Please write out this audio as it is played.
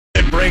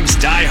brings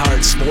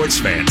diehard sports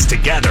fans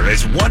together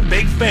as one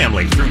big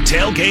family through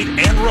tailgate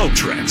and road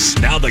trips.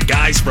 Now the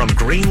guys from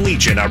Green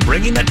Legion are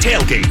bringing the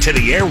tailgate to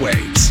the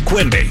airwaves.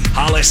 Quimby,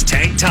 Hollis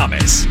Tank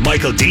Thomas,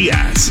 Michael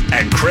Diaz,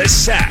 and Chris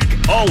Sack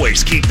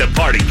always keep the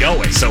party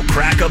going, so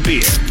crack a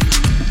beer,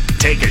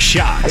 take a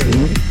shot,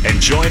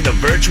 and join the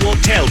virtual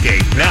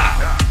tailgate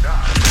now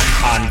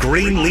on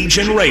Green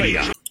Legion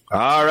Radio.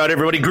 All right,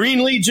 everybody.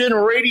 Green Legion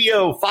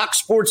Radio, Fox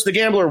Sports The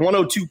Gambler,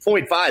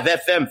 102.5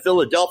 FM,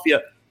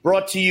 Philadelphia,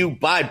 brought to you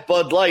by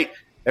Bud Light.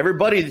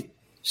 Everybody,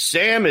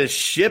 Sam is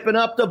shipping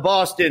up to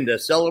Boston to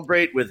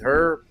celebrate with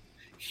her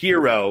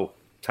hero,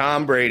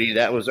 Tom Brady.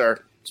 That was our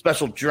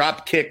special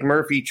Dropkick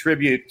Murphy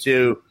tribute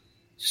to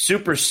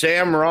Super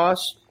Sam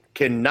Ross.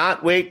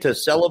 Cannot wait to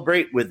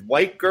celebrate with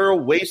white girl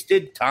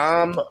wasted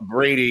Tom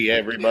Brady,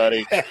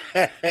 everybody.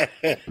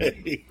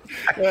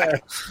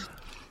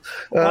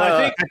 Well,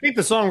 I think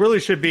the song really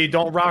should be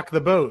 "Don't Rock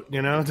the Boat,"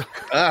 you know?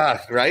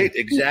 Right,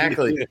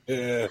 exactly.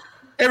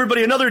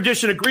 Everybody, another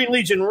edition of Green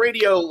Legion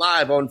Radio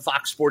live on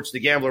Fox Sports The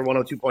Gambler,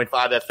 102.5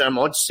 FM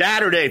on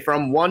Saturday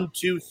from 1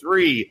 to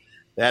 3.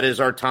 That is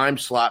our time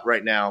slot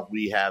right now.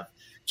 We have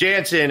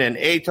Jansen and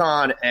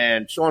Aton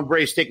and Sean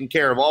Brace taking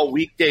care of all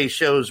weekday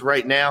shows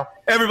right now.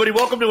 Everybody,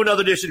 welcome to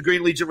another edition of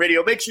Green Legion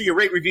Radio. Make sure you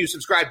rate, review,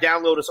 subscribe,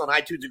 download us on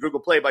iTunes and Google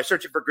Play by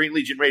searching for Green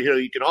Legion Radio.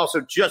 You can also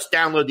just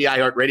download the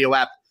iHeartRadio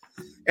app,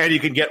 and you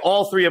can get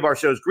all three of our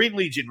shows, Green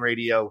Legion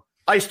Radio,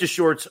 Ice to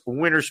Shorts,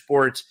 Winter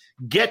Sports,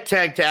 Get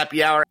Tagged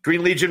Happy Hour.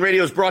 Green Legion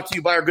Radio is brought to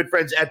you by our good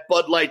friends at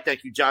Bud Light.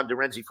 Thank you, John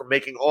Dorenzi, for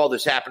making all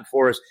this happen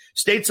for us.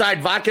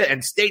 Stateside Vodka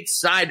and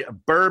Stateside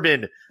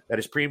Bourbon. That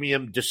is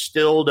premium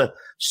distilled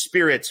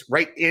spirits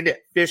right in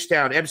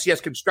Fishtown.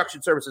 MCS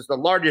Construction Services, the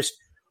largest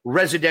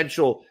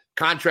residential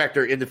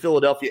contractor in the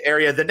Philadelphia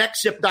area.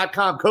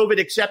 TheNextSip.com, COVID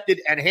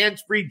accepted and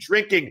hands-free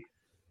drinking.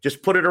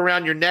 Just put it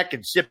around your neck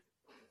and sip.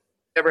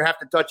 Never have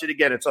to touch it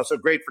again. It's also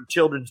great for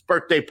children's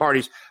birthday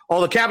parties. All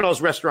the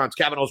Kavanaugh's restaurants,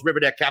 Kavanaugh's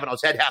Riverdeck,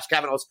 Kavanaugh's Head House,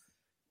 Kavanaugh's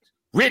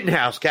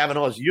Rittenhouse,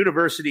 Kavanaugh's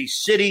University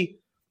City.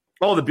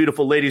 All the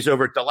beautiful ladies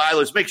over at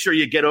Delilah's. Make sure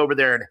you get over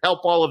there and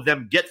help all of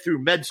them get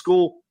through med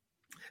school.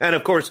 And,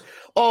 of course,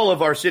 all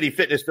of our City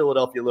Fitness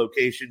Philadelphia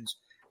locations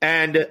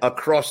and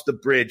across the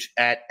bridge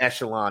at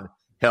Echelon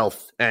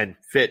Health and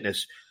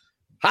Fitness.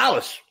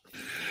 Hollis.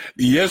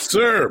 Yes,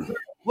 sir.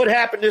 What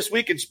happened this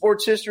week in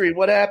sports history?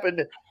 What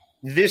happened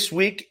this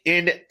week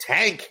in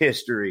tank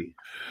history?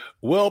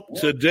 Well,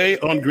 today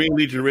on Green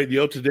Legion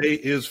Radio, today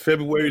is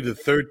February the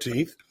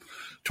 13th,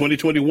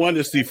 2021.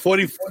 It's the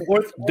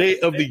 44th day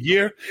of the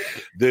year.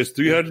 There's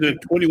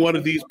 321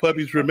 of these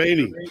puppies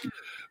remaining.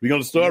 We're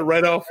going to start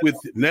right off with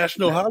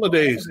national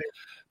holidays.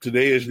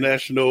 Today is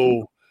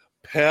National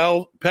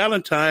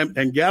Palantine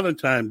and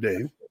Galentine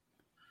Day.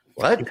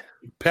 What?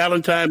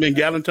 Palantine and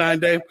Galentine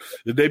Day,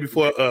 the day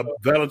before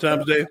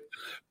Valentine's Day.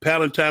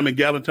 Palantine and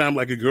Galentine,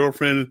 like a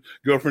girlfriend.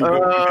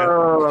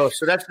 Oh,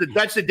 so that's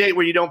the date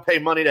where you don't pay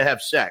money to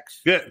have sex.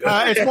 Yeah,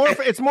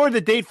 It's more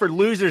the date for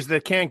losers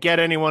that can't get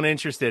anyone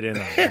interested in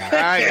them.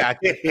 I got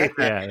you.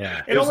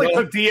 Yeah. It only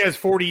took Diaz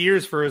 40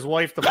 years for his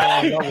wife to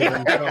fall in love with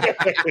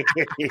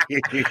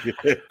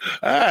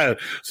him.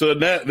 So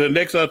the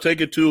next I'll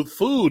take it to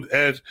food,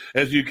 as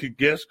you could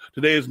guess.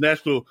 Today is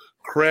National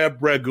Crab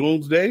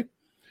Ragoons Day.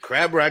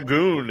 Crab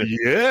Ragoon.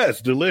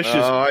 Yes, delicious.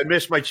 Oh, I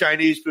miss my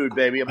Chinese food,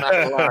 baby. I'm not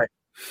gonna lie.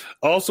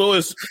 Also,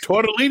 it's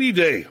Tortellini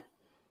Day.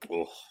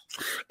 Oh.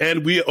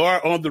 And we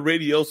are on the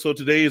radio, so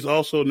today is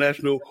also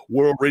National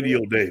World Radio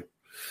Day.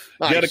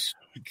 Nice. Got a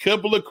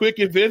couple of quick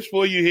events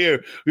for you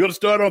here. We're going to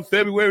start on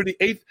February the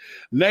 8th,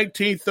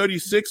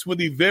 1936, when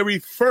the very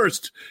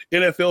first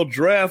NFL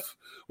draft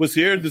was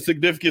here. The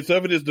significance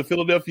of it is the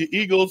Philadelphia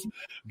Eagles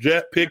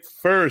picked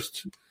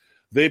first.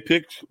 They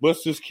picked,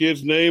 what's this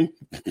kid's name?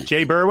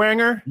 Jay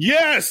Berwanger?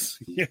 Yes!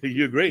 Yeah,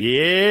 you're great.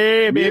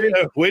 Yeah, baby.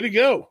 Yeah, way to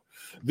go.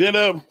 Then,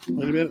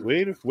 wait a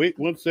minute. Wait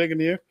 1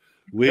 second here.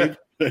 Wait.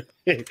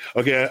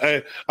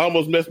 Okay, I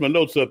almost messed my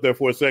notes up there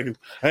for a second.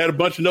 I had a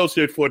bunch of notes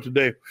here for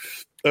today.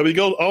 We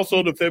go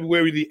also to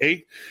February the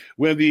 8th,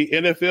 when the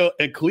NFL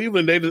and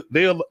Cleveland,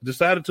 they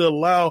decided to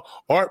allow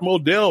Art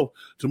Modell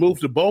to move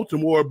to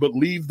Baltimore, but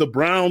leave the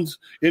Browns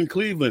in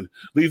Cleveland.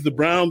 Leave the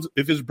Browns.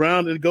 If it's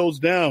Brown, it goes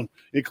down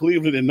in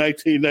Cleveland in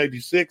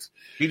 1996.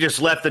 He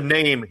just left the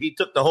name. He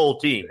took the whole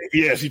team.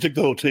 Yes, he took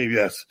the whole team,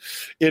 yes.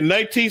 In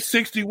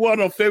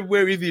 1961, on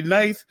February the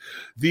 9th,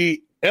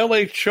 the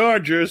L.A.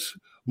 Chargers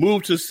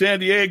moved to San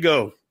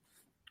Diego.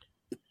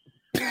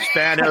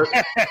 Spanos.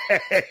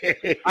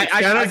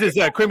 Spanos is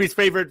Quimby's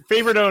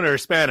favorite owner,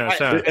 Spanos.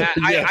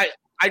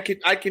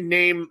 I can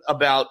name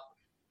about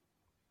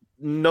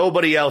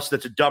nobody else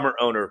that's a dumber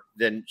owner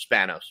than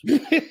Spanos.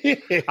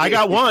 I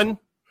got one.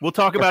 We'll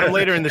talk about him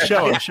later in the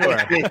show, I'm sure.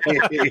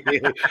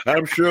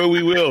 I'm sure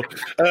we will.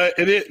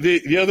 And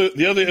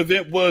the other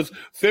event was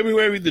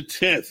February the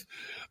 10th.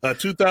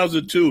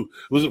 2002.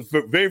 It was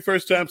the very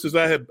first time since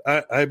I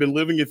have been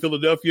living in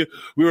Philadelphia.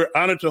 We were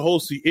honored to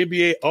host the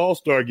NBA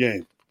All-Star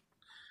Game.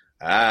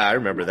 I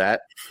remember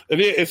that.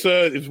 And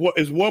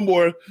it's one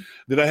more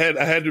that I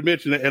had to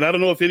mention, and I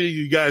don't know if any of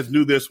you guys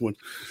knew this one.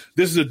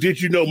 This is a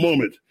did you know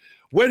moment.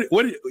 What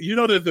you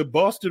know that the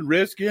Boston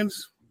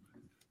Redskins,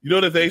 you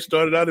know that they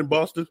started out in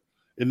Boston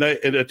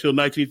until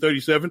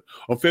 1937.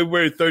 On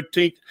February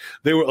 13th,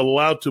 they were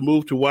allowed to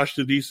move to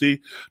Washington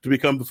D.C. to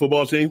become the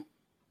football team.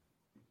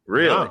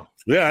 Really? Wow.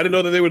 Yeah, I didn't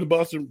know that they were the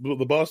Boston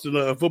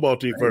football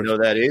team first. I didn't know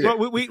that either.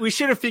 Well, we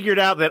should have figured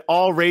out that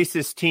all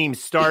racist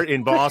teams start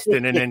in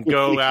Boston and then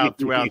go out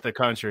throughout the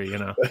country. You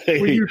know,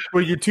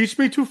 will you teach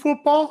me to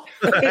football?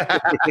 Why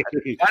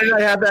did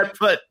I have that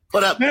put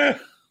up,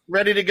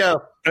 ready to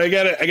go? I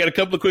got a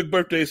couple of quick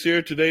birthdays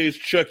here. Today is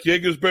Chuck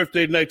Yeager's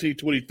birthday,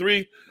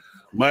 1923.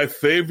 My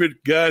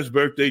favorite guy's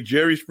birthday,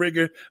 Jerry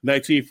Springer,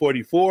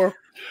 1944.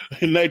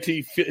 In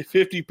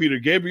 1950, Peter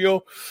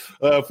Gabriel.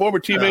 Former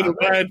teammate of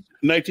mine,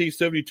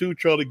 1972,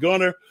 Charlie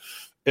Garner.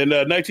 And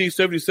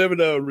 1977,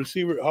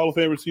 Hall of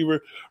Fame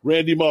receiver,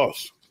 Randy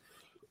Moss.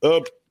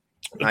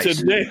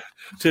 Nice.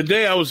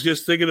 Today, I was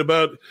just thinking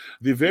about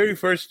the very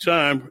first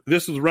time.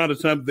 This was around the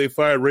time that they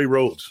fired Ray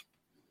Rhodes.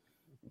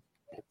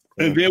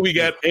 And then we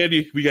got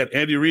Andy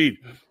Reid.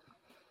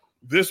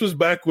 This was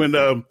back when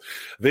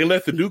they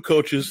let the new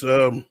coaches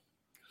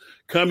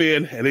come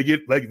in and they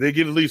get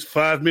at least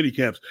 5 mini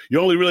camps. You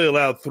only really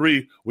allowed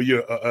 3 when you're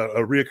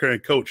a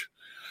reoccurring coach.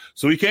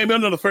 So we came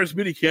in on the first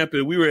mini camp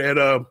and we were at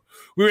our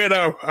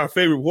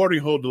favorite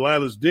watering hole,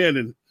 Delilah's Den,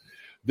 and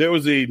there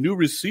was a new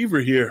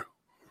receiver here.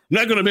 I'm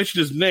not going to mention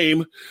his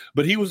name,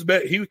 but he was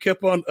back. He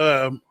kept on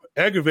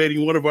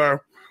aggravating one of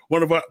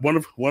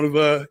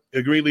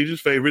Green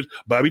Legion's favorites,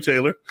 Bobby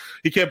Taylor.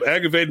 He kept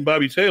aggravating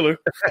Bobby Taylor,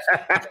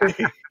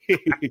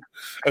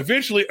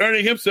 eventually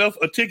earning himself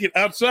a ticket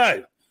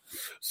outside.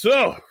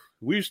 So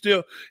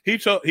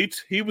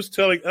he was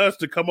telling us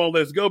to come on,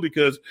 let's go,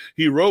 because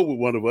he rode with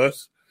one of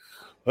us.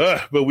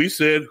 But we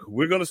said,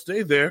 we're going to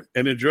stay there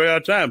and enjoy our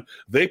time.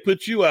 They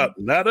put you out,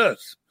 not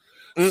us.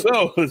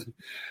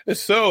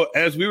 So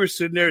as we were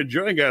sitting there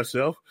enjoying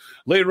ourselves,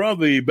 later on,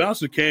 the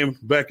bouncer came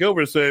back over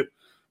and said,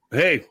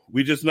 hey,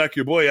 we just knocked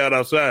your boy out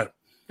outside.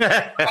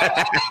 I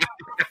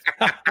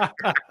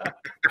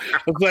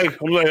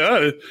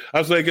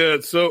was like,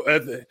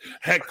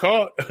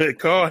 Carl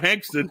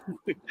Hankston,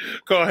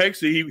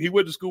 he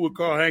went to school with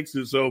Carl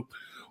Hankston. So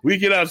we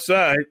get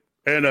outside,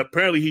 and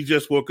apparently he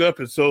just woke up.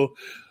 And so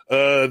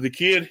the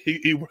kid,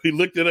 he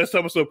looked at us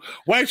and said,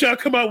 why didn't y'all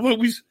come out when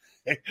we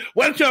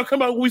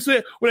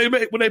said, when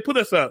they put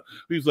us out?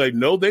 He was like,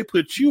 no, they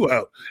put you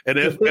out. And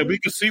we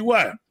can see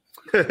why.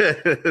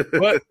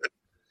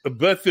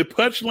 But the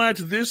punchline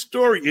to this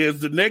story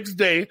is the next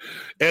day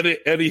at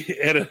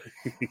a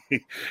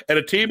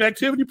team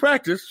activity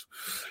practice,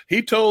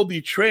 he told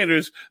the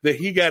trainers that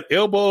he got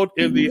elbowed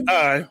in the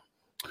eye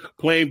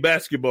playing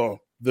basketball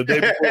the day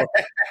before.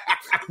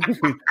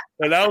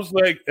 And I was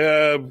like,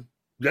 that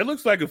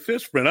looks like a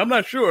fist sprint. I'm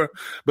not sure,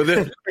 but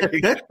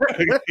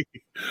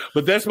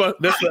that's my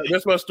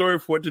story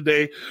for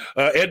today.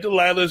 Ed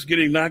Delilah's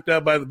getting knocked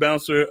out by the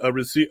bouncer, a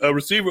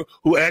receiver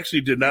who actually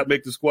did not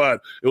make the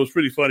squad. It was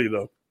pretty funny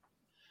though.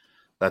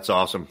 That's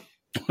awesome.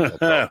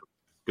 Good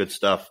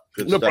stuff.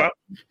 No problem.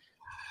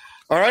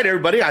 All right,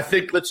 everybody. I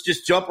think let's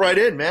just jump right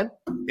in, man.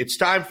 It's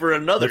time for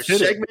another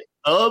segment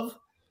of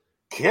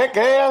Kick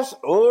Ass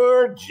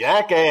or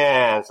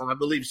Jackass. And I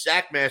believe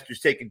Sackmaster's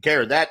taking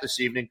care of that this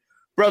evening.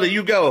 Brother,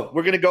 you go.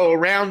 We're going to go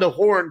around the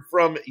horn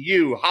from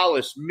you,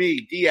 Hollis,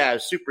 me,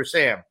 Diaz, Super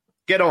Sam.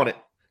 Get on it.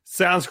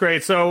 Sounds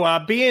great.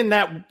 So being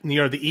that,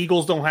 the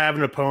Eagles don't have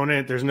an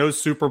opponent, there's no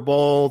Super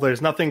Bowl,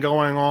 there's nothing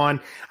going on,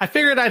 I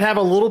figured I'd have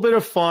a little bit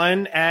of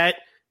fun at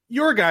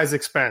your guys'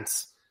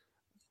 expense.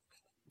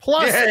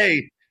 Plus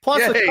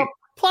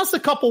a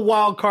couple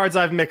wild cards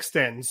I've mixed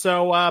in.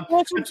 So I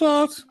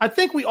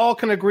think we all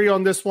can agree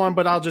on this one,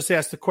 but I'll just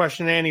ask the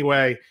question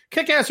anyway.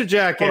 Kick-ass or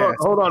jackass?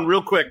 Hold on,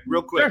 real quick.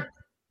 Sure.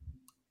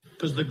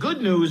 Because the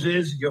good news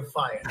is you're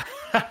fired.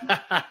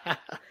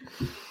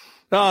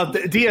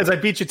 Diaz, I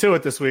beat you to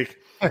it this week.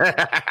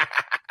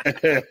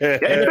 It's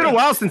been a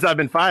while since I've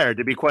been fired,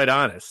 to be quite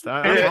honest.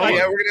 We're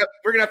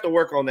gonna have to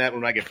work on that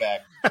when I get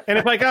back. And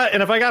if I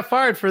got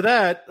fired for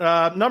that,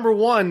 number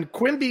one,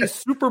 Quimby's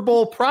Super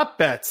Bowl prop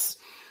bets.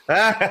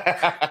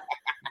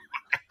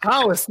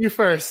 Hollis, you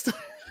first.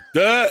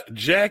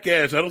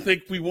 Jackass. I don't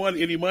think we won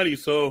any money,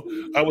 so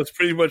I was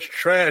pretty much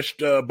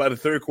trashed by the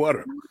third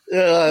quarter.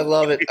 I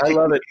love it.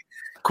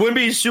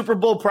 Quimby's Super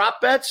Bowl prop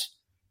bets?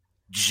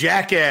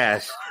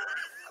 Jackass.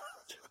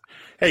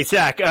 Hey,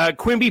 Zach,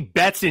 Quimby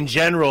bets in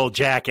general,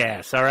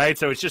 jackass, all right?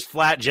 So it's just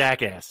flat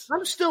jackass.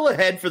 I'm still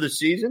ahead for the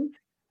season.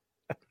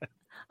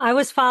 I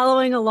was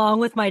following along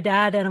with my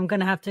dad, and I'm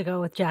going to have to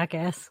go with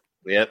jackass.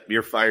 Yep,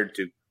 you're fired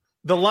too.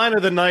 The line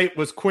of the night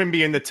was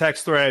Quimby in the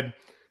text thread.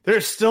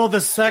 There's still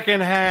the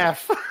second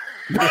half.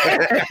 Hey,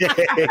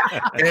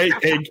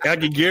 I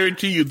can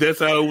guarantee you that's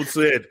how it was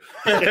said.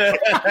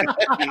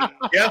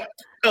 Yep.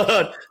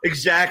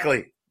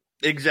 Exactly.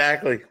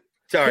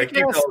 Sorry,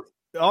 keep going.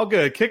 All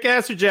good.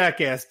 Kick-ass or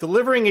jackass?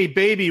 Delivering a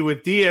baby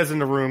with Diaz in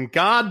the room.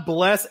 God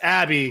bless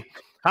Abby.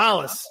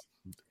 Hollis.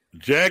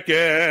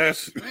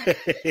 Jackass.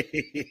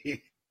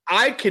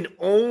 I can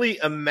only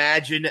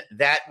imagine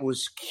that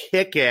was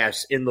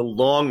kick-ass in the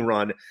long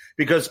run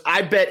because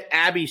I bet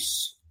Abby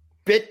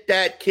spit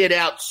that kid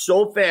out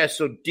so fast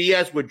so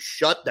Diaz would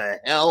shut the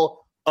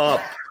hell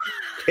up.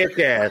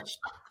 Kick-ass.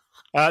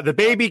 The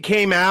baby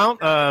came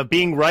out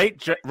being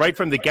right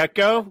from the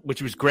get-go,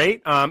 which was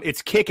great.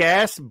 It's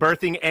kick-ass,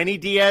 birthing any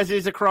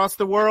Diaz's across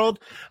the world.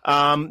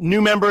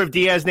 New member of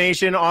Diaz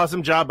Nation.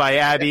 Awesome job by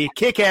Abby.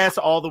 Kick-ass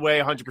all the way,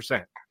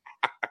 100%.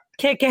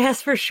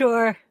 Kick-ass for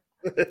sure.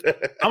 I'm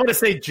going to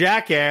say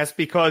jackass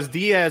because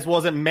Diaz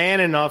wasn't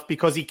man enough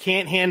because he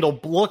can't handle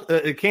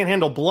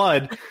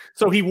blood,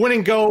 so he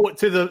wouldn't go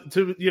to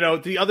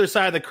the other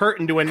side of the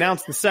curtain to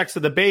announce the sex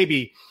of the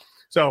baby.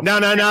 So No.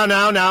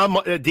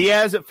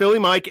 Diaz, Philly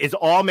Mike, is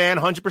all man,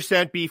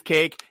 100%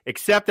 beefcake,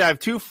 except I have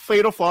two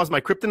fatal flaws. My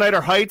kryptonite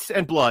are heights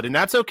and blood, and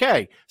that's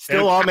okay.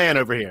 Still all man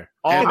over here.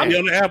 All man.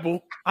 On the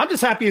apple. I'm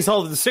just happy as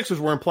hell that the Sixers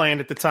weren't playing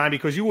at the time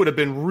because you would have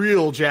been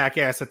real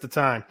jackass at the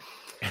time.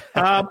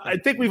 I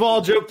think we've all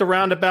joked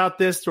around about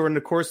this during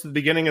the course of the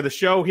beginning of the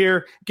show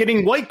here.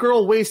 Getting white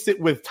girl wasted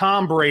with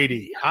Tom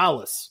Brady.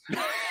 Hollis.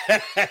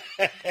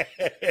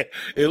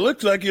 It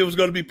looked like it was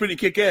going to be pretty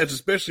kick-ass,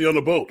 especially on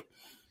the boat.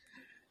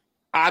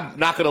 I'm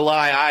not going to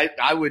lie.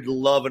 I would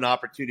love an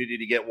opportunity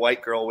to get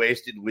white girl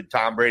wasted with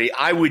Tom Brady.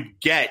 I would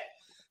get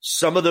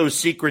some of those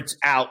secrets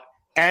out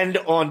and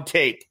on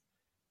tape.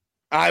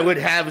 I would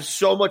have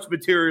so much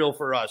material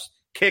for us.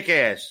 Kick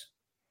ass.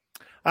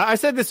 I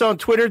said this on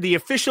Twitter. The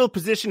official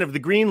position of the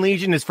Green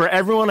Legion is for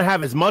everyone to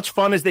have as much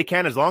fun as they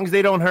can, as long as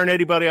they don't hurt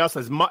anybody else,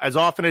 as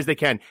often as they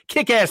can.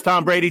 Kick ass,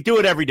 Tom Brady. Do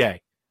it every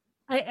day.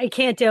 I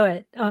can't do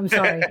it. I'm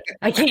sorry.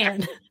 I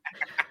can't.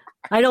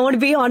 I don't want to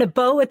be on a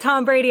boat with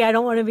Tom Brady. I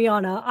don't want to be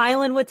on an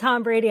island with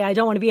Tom Brady. I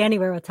don't want to be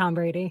anywhere with Tom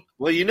Brady.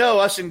 Well, you know,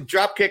 us and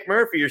Dropkick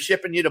Murphy are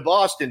shipping you to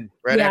Boston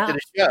after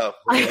the show.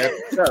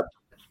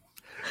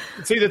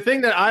 See, the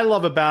thing that I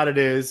love about it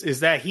is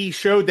that he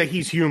showed that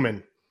he's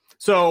human.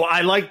 So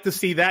I like to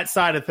see that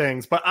side of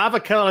things. But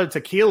avocado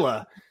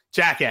tequila,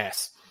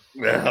 jackass.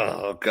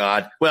 Oh,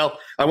 God. Well,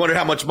 I wonder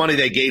how much money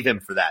they gave him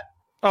for that.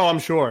 Oh, I'm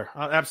sure.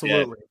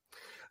 Absolutely. Yeah.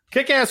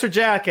 Kick-ass or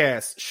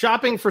jackass?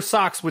 Shopping for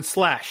socks with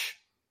Slash.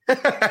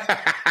 What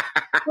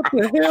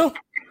the hell?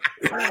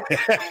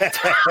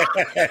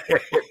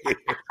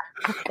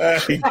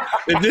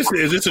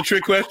 Is this a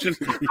trick question?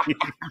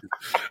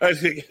 I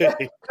think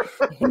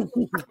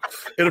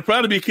it'll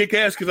probably be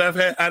kick-ass because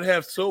I'd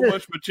have so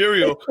much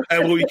material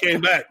when we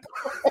came back.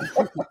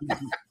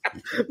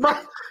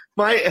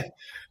 My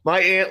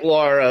Aunt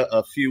Laura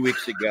a few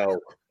weeks ago,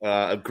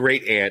 a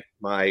great aunt,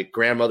 my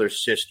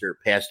grandmother's sister,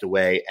 passed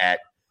away at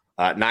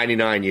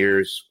 99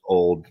 years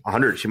old,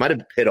 100. She might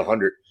have hit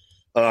 100.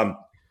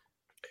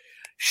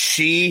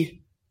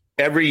 She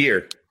every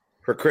year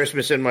for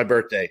Christmas and my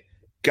birthday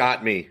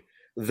got me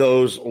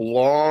those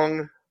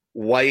long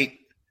white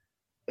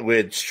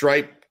with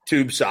striped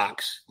tube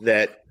socks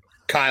that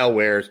Kyle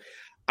wears.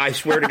 I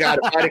swear to God,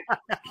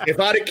 if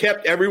I'd have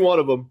kept every one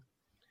of them,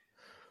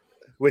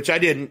 which I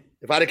didn't,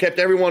 if I'd have kept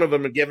every one of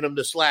them and given them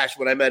to Slash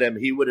when I met him,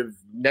 he would have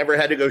never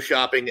had to go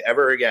shopping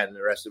ever again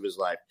the rest of his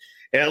life.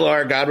 Aunt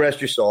Laura, God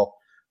rest your soul.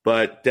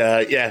 But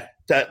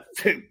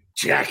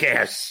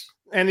jackass.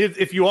 And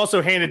if you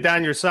also handed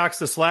down your socks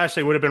to Slash,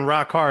 they would have been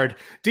rock hard.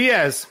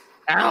 Diaz.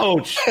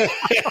 Ouch.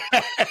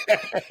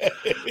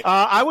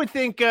 I would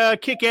think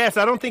kick ass.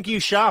 I don't think you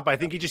shop. I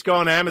think you just go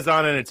on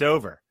Amazon and it's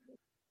over.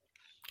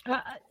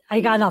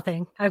 I got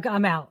nothing.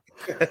 I'm out.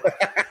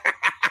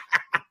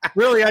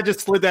 Really, I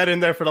just slid that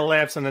in there for the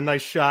laughs and a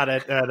nice shot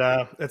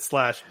at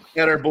Slash.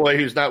 And our boy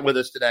who's not with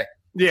us today.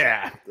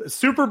 Yeah.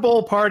 Super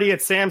Bowl party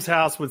at Sam's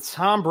house with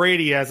Tom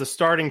Brady as a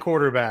starting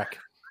quarterback.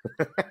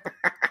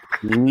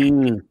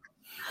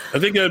 I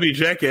think that would be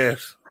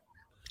jackass.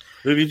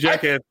 It'd be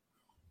jackass.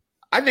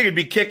 I think it'd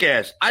be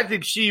kick-ass. I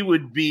think she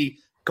would be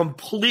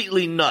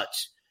completely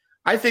nuts.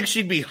 I think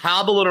she'd be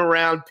hobbling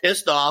around,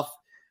 pissed off,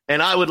 and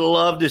I would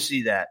love to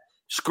see that.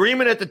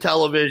 Screaming at the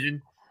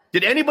television.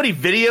 Did anybody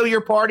video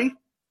your party?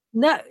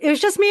 No, it was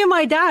just me and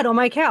my dad on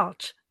my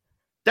couch.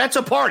 That's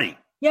a party.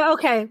 Yeah,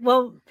 okay.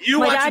 Well,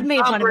 my dad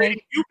made fun of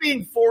me. You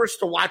being forced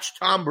to watch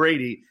Tom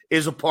Brady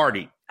is a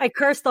party. I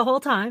cursed the whole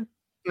time.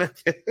 All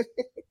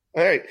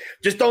right.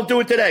 Just don't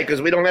do it today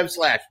because we don't have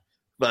Slash.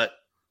 But,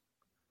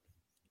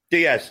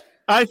 Diaz.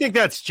 I think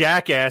that's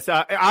jackass.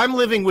 I'm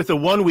living with a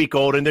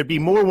 1-week-old, and there'd be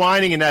more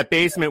whining in that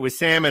basement with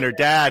Sam and her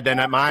dad than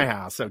at my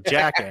house. So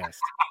jackass.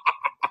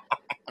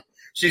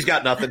 She's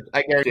got nothing.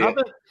 I guarantee it.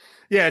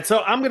 Yeah, so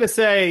I'm gonna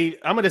say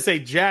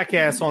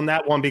jackass on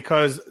that one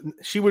because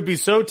she would be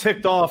so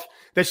ticked off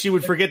that she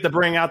would forget to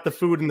bring out the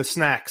food and the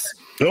snacks.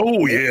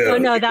 Oh yeah. Oh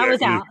no, that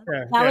was out.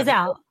 That was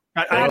out.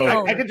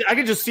 I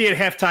could just see it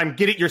at halftime.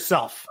 Get it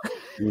yourself.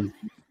 You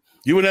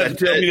wouldn't have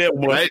to tell me that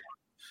one.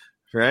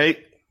 Right?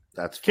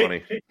 That's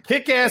funny.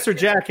 Kick ass or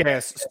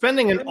jackass?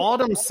 Spending an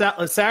autumn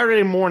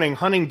Saturday morning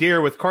hunting deer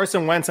with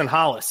Carson Wentz and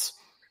Hollis.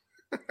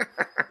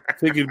 I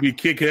think it'd be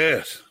kick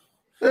ass.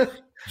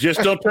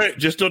 Just don't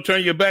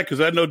turn your back because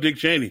I know Dick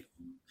Cheney.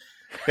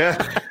 Yeah.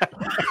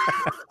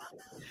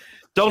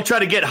 Don't try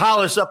to get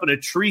Hollis up in a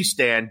tree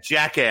stand,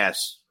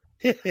 jackass.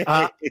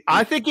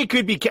 I think it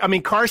could be. I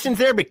mean, Carson's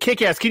there, but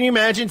kick-ass. Can you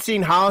imagine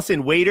seeing Hollis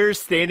and waiters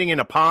standing in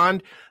a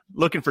pond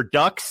looking for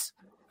ducks?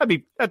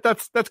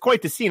 That's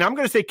quite the scene. I'm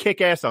going to say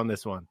kick-ass on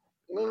this one.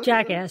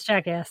 Jackass.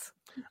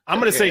 I'm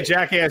going to say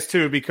jackass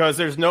too, because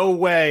there's no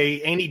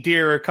way any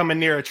deer are coming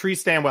near a tree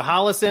stand with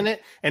Hollis in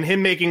it and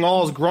him making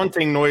all his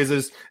grunting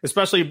noises,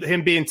 especially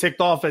him being ticked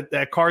off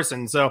at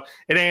Carson. So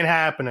it ain't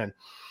happening.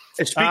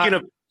 And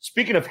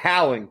speaking of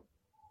howling,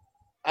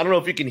 I don't know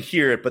if you can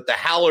hear it, but the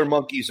howler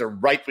monkeys are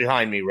right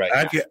behind me right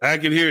now. I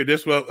can hear it.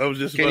 That's what I was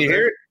just. Can you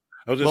hear it?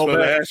 I was just about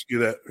to ask you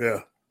that. Yeah.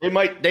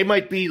 They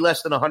might be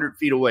less than 100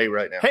 feet away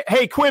right now.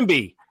 Hey,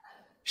 Quimby,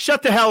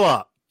 shut the hell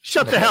up.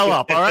 Shut the hell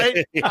up, all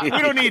right? We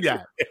don't need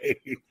that.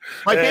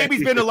 My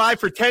baby's been alive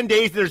for 10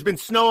 days. There's been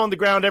snow on the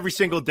ground every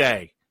single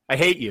day. I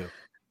hate you.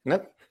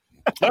 Yep.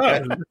 Is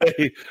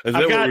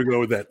that where we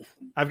go with that?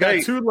 I've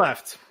got 2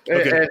 left.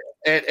 Okay.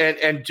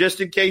 And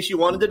just in case you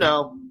wanted to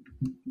know.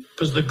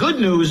 Because the good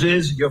news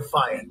is you're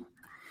fired.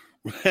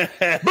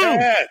 Boom.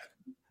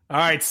 All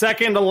right,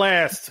 second to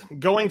last.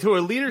 Going to a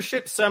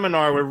leadership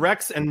seminar with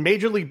Rex and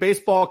Major League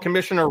Baseball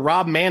Commissioner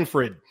Rob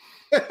Manfred.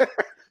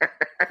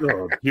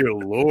 Oh, dear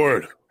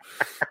Lord.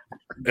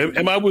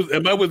 Am I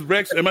with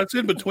Rex? Am I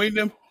sitting between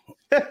them?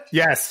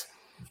 Yes.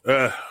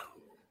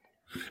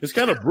 It's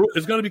going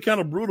to be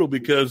kind of brutal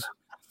because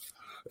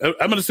I'm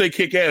going to say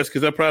kick ass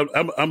because I'm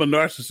a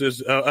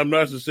narcissist. I'm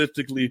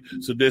narcissistically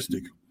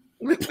sadistic.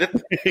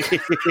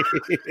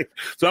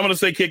 So I'm going to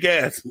say kick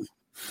ass.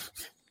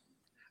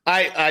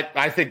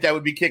 I think that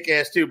would be kick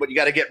ass too, but you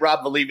got to get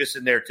Rob Valivas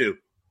in there too.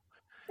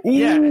 Ooh.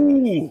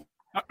 Yeah.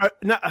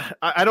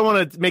 I don't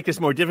want to make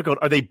this more difficult.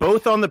 Are they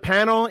both on the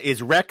panel?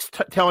 Is Rex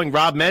telling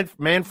Rob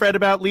Manfred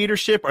about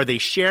leadership? Are they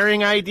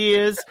sharing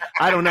ideas?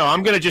 I don't know.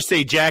 I'm going to just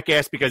say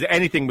jackass because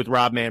anything with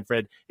Rob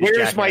Manfred is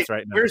jackass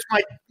right now.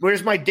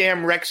 Where's my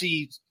damn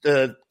Rexy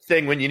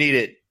thing when you need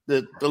it?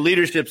 The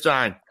leadership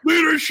sign.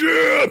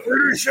 Leadership.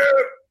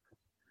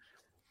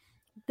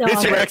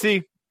 It's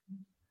Rexy.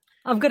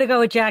 I'm going to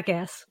go with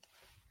jackass.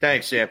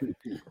 Thanks, Sam.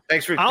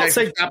 Thanks for I'll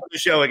say stopping the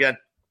show again.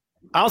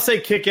 I'll say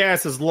kick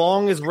ass as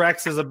long as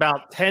Rex is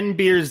about 10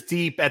 beers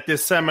deep at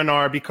this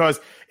seminar, because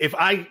if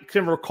I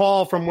can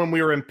recall from when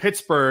we were in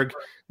Pittsburgh,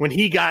 when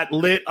he got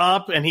lit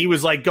up and he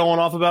was like going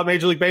off about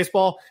Major League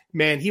Baseball,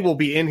 man, he will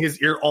be in his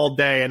ear all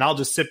day and I'll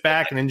just sit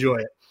back and enjoy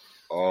it.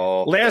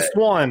 Last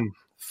one,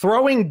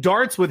 throwing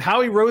darts with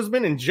Howie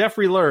Roseman and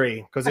Jeffrey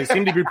Lurie, because they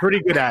seem to be pretty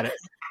good at it.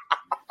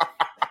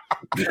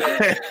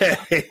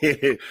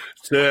 It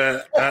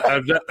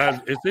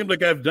seems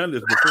like I've done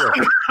this before.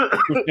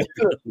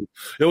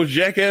 It was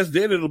jackass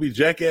then, it'll be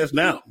jackass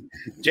now.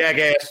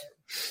 Jackass,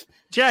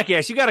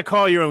 you got to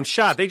call your own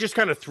shot. They just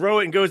kind of throw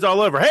it and goes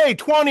all over. Hey,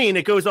 20, and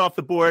it goes off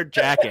the board.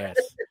 Jackass.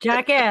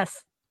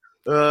 Jackass.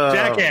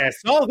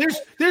 Jackass. Oh,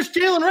 there's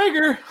Jalen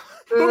Reagor.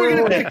 Who are we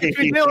going to pick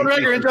between Jalen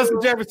Reagor and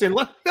Justin Jefferson?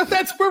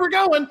 That's where we're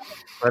going.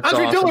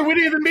 Andre Dillard, we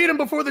didn't even meet him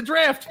before the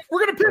draft.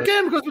 We're going to pick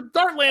him because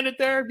Dart landed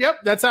there. Yep,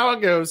 that's how it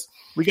goes.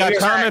 We got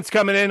comments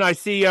coming in. I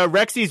see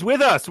Rexy's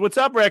with us. What's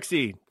up,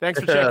 Rexy? Thanks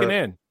for checking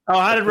in. Oh,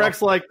 how did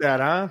Rex like that,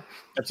 huh?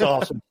 That's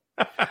awesome.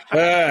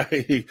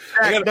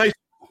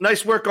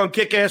 Nice work on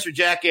kick-ass or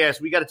jackass.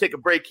 We got to take a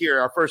break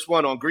here. Our first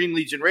one on Green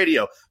Legion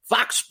Radio.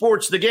 Fox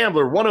Sports The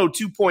Gambler,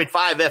 102.5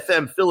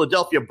 FM,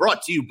 Philadelphia,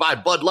 brought to you by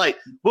Bud Light.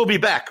 We'll be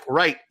back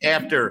right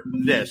after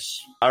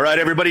this. All right,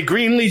 everybody.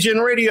 Green Legion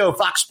Radio,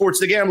 Fox Sports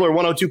The Gambler,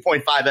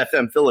 102.5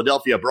 FM,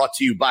 Philadelphia, brought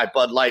to you by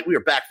Bud Light. We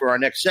are back for our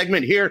next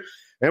segment here,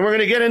 and we're going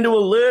to get into a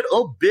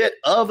little bit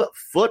of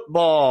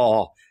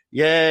football.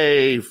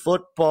 Yay,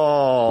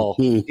 football.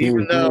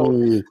 Even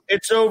though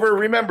it's over,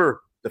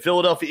 remember, the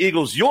Philadelphia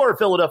Eagles, your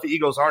Philadelphia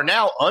Eagles, are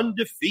now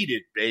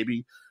undefeated,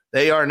 baby.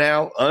 They are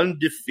now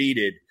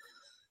undefeated.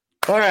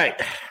 All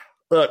right.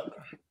 Look,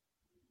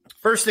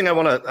 first thing I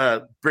want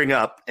to bring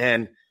up,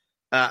 and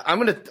I'm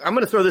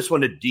gonna throw this one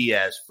to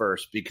Diaz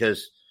first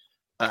because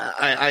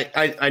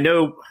I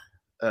know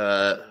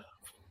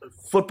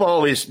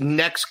football is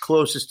next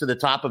closest to the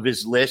top of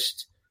his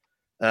list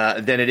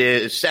than it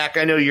is. Sack,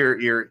 I know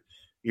your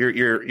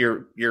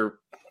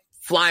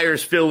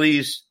Flyers,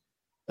 Phillies.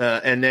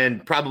 And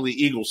then probably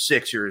Eagles,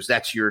 Sixers.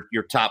 That's your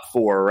top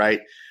four, right?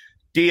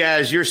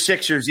 Diaz, your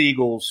Sixers,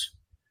 Eagles.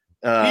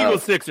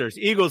 Eagles, Sixers. Are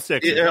you Eagles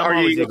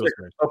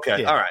Sixers?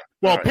 Okay, yeah. All right.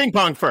 Well, all right. Ping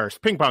pong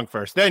first,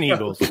 then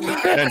Eagles,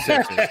 then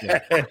Sixers. Yeah.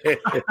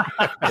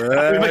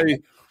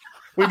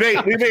 We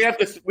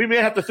may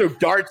have to throw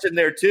darts in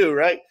there too,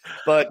 right?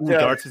 But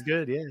darts is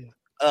good,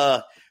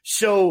 yeah.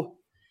 So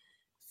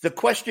the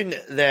question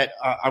that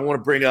I want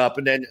to bring up,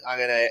 and then I'm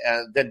going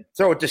to then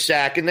throw it to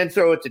Sack, and then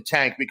throw it to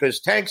Tank, because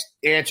Tank's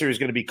answer is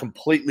going to be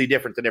completely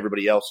different than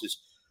everybody else's.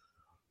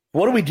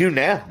 What do we do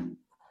now?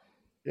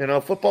 You know,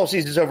 football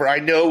season's over. I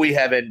know we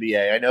have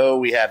NBA. I know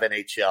we have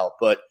NHL,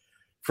 but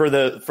for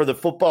the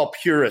football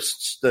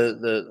purists,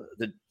 the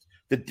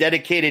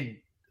dedicated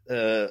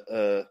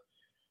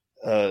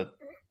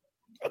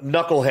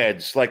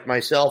knuckleheads like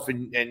myself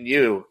and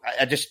you,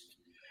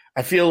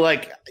 I feel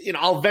like, you know,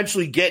 I'll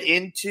eventually get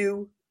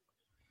into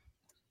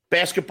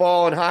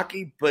basketball and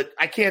hockey, but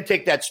I can't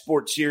take that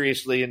sport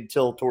seriously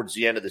until towards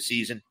the end of the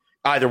season,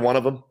 either one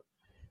of them.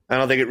 I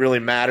don't think it really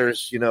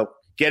matters.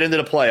 Get into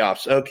the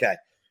playoffs. Okay.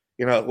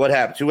 What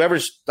happens?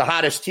 Whoever's the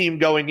hottest team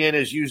going in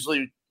is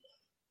usually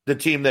the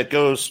team that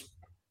goes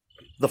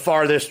the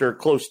farthest or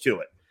close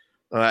to it,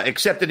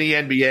 except in the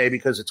NBA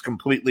because it's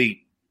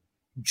completely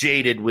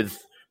jaded with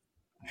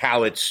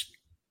how it's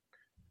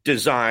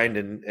designed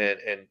and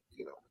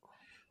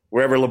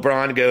wherever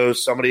LeBron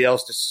goes, somebody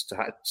else just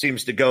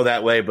seems to go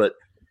that way. But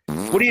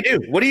what do you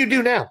do? What do you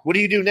do now? What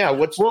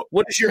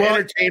is your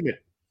entertainment?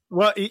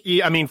 Well,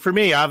 I mean, for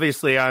me,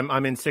 obviously,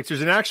 I'm in Sixers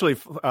and actually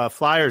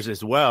Flyers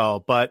as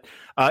well. But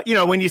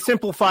when you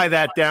simplify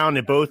that down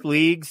in both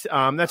leagues,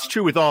 that's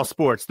true with all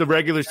sports. The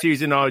regular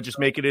season, just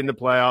make it in the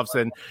playoffs,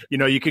 and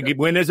you could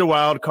win as a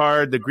wild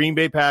card. The Green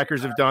Bay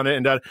Packers have done it,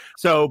 and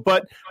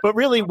but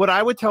really, what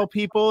I would tell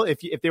people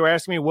if they were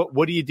asking me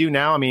what do you do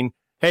now, I mean,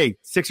 hey,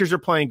 Sixers are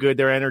playing good.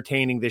 They're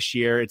entertaining this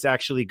year. It's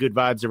actually good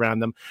vibes around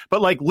them.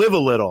 But live a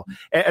little.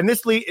 And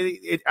this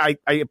league, I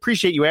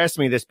appreciate you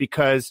asking me this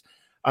because.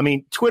 I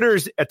mean,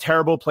 Twitter's a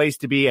terrible place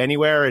to be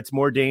anywhere. It's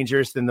more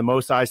dangerous than the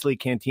Mos Eisley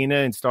Cantina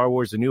in Star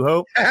Wars: A New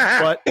Hope.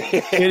 But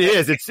it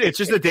is. It's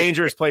just a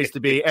dangerous place to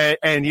be.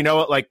 And you know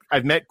what?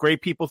 I've met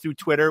great people through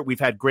Twitter. We've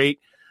had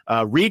great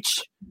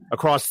reach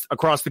across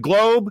the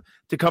globe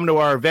to come to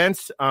our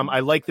events. I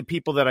like the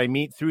people that I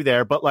meet through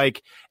there. But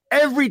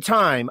every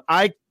time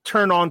I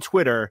turn on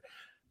Twitter,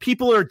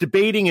 people are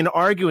debating and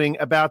arguing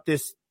about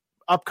this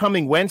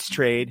upcoming Wentz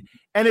trade.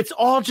 And it's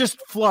all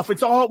just fluff.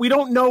 We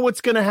don't know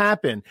what's going to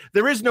happen.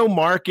 There is no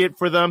market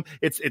for them.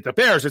 It's the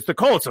Bears. It's the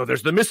Colts. So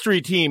there's the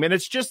mystery team. And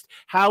it's just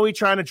Howie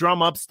trying to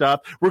drum up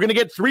stuff. We're going to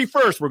get 3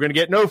 firsts. We're going to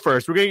get no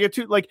first. We're going to get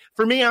 2.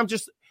 For me, I'm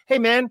just, hey,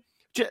 man,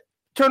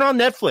 turn on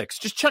Netflix.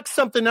 Just check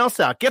something else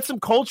out. Get some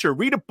culture.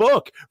 Read a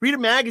book. Read a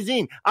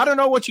magazine. I don't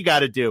know what you got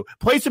to do.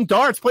 Play some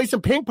darts. Play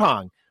some ping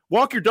pong.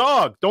 Walk your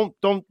dog. Don't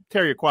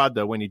tear your quad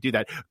though when you do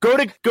that. Go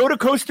to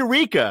Costa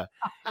Rica.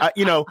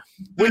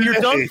 When you're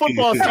done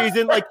football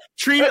season,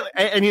 treat it.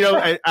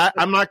 And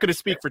I'm not going to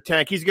speak for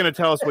Tank. He's going to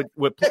tell us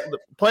what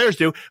players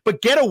do.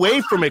 But get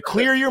away from it.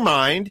 Clear your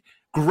mind.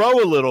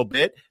 Grow a little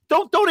bit.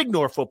 Don't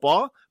ignore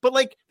football.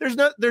 But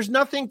there's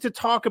nothing to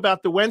talk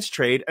about the Wentz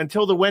trade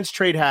until the Wentz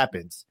trade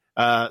happens.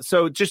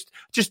 So just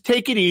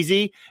take it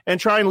easy and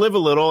try and live a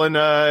little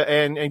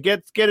and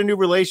get a new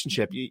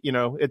relationship.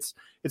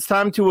 It's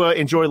time to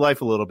enjoy life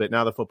a little bit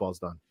now that football's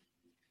done.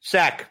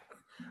 Sack.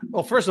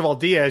 Well, first of all,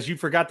 Diaz, you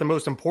forgot the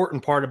most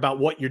important part about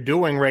what you're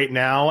doing right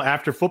now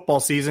after football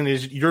season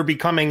is you're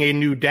becoming a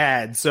new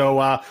dad.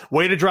 So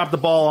way to drop the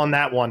ball on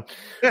that one.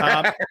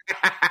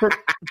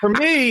 For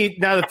me,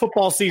 now that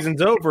football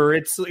season's over,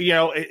 it's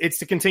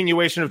the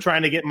continuation of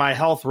trying to get my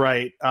health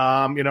right.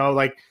 I'm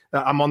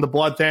on the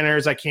blood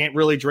thinners. I can't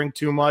really drink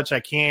too much.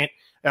 I can't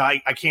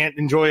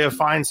enjoy a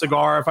fine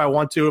cigar if I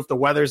want to, if the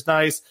weather's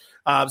nice.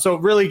 So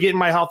really getting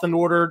my health in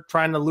order,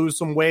 trying to lose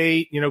some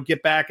weight,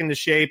 get back into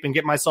shape and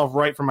get myself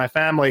right for my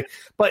family.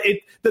 But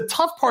the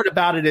tough part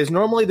about it is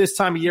normally this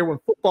time of year when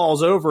football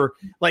is over,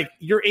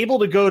 you're able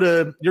to go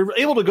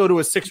to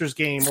a Sixers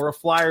game or a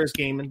Flyers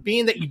game, and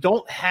being that you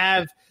don't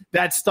have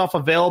that stuff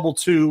available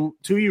to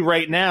you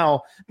right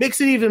now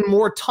makes it even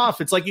more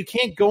tough. It's you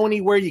can't go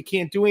anywhere, you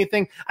can't do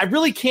anything. I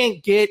really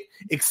can't get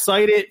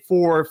excited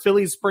for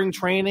Phillies spring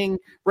training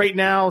right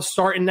now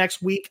starting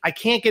next week. I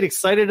can't get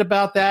excited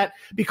about that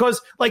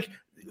because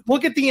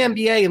look at the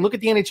NBA and look at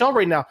the NHL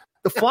right now.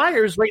 The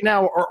Flyers right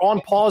now are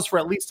on pause for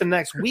at least the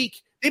next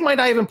week. They might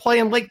not even play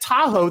in Lake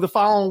Tahoe the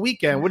following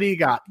weekend. What do you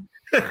got?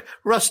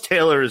 Russ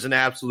Taylor is an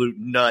absolute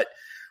nut.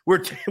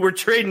 We're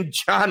trading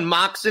John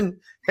Moxon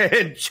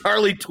and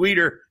Charlie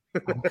Tweeter.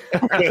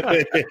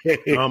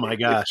 Oh my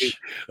gosh!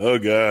 Oh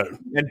god!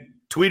 And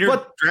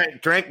Tweeter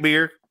drank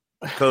beer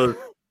because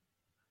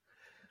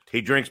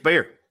he drinks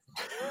beer.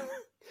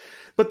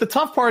 But the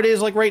tough part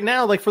is right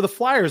now, for the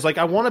Flyers,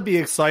 I want to be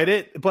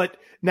excited, but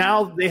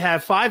now they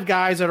have 5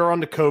 guys that are on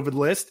the COVID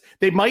list.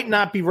 They might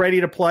not be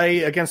ready to play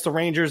against the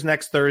Rangers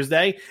next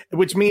Thursday,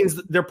 which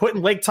means they're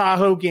putting Lake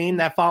Tahoe game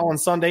that following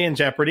Sunday in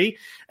jeopardy.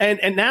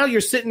 And now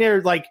you're sitting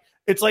there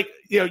it's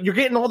you're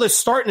getting all this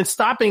starting and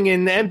stopping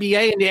in the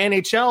NBA and the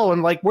NHL,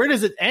 and where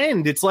does it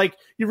end? It's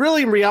you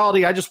really, in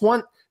reality, I just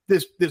want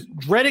this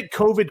dreaded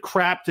COVID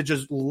crap to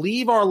just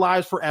leave our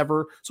lives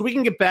forever so we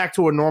can get back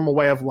to a normal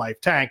way of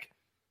life. Tank.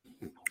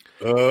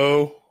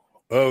 Well,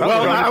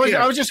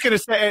 I was just going to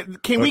say,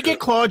 can we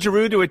get Claude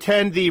Giroux to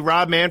attend the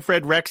Rob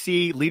Manfred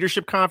Rexy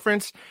Leadership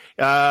Conference?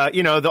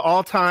 The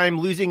all-time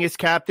losing his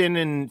captain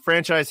in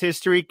franchise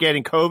history,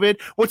 getting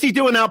COVID. What's he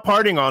doing out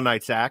partying all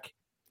night, Zach?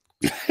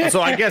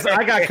 So I guess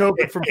I got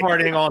COVID from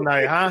partying all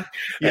night, huh?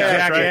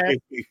 Yeah, right.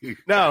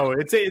 No,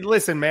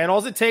 listen, man.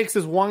 All it takes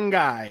is one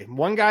guy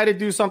to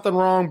do something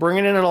wrong, bring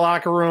it into the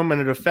locker room, and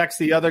it affects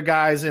the other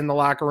guys in the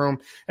locker room.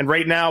 And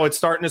right now, it's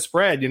starting to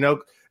spread.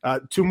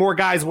 2 more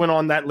guys went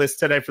on that list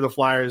today for the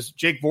Flyers: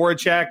 Jake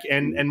Voracek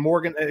and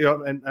Morgan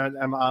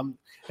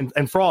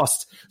and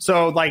Frost.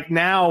 So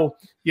now,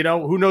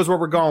 who knows where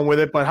we're going with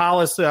it? But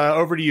Hollis,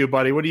 over to you,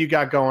 buddy. What do you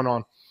got going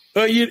on?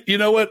 You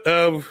know what?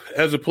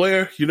 As a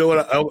player, you know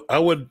what? I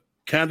would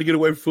kind of get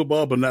away from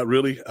football, but not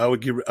really. I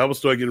would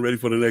start getting ready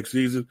for the next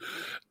season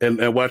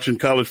and watching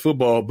college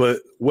football. But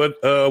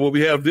what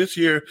we have this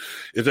year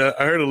is I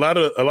heard a lot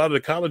of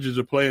the colleges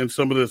are playing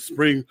some of the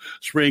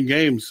spring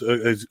games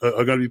are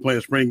going to be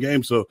playing spring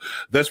games. So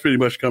that's pretty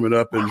much coming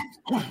up.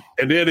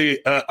 And then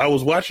I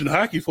was watching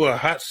hockey for a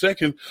hot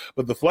second,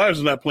 but the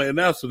Flyers are not playing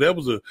now. So that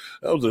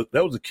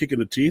was a kick in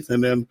the teeth.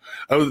 And then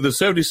the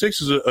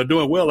 76ers are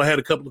doing well. I had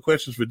a couple of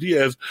questions for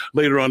Diaz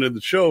later on in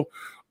the show.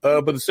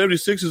 But the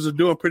 76ers are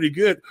doing pretty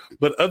good.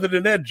 But other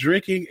than that,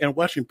 drinking and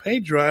watching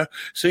paint dry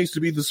seems to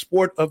be the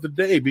sport of the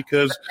day,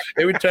 because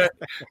every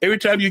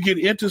time you get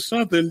into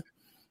something,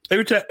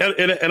 and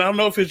I don't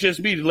know if it's just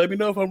me, let me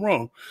know if I'm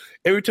wrong.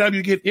 Every time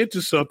you get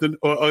into something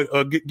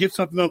or get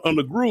something on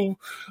the groove,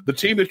 the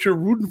team that you're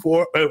rooting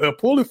for,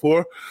 pulling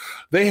for,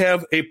 they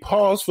have a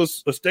pause for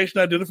station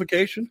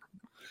identification.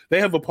 They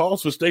have a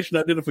pause for station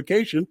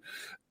identification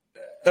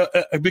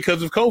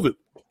because of COVID.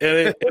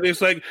 And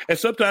it's like, and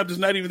sometimes it's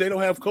not even, they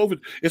don't have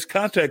COVID. It's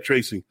contact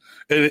tracing.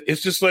 And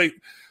it's just like,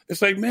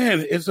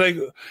 man, it's like,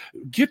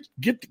 get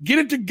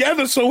it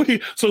together so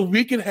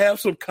we can have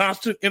some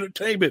constant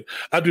entertainment.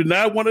 I do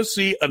not want to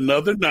see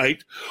another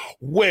night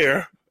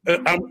where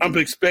I'm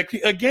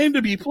expecting a game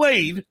to be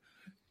played,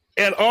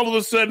 and all of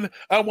a sudden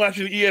I'm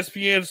watching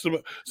ESPN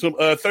some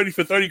 30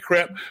 for 30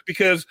 crap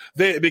because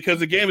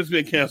the game has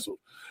been canceled.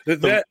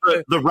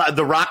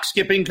 The rock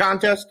skipping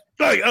contest.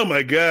 Like, oh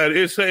my God!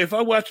 It's if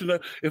I watch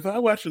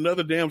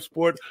another damn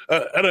sport,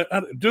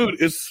 dude,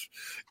 it's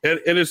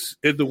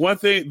the one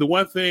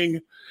thing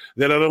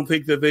that I don't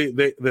think that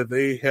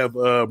they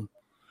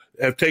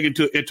have taken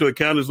into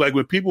account is like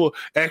when people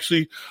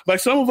actually, like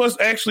some of us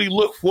actually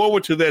look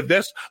forward to that.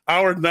 That's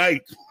our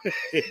night,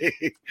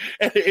 and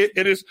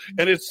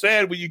it's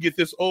sad when you get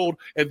this old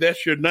and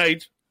that's your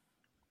night.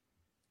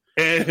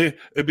 And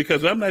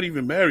because I'm not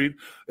even married,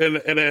 and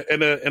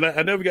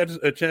I never got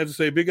a chance to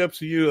say big ups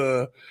to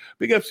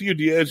you,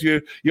 Diaz.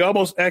 You're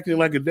almost acting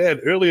like a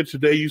dad. Earlier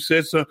today, you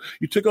said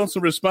you took on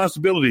some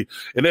responsibility,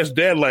 and that's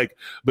dad-like.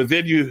 But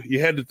then you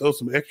had to throw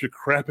some extra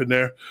crap in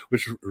there,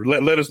 which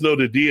let us know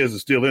that Diaz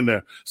is still in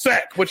there.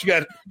 Sack, what you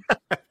got?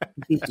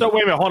 So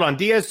wait a minute, hold on.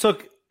 Diaz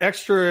took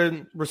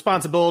extra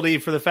responsibility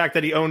for the fact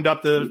that he owned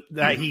up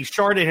that he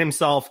sharded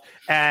himself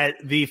at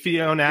the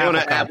Fiona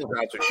Apple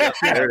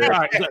concert.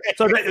 Right.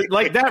 So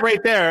like that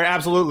right there,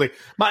 absolutely.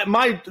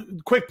 My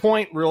quick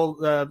point, real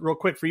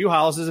quick for you,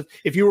 Hollis, is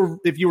if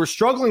you were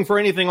struggling for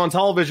anything on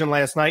television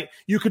last night,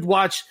 you could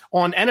watch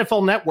on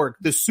NFL Network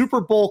the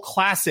Super Bowl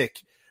Classic.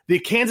 The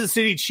Kansas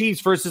City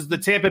Chiefs versus the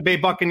Tampa Bay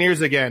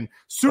Buccaneers again.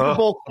 Super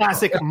Bowl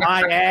Classic,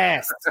 my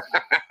ass.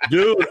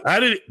 Dude, I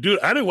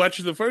didn't watch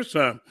it the first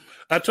time.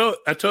 I told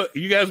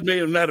you guys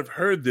may not have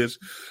heard this,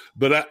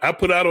 but I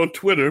put out on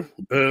Twitter,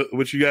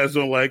 which you guys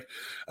don't like.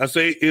 I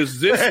say, is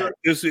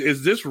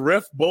this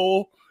Ref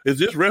Bowl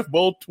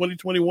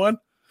 2021?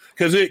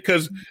 Because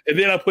and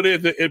then I put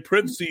it in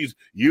parentheses,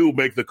 you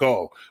make the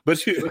call.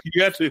 But you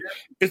got to,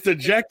 it's a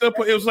jacked up.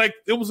 It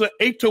was an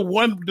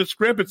 8-1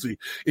 discrepancy.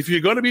 If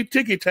you're going to be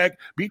ticky tack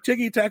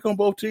on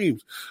both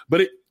teams.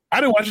 But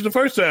I didn't watch it the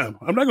first time.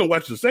 I'm not going to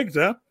watch it the second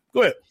time.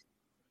 Go ahead.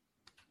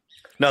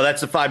 No,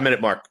 that's the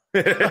 5-minute mark.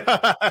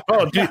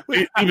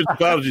 Even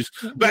apologies.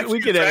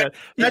 We could add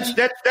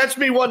that's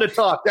me wanting to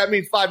talk. That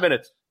means 5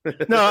 minutes.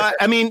 No,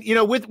 I mean,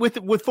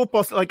 with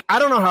football, like, I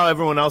don't know how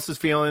everyone else is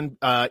feeling.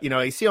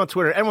 I see on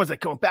Twitter, everyone's like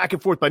going back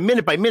and forth by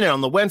minute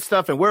on the Wentz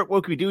stuff and what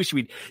can we do? Should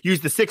we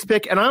use the 6th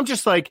pick? And I'm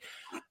just like,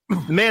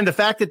 man, the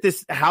fact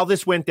that how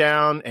this went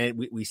down,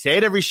 and we say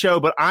it every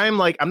show, but I'm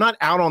not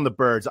out on the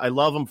Birds. I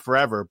love them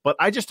forever, but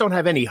I just don't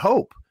have any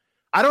hope.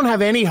 I don't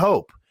have any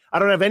hope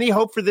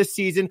for this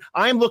season.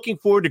 I'm looking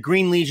forward to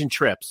Green Legion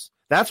trips.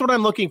 That's what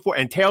I'm looking for,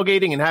 and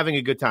tailgating and having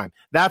a good time.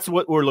 That's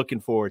what we're looking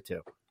forward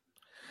to.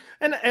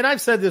 And I've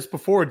said this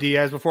before,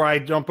 Diaz, before I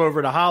jump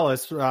over to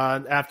Hollis,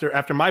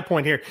 after my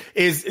point here,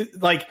 is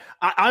like,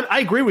 I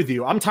agree with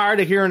you. I'm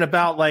tired of hearing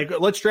about, like,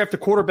 let's draft a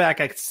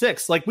quarterback at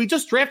 6. Like, we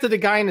just drafted a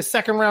guy in the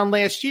 2nd round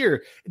last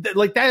year.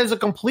 Like, that is a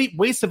complete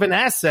waste of an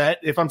asset,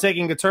 if I'm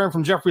taking a turn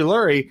from Jeffrey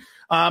Lurie,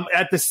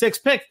 at the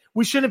 6th pick.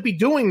 We shouldn't be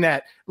doing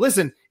that.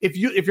 Listen, if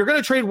you're going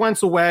to trade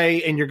Wentz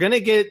away and you're going to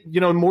get,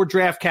 more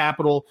draft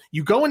capital,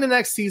 you go into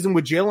next season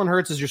with Jalen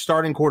Hurts as your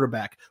starting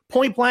quarterback.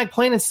 Point blank,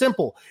 plain and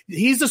simple.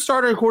 He's the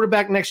starting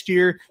quarterback next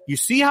year. You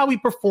see how he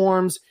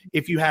performs.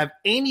 If you have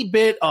any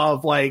bit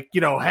of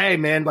hey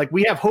man, like,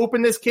 we have hope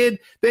in this kid,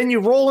 then you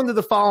roll into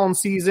the following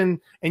season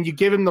and you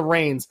give him the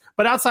reins.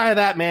 But outside of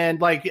that, man,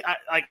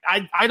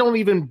 I don't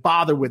even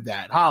bother with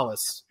that.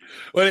 Hollis.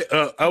 Well,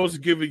 I was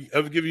giving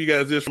you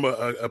guys this from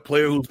a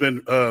player who's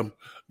been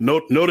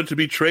noted to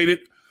be traded,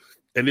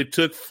 and it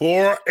took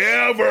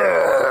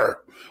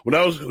forever.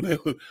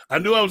 I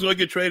knew I was going to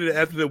get traded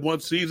after that one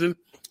season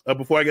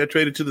before I got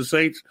traded to the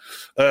Saints.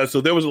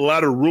 So there was a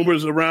lot of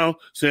rumors around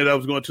saying I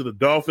was going to the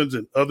Dolphins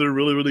and other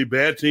really, really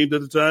bad teams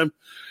at the time.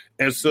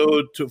 And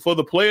so for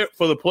the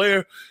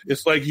player,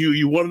 it's like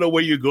you want to know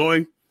where you're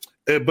going,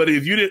 but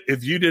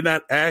if you did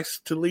not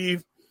ask to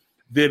leave,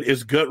 then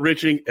it's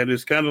gut-wrenching, and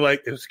it's kind of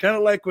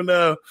like when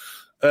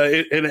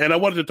and I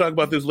wanted to talk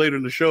about this later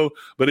in the show,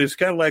 but it's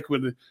kind of like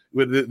when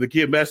the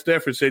kid Matt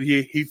Stafford said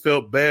he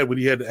felt bad when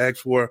he needed to ask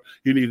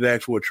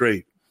for a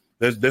trade.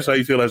 That's how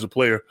you feel as a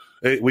player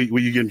when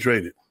you're getting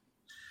traded.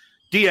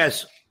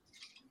 Diaz,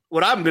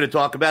 what I'm going to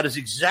talk about is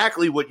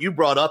exactly what you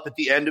brought up at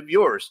the end of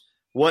yours.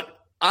 What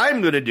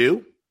I'm going to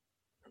do,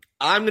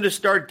 I'm going to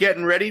start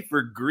getting ready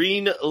for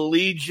Green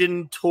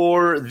Legion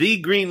Tour, the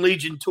Green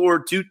Legion Tour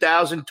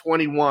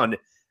 2021.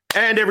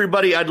 And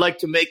everybody, I'd like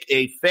to make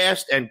a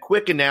fast and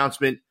quick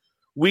announcement.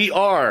 We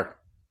are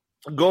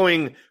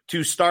going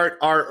to start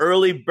our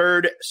early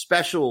bird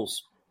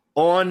specials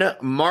on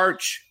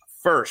March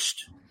 1st.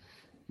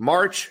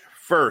 March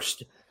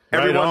 1st.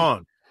 Everyone, right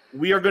on.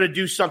 We are going to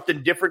do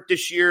something different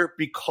this year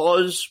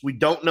because we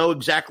don't know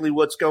exactly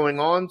what's going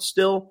on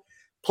still.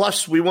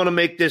 Plus, we want to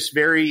make this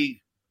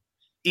very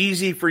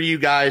easy for you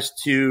guys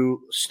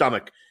to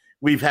stomach.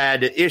 We've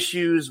had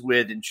issues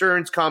with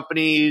insurance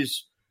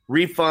companies,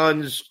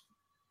 refunds,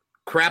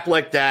 crap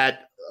like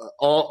that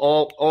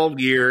all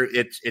year.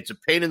 It's a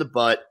pain in the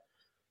butt.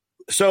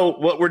 So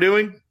what we're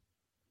doing,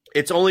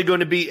 it's only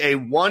going to be a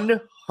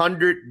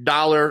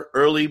 $100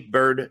 early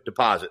bird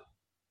deposit.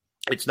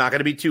 It's not going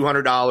to be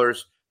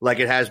 $200 like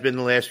it has been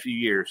the last few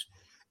years.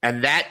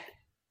 And that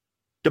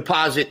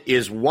deposit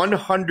is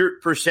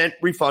 100%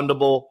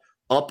 refundable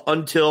up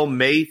until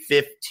May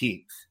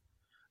 15th.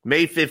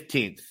 May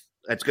 15th.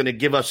 That's going to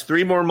give us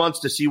 3 more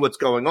months to see what's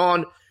going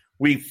on.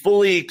 We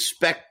fully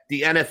expect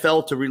the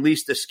NFL to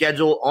release the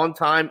schedule on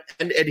time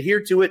and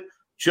adhere to it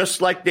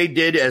just like they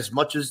did as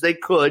much as they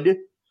could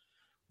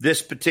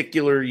this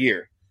particular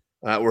year.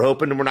 We're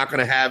hoping we're not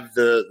going to have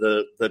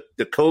the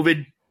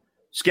COVID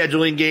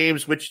scheduling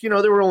games, which, there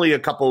were only a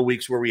couple of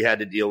weeks where we had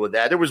to deal with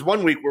that. There was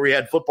 1 week where we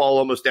had football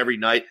almost every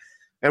night,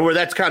 and where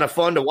that's kind of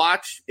fun to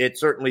watch. It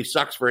certainly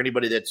sucks for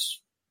anybody that's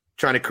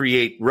trying to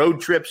create road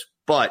trips.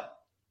 But,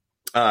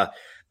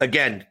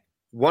 again,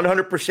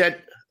 100%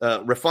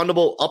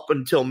 refundable up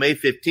until May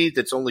 15th.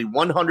 It's only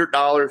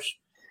 $100.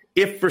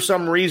 If for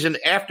some reason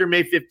after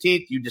May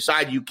 15th you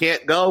decide you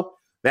can't go,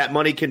 that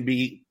money can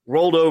be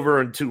rolled over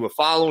into a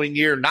following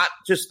year, not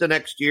just the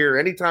next year.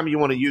 Anytime you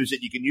want to use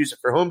it, you can use it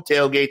for home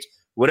tailgates,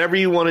 whatever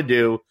you want to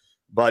do.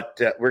 But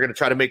we're going to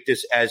try to make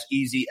this as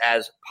easy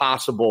as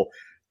possible.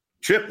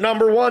 Trip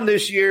number 1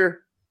 this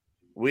year,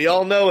 we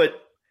all know it,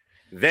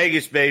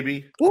 Vegas,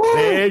 baby.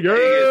 Vegas,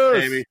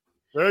 baby.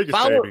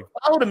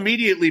 Followed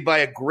immediately by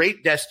a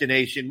great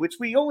destination, which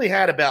we only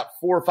had about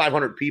 400 or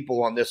 500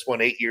 people on this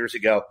one 8 years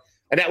ago,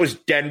 and that was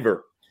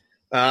Denver.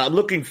 I'm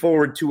looking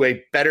forward to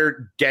a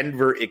better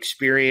Denver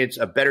experience,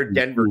 a better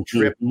Denver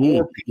trip,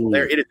 more people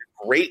there. It is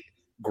a great,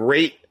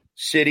 great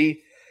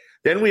city.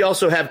 Then we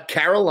also have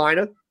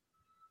Carolina.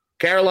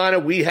 Carolina,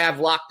 we have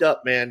locked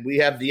up, man. We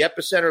have the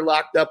Epicenter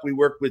locked up. We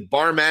work with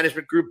Bar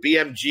Management Group,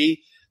 BMG.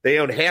 They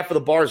own half of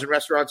the bars and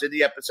restaurants in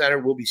the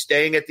Epicenter. We'll be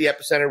staying at the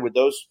Epicenter with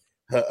those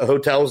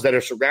hotels that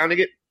are surrounding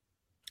it.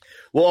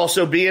 We'll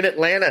also be in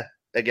Atlanta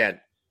again.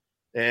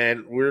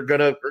 And we're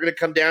gonna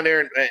come down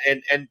there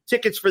and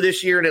tickets for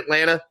this year in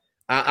Atlanta.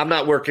 I'm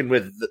not working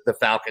with the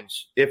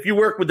Falcons. If you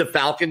work with the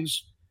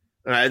Falcons,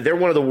 they're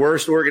one of the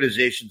worst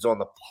organizations on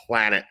the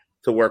planet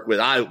to work with.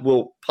 I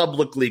will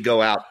publicly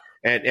go out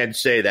and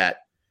say that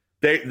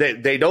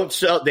they don't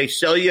sell. They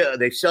sell you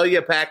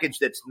a package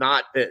that's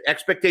not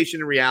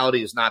expectation and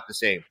reality is not the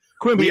same.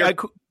 Quimby,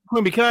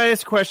 can I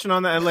ask a question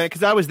on that?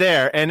 Because I was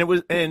there, and it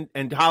was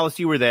and Hollis,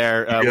 you were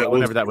there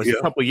whenever that was a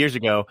couple of years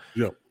ago.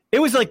 Yeah. It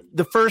was like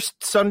the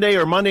first Sunday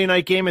or Monday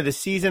night game of the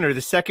season or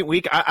the second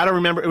week. I don't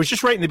remember. It was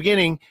just right in the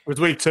beginning. It was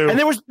week 2. And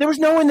there was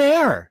no one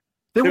there.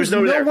 There was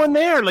no one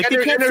there. Like,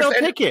 they can't sell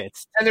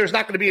tickets. And there's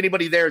not going to be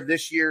anybody there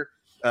this year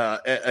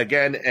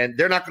again. And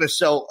they're not going to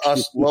sell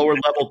us lower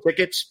level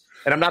tickets.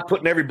 And I'm not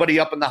putting everybody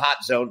up in the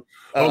hot zone.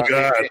 Oh,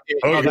 God.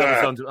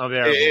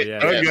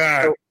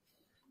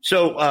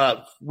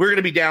 So we're going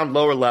to be down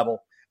lower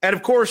level. And,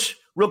 of course,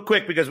 real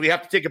quick, because we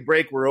have to take a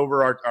break. We're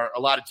over our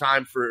allotted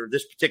time for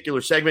this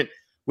particular segment.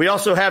 We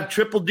also have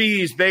Triple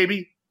D's,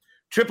 baby.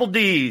 Triple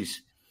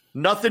D's.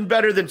 Nothing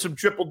better than some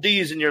Triple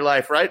D's in your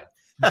life, right?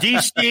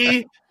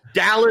 DC,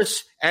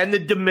 Dallas, and the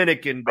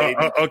Dominican, baby.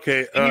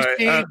 Okay.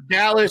 DC,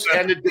 Dallas,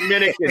 and the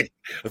Dominican.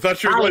 I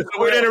thought you were going to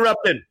We're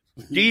interrupting.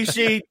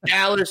 DC,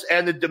 Dallas,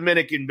 and the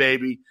Dominican,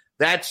 baby.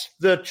 That's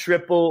the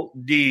Triple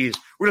D's.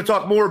 We're going to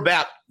talk more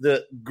about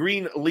the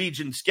Green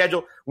Legion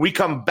schedule. We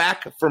come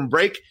back from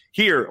break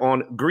here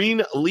on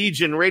Green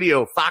Legion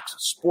Radio, Fox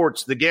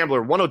Sports, The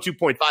Gambler,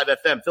 102.5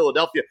 FM,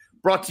 Philadelphia,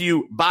 brought to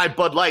you by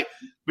Bud Light.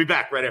 Be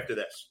back right after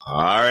this.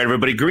 All right,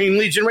 everybody. Green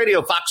Legion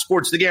Radio, Fox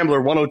Sports, The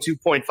Gambler,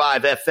 102.5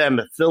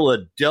 FM,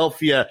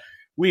 Philadelphia.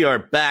 We are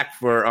back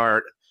for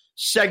our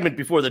segment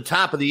before the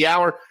top of the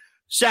hour.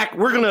 Sack,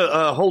 we're going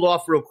to hold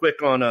off real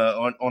quick on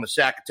a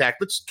sack attack.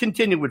 Let's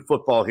continue with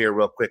football here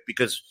real quick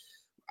because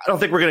I don't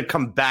think we're going to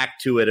come back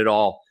to it at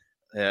all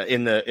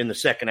in the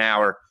second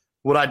hour.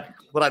 What I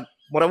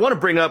want to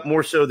bring up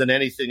more so than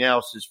anything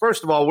else is,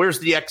 first of all, where's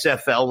the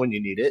XFL when you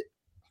need it?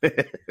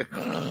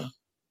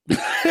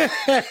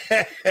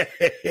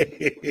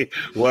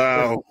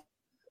 Wow.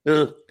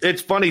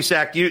 It's funny,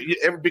 Zach.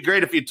 It would be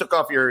great if you took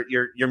off your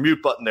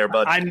mute button there,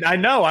 bud. I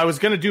know. I was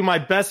going to do my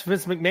best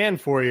Vince McMahon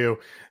for you.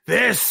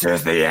 This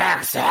is the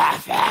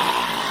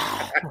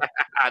XFL.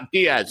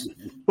 Diaz.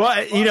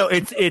 Well,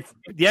 it's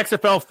the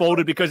XFL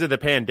folded because of the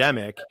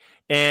pandemic,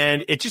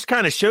 and it just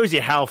kind of shows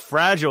you how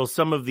fragile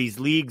some of these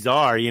leagues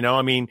are.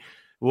 I mean,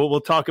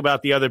 we'll talk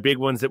about the other big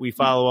ones that we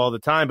follow all the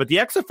time, but the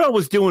XFL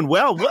was doing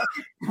well.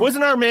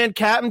 Wasn't our man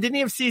Captain? Didn't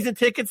he have season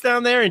tickets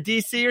down there in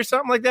DC or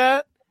something like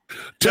that?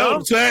 Tell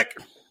him, Zach.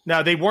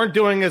 Now, they weren't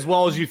doing as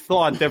well as you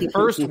thought. The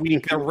first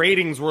week, the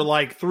ratings were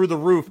like through the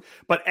roof.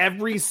 But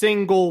every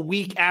single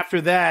week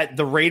after that,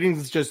 the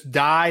ratings just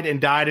died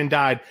and died and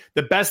died.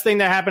 The best thing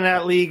that happened in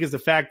that league is the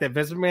fact that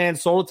Vince McMahon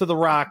sold it to The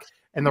Rock,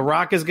 and The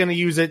Rock is going to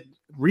use it,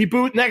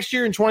 reboot next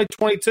year in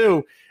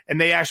 2022.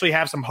 And they actually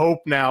have some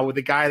hope now with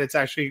the guy that's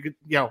actually,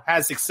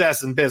 has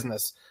success in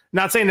business.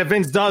 Not saying that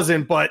Vince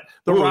doesn't, but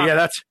The Rock. Yeah,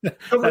 that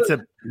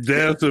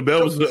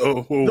was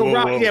The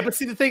Rock. Yeah, but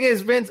see, the thing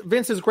is,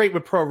 Vince is great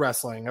with pro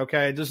wrestling.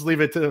 Okay, just leave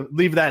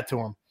that to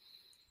him.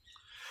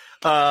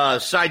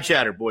 Side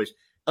chatter, boys.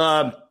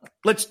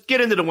 Let's get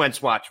into the Wentz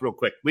watch real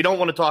quick. We don't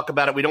want to talk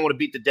about it. We don't want to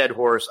beat the dead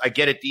horse. I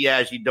get it,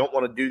 Diaz. You don't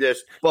want to do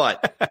this,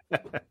 but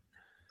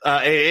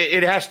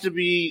it has to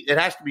be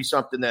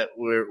something that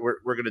we're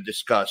going to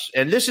discuss.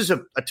 And this is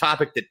a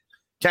topic that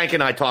Tank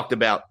and I talked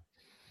about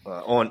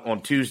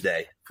on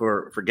Tuesday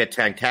for Get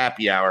Tanked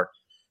Happy Hour.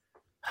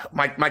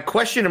 My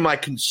question and my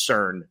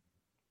concern,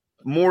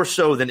 more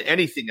so than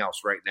anything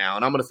else right now,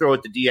 and I'm going to throw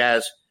it to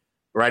Diaz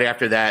right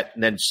after that,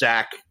 and then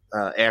Zach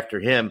after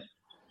him,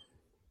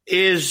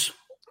 is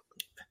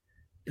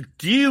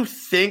do you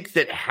think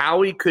that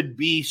Howie could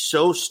be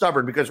so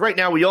stubborn? Because right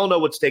now we all know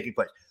what's taking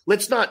place.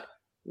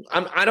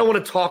 I don't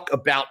want to talk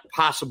about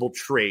possible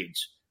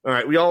trades. All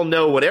right. We all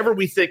know whatever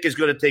we think is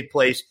going to take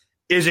place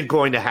isn't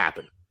going to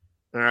happen.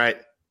 All right.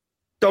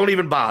 Don't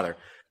even bother.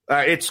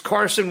 It's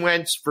Carson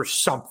Wentz for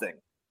something.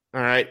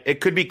 All right.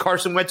 It could be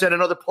Carson Wentz and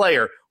another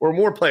player or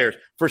more players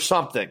for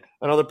something,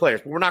 another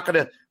players. But we're not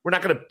going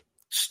to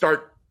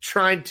start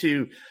trying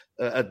to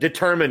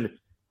determine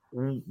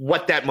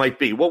what that might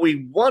be. What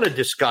we want to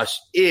discuss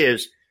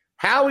is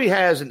Howie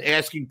has an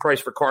asking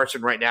price for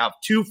Carson right now of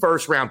 2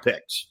 first-round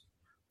picks.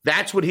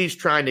 That's what he's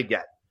trying to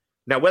get.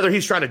 Now, whether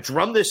he's trying to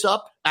drum this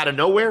up out of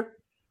nowhere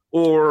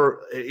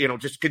or,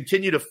 just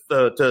continue to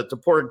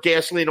pour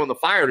gasoline on the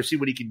fire to see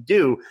what he can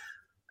do,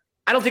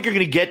 I don't think you're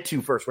going to get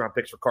 2 first-round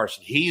picks for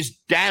Carson. He's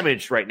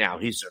damaged right now.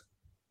 He's a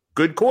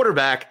good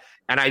quarterback,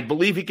 and I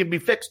believe he can be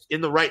fixed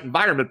in the right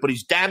environment, but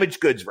he's damaged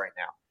goods right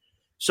now.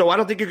 So I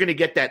don't think you're going to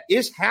get that.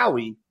 Is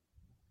Howie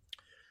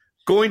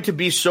going to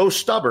be so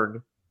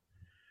stubborn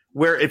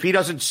where if he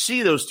doesn't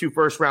see those 2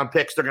 first-round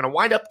picks, they're going to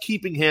wind up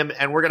keeping him,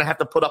 and we're going to have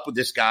to put up with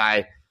this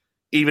guy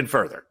even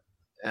further?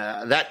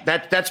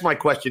 That's my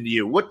question to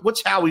you.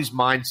 What's Howie's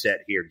mindset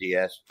here,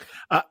 Diaz?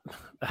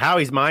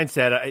 Howie's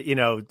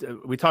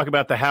mindset, we talk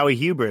about the Howie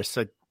hubris.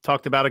 I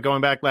talked about it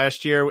going back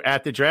last year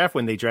at the draft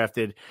when they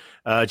drafted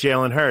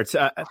Jalen Hurts.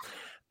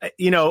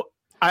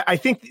 I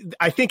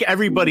think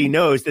everybody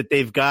knows that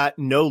they've got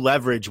no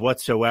leverage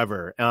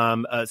whatsoever.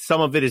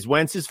 Some of it is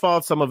Wentz's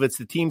fault, some of it's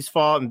the team's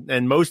fault,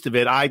 and most of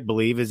it, I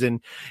believe, is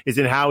in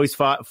Howie's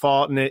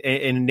fault and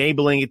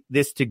enabling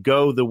this to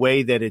go the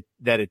way that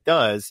it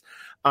does.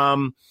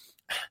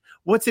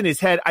 What's in his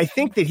head? I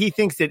think that he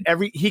thinks that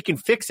he can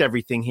fix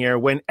everything here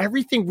when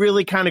everything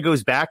really kind of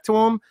goes back to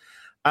him.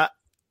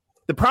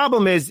 The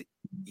problem is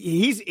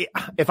maybe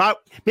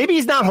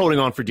he's not holding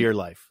on for dear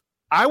life.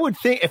 I would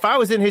think if I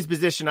was in his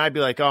position, I'd be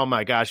like, oh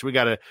my gosh, we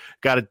gotta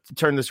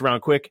turn this around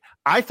quick.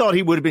 I thought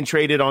he would have been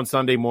traded on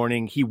Sunday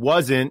morning. He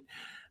wasn't.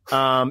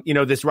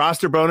 This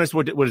roster bonus,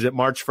 what is it,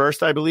 March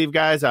 1st, I believe,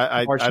 guys?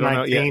 I don't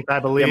know. Yeah. I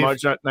believe. Yeah,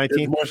 March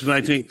 19th. March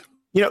 19th.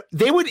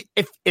 They would,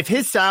 if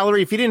his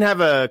salary, if he didn't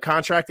have a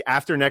contract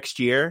after next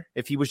year,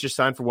 if he was just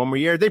signed for one more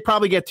year, they'd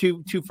probably get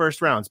two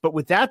first rounds. But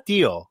with that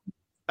deal,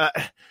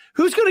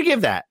 who's going to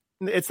give that?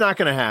 It's not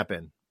going to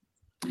happen.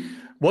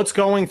 What's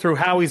going through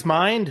Howie's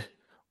mind?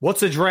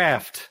 What's a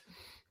draft?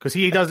 Because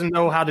he doesn't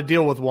know how to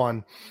deal with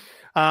one.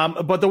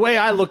 But the way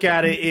I look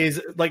at it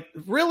is like,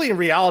 really, in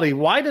reality,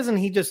 why doesn't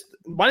he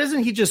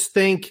just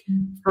think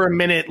for a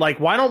minute? Like,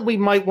 why don't we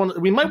might want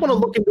to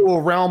look into a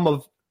realm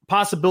of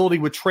possibility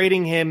with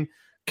trading him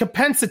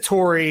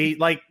compensatory,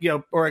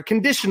 or a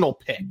conditional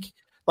pick,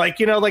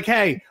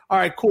 hey, all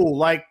right,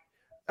 cool,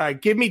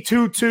 give me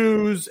 2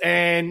 2s,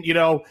 and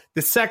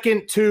the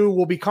second 2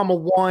 will become a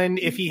 1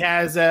 if he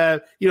has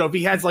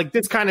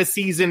this kind of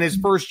season his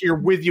first year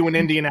with you in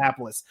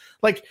Indianapolis.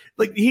 Like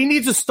he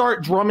needs to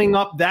start drumming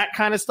up that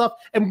kind of stuff.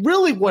 And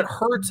really, what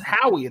hurts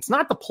Howie, it's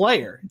not the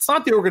player, it's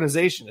not the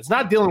organization, it's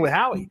not dealing with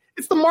Howie,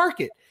 it's the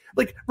market.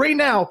 Like right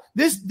now,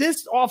 this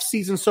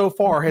offseason so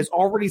far has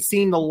already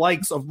seen the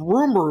likes of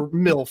rumor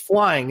mill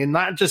flying, and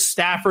not just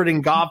Stafford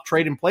and Goff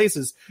trading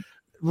places.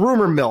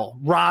 rumor mill,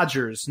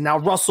 Rodgers, now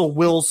Russell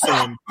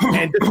Wilson,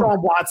 and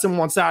Deshaun Watson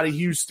wants out of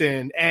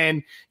Houston.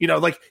 And,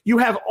 like you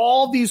have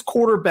all these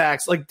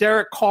quarterbacks like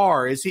Derek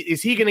Carr. Is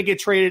he going to get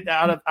traded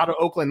out of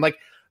Oakland? Like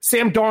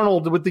Sam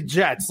Darnold with the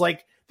Jets.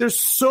 Like there's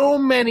so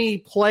many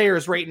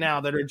players right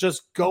now that are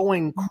just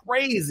going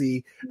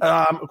crazy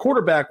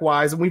quarterback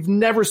wise. And we've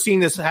never seen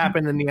this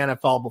happen in the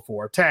NFL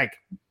before. Tank.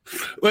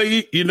 Well,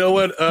 you know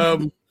what?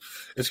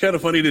 It's kind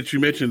of funny that you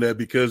mentioned that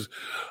because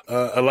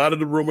a lot of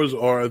the rumors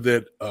are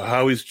that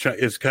Howie's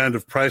is kind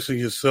of pricing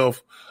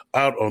himself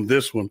out on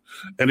this one,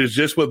 and it's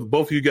just what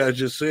both of you guys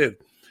just said.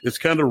 It's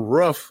kind of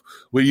rough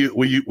when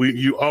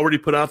you already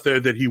put out there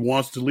that he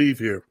wants to leave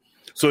here,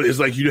 so it's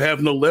like you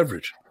have no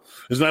leverage.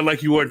 It's not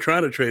like you weren't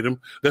trying to trade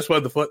him. That's why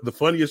the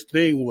funniest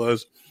thing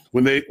was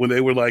when they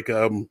were like.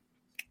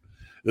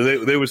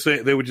 They were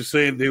saying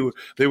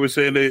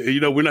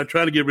we're not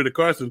trying to get rid of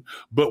Carson,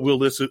 but we'll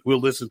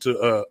listen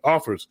to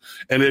offers,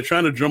 and they're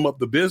trying to drum up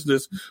the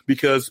business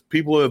because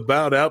people have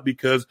bowed out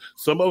because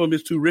some of them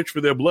is too rich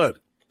for their blood,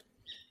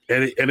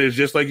 and it's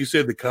just like you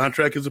said, the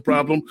contract is a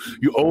problem.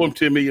 You owe him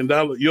 $10 million.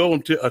 You owe him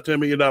a $10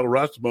 million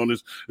roster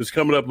bonus. It's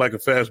coming up like a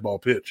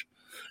fastball pitch.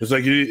 It's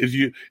like if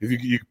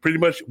you pretty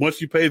much once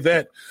you pay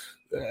that.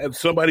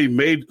 Somebody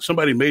may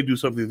do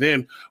something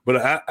then, but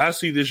I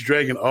see this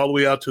dragging all the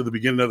way out to the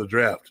beginning of the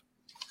draft.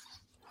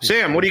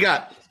 Sam, what do you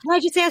got? Can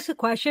I just ask a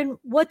question?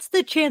 What's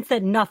the chance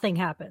that nothing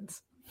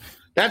happens?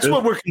 That's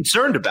what we're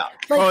concerned about.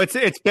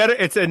 It's better.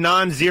 It's a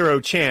non-zero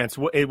chance,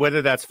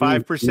 whether that's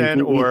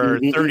 5% or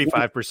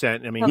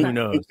 35%. I mean, Who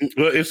knows?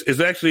 Well,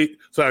 it's actually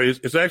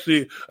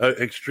an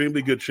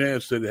extremely good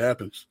chance that it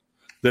happens.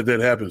 That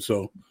happens.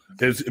 So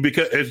it's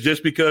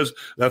because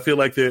I feel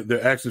like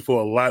they're asking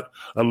for a lot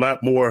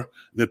more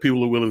than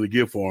people are willing to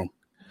give for him.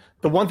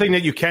 The one thing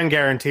that you can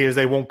guarantee is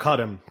they won't cut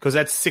him because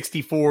that's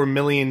 $64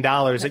 million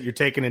that you're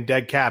taking in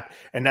dead cap,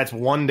 and that's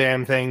one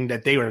damn thing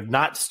that they were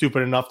not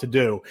stupid enough to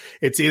do.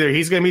 It's either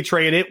he's going to be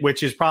traded,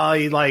 which is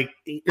probably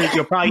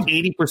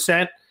probably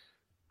 80%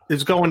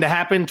 is going to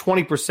happen.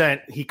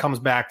 20% he comes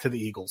back to the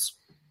Eagles.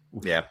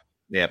 Yeah.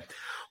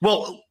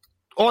 Well,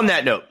 on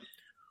that note.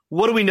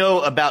 What do we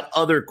know about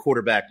other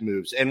quarterback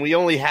moves? And we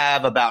only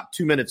have about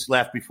 2 minutes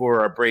left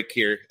before our break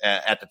here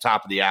at the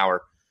top of the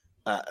hour.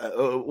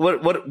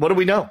 What do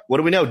we know? What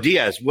do we know?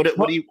 Diaz, what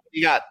do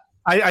you got?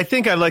 I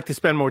think I'd like to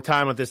spend more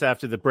time with this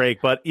after the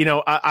break, but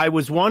I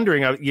was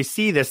wondering. You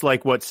see this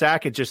like what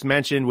Sackett just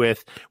mentioned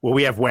with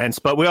we have Wentz,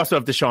 but we also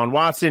have Deshaun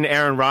Watson,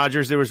 Aaron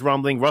Rodgers. There was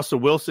rumbling. Russell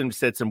Wilson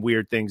said some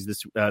weird things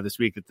this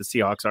week that the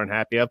Seahawks aren't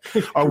happy of.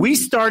 Are we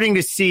starting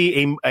to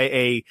see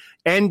a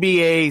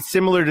NBA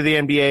similar to the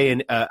NBA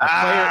and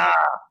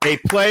a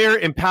player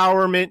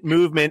empowerment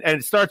movement? And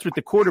it starts with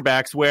the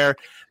quarterbacks, where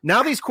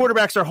now these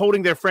quarterbacks are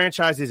holding their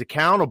franchises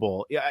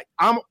accountable.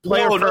 I'm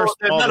player first.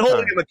 They're not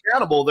holding them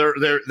accountable.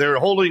 They're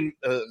holding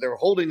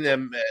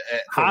them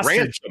for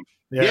ransom.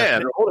 Yeah,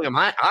 they're holding them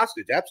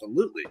hostage.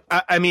 Absolutely.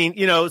 I mean,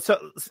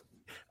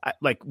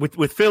 like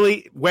with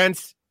Philly,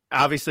 Wentz.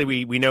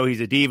 Obviously, we know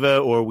he's a diva,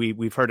 or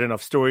we've heard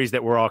enough stories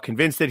that we're all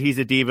convinced that he's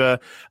a diva.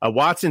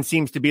 Watson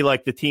seems to be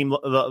like the team,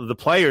 the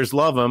players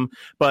love him,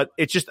 but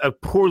it's just a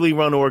poorly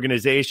run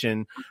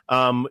organization.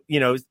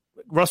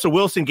 Russell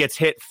Wilson gets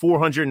hit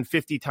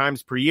 450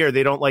 times per year.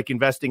 They don't like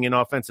investing in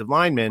offensive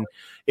linemen.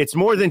 It's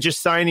more than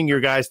just signing your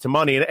guys to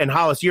money. And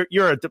Hollis,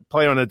 you're a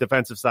player on the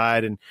defensive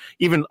side, and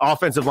even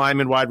offensive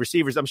linemen, wide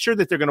receivers. I'm sure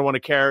that they're going to want to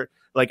care.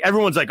 Like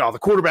everyone's like, oh, the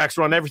quarterbacks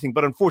run everything,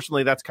 but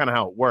unfortunately, that's kind of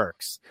how it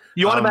works.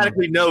 You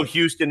automatically know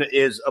Houston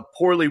is a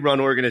poorly run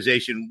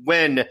organization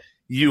when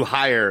you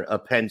hire a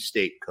Penn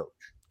State coach.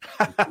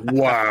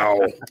 Wow,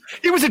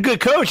 he was a good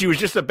coach. He was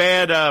just a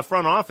bad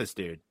front office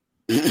dude.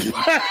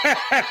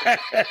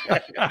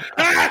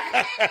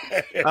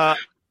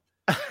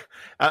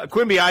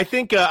 Quimby, I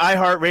think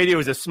iHeartRadio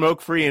is a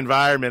smoke-free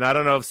environment. I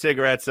don't know if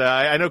cigarettes.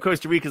 I know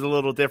Costa Rica is a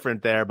little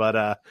different there, but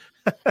I'm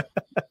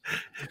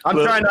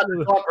trying not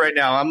to talk right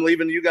now. I'm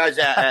leaving you guys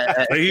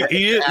at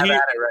it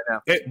right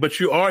now. But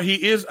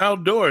he is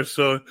outdoors,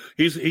 so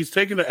he's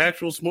taking the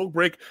actual smoke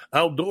break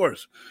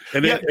outdoors.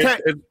 And then,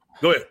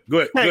 go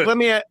ahead. Hey, let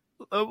me.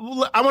 I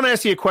want to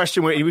ask you a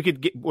question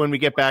when we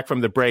get back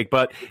from the break.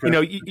 But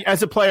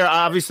as a player,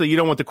 obviously you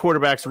don't want the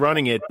quarterbacks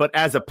running it. But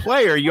as a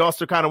player, you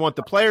also kind of want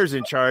the players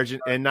in charge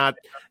and not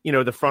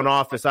the front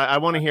office. I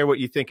want to hear what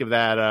you think of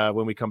that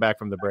when we come back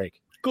from the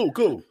break.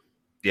 Cool.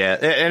 Yeah,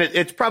 and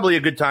it's probably a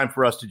good time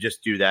for us to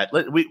just do that.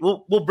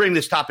 We'll bring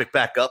this topic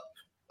back up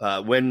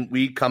when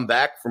we come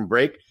back from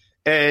break,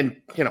 and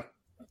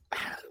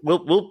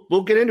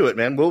we'll get into it,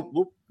 man.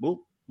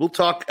 We'll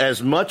talk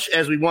as much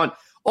as we want.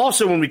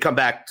 Also, when we come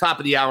back, top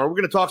of the hour, we're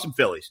going to talk some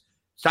Phillies.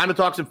 It's time to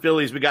talk some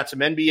Phillies. We got some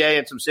NBA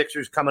and some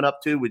Sixers coming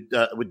up too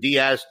with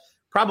Diaz,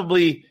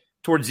 probably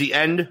towards the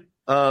end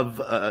of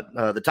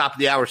the top of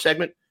the hour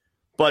segment.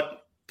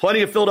 But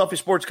plenty of Philadelphia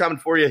sports coming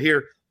for you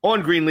here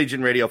on Green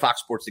Legion Radio,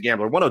 Fox Sports The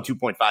Gambler,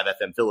 102.5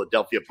 FM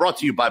Philadelphia, brought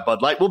to you by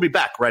Bud Light. We'll be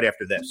back right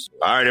after this.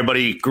 All right,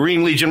 everybody,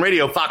 Green Legion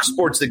Radio, Fox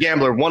Sports The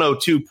Gambler,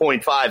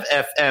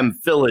 102.5 FM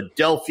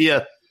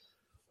Philadelphia.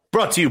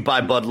 Brought to you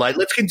by Bud Light.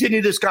 Let's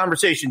continue this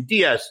conversation.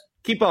 Diaz,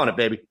 keep on it,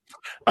 baby.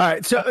 All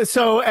right.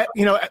 So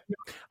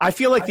I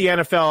feel like the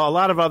NFL, a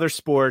lot of other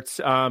sports,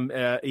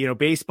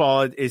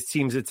 baseball, it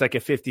seems it's like a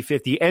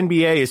 50-50.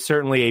 NBA is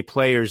certainly a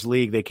players'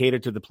 league. They cater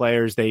to the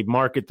players. They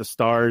market the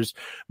stars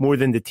more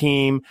than the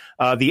team.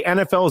 The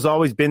NFL has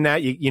always been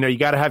that. You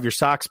got to have your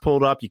socks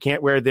pulled up. You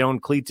can't wear the own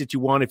cleats that you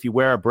want. If you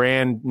wear a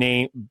brand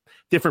name,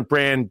 different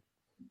brand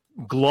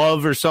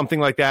glove or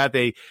something like that,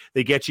 they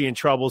get you in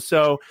trouble.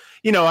 So,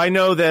 I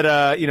know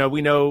that,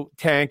 we know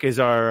Tank is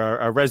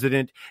our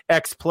resident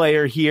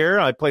ex-player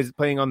here,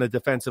 playing on the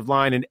defensive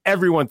line, and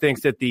everyone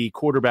thinks that the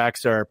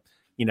quarterbacks are,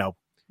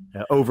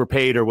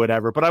 overpaid or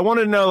whatever. But I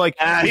wanted to know,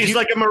 he's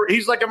like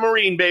a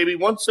Marine, baby.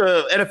 Once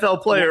a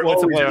NFL player,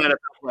 always an NFL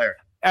player.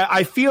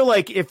 I feel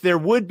like if there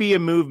would be a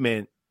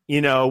movement,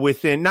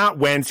 within not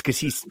Wentz because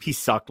he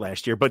sucked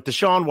last year, but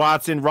Deshaun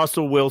Watson,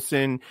 Russell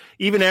Wilson,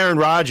 even Aaron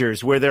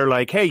Rodgers, where they're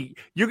like, hey,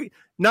 you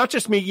not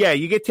just me,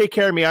 you get take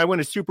care of me, I win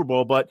a Super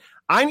Bowl, but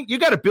you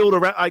got to build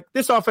around.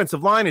 This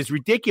offensive line is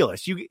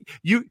ridiculous.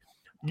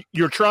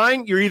 You're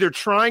trying, you're either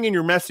trying and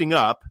you're messing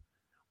up,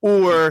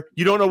 or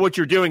you don't know what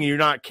you're doing and you're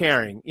not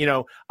caring.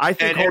 I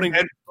think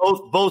and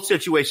both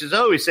situations. I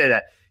always say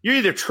that you're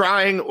either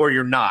trying or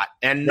you're not,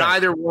 and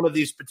neither one of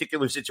these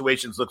particular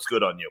situations looks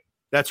good on you.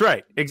 That's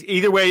right.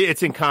 Either way,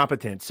 it's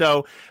incompetent.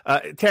 So,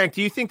 Tank,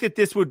 do you think that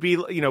this would be,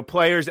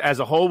 players as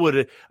a whole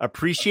would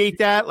appreciate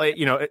that?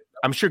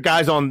 I'm sure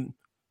guys on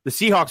the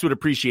Seahawks would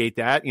appreciate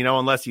that,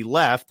 unless he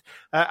left.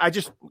 I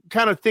just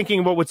kind of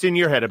thinking about what's in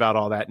your head about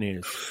all that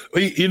news.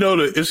 Well,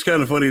 it's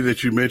kind of funny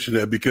that you mentioned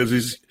that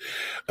because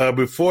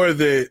before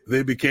they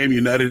became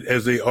united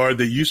as they are,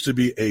 they used to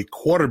be a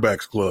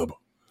quarterbacks club.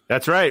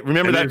 That's right.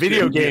 Remember that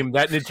video game,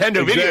 that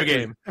Nintendo video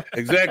game.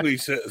 Exactly.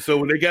 So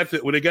when they got the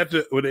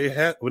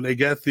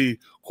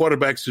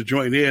quarterbacks to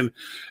join in,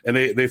 and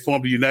they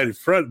formed a united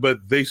front,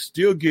 but they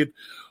still get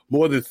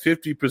more than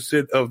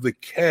 50% of the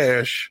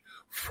cash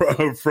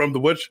from the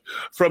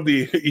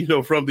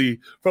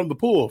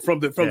pool, from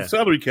the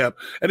salary cap.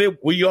 And then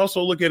when you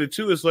also look at it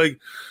too, it's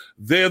like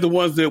they're the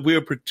ones that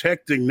we're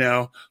protecting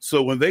now.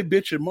 So when they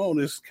bitch and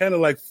moan, it's kind of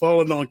like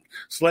falling on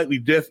slightly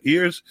deaf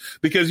ears,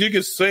 because you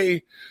can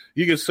say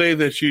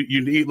that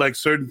you need like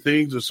certain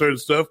things or certain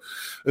stuff.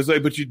 It's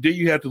like, but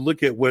you have to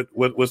look at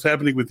what's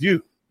happening with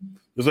you.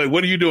 It's like,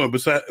 what are you doing?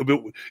 Besides,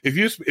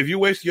 if you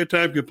waste your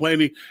time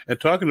complaining and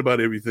talking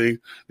about everything,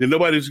 then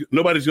nobody's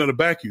going to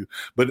back you.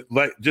 But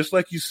just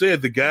like you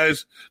said, the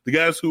guys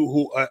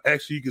who are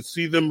actually, you can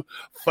see them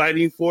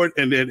fighting for it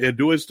and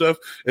doing stuff,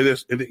 and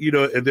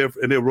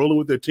they're rolling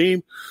with their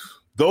team.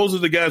 Those are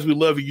the guys we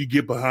love and you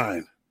get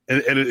behind.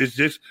 And it's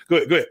just go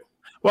ahead.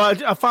 Well,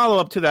 a follow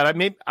up to that,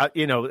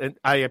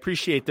 I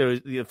appreciate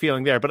the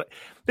feeling there, but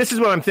this is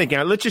what I'm thinking.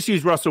 Let's just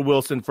use Russell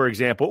Wilson, for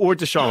example, or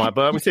Deshaun,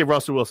 but I'm going to say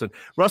Russell Wilson.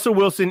 Russell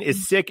Wilson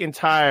is sick and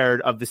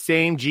tired of the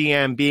same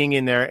GM being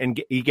in there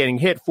and getting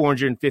hit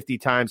 450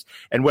 times,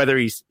 and whether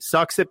he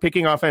sucks at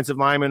picking offensive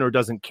linemen or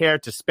doesn't care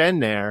to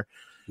spend there,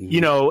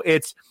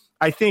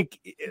 I think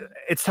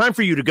it's time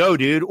for you to go,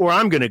 dude, or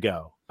I'm going to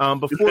go.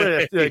 Before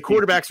the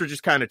quarterbacks are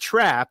just kind of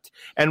trapped,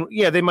 and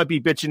they might be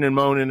bitching and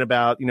moaning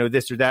about,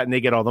 this or that, and they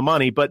get all the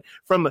money. But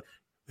from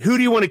who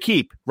do you want to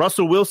keep,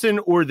 Russell Wilson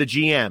or the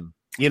GM?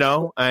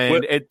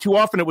 And too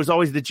often it was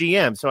always the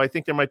GM. So I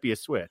think there might be a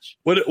switch.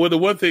 Well, the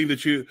one thing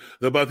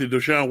about the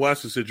Deshaun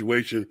Watson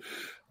situation,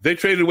 they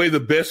traded away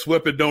the best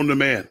weapon known to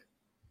man.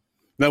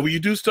 Now, when you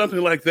do something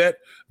like that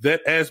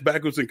ass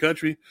backwards in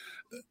country,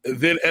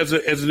 then as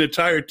an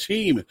entire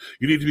team,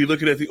 you need to be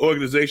looking at the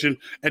organization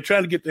and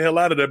trying to get the hell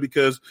out of there,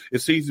 because it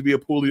seems to be a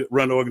poorly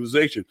run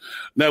organization.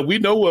 Now, we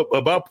know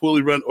about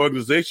poorly run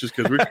organizations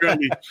because we're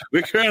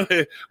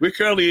currently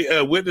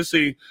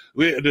witnessing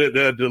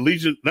the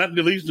Legion, not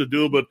the Legion of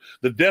Doom, but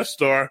the Death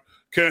Star.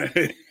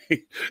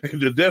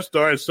 The Death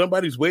Star, and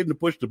somebody's waiting to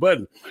push the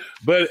button.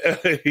 But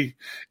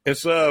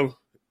it's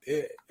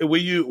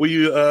when you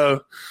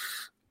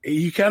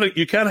kind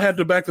of have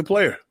to back the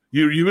player.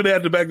 You really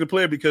have to back the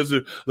player, because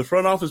the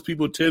front office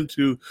people tend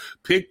to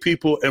pick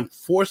people and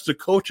force the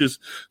coaches.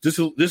 This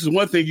is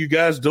one thing you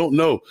guys don't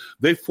know.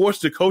 They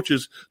force the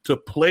coaches to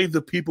play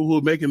the people who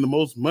are making the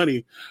most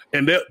money,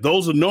 and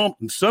those are normal.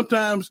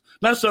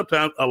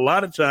 A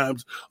lot of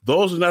times,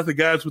 those are not the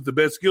guys with the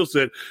best skill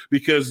set,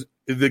 because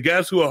the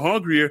guys who are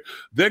hungrier,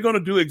 they're going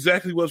to do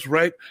exactly what's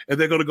right, and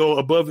they're going to go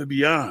above and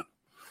beyond.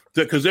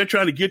 Because they're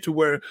trying to get to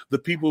where the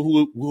people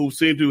who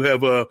seem to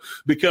have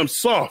become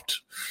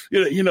soft,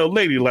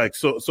 ladylike,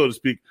 so to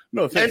speak.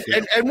 No, thanks.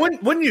 And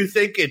wouldn't you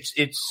think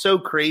it's so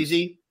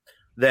crazy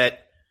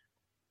that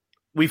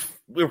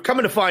we're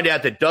coming to find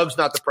out that Doug's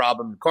not the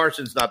problem,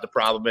 Carson's not the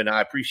problem, and I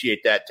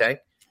appreciate that, Tank.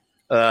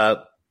 Does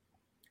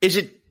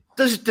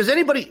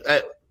anybody?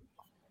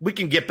 We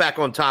can get back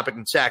on topic,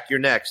 and Zach, you're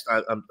next.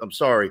 I'm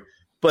sorry,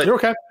 but you're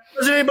okay.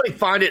 Does anybody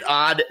find it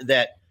odd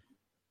that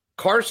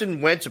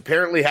Carson Wentz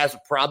apparently has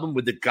a problem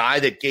with the guy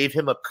that gave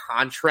him a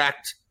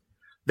contract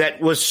that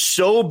was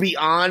so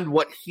beyond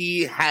what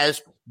he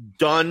has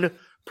done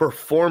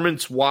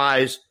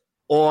performance-wise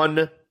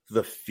on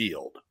the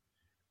field?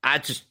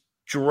 That just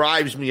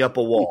drives me up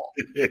a wall.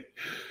 It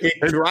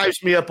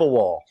drives me up a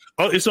wall.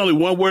 Oh, it's only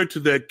one word to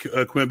that,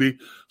 Quimby.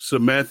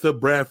 Samantha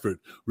Bradford.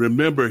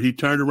 Remember, he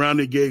turned around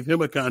and gave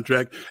him a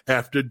contract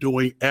after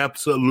doing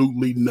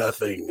absolutely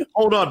nothing.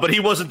 Hold on, but he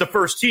wasn't the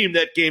first team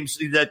that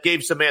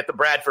gave Samantha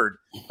Bradford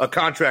a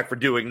contract for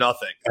doing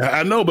nothing.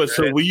 I know, but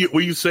so when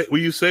you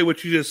say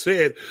what you just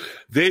said,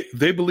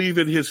 they believe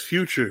in his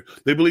future.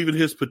 They believe in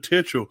his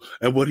potential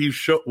and what he's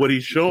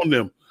shown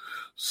them.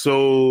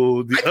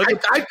 So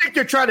I think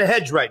they're trying to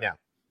hedge right now.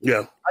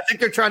 Yeah, I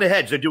think they're trying to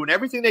hedge. They're doing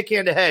everything they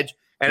can to hedge,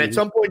 and at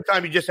some point in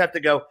time, you just have to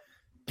go,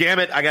 damn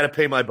it, I got to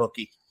pay my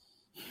bookie.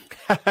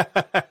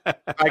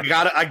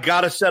 I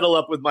gotta settle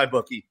up with my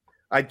bookie.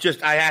 I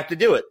have to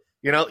do it.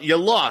 You know, you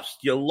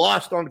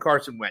lost on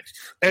Carson Wentz.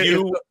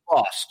 You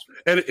lost.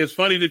 And it's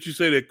funny that you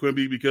say that,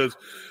 Quimby, because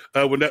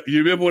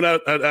you remember when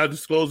I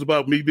disclosed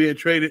about me being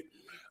traded,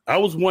 I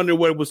was wondering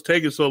what was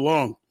taking so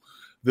long.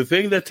 The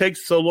thing that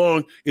takes so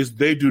long is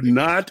they do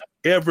not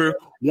ever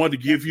want to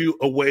give you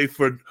away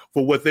for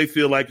what they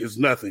feel like is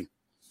nothing.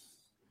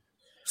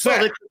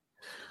 So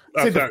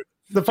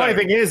the funny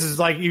thing is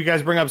like you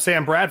guys bring up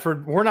Sam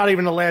Bradford. We're not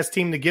even the last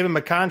team to give him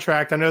a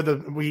contract. I know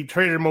that we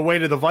traded him away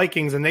to the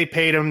Vikings and they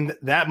paid him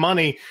that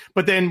money.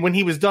 But then when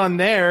he was done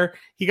there,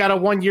 he got a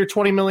 1-year,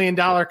 $20 million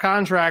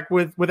contract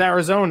with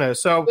Arizona.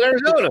 So you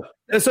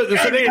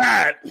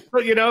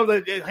know,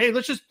 hey,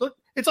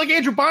 it's like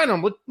Andrew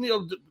Bynum.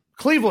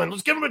 Cleveland,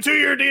 let's give him a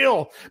 2-year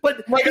deal.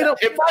 But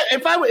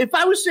if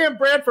I was Sam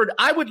Bradford,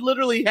 I would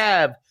literally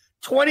have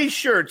 20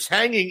 shirts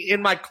hanging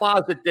in my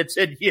closet that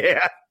said,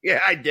 "Yeah,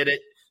 I did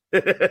it.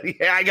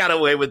 Yeah, I got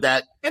away with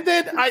that." And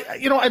then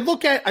I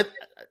look at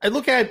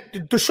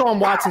Deshaun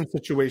Watson's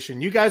situation.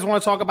 You guys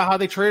want to talk about how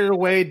they traded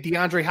away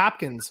DeAndre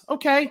Hopkins?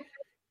 Okay,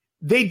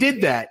 they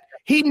did that.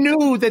 He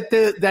knew that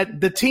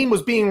the team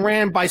was being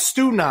ran by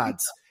Stu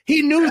Nods.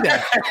 He knew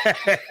that,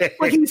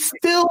 but he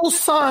still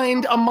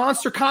signed a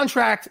monster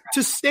contract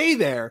to stay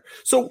there.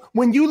 So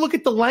when you look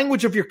at the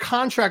language of your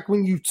contract,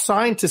 when you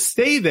sign to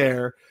stay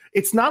there,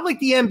 it's not like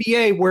the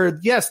NBA where,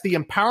 yes, the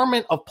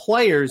empowerment of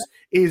players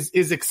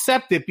is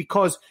accepted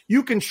because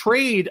you can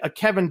trade a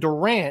Kevin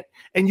Durant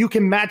and you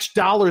can match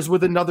dollars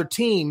with another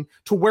team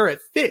to where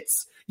it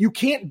fits. You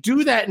can't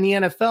do that in the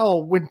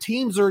NFL when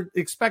teams are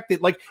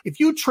expected. Like if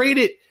you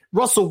traded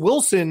Russell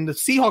Wilson, the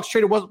Seahawks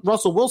traded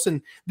Russell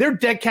Wilson, their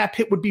dead cap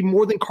hit would be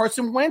more than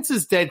Carson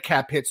Wentz's dead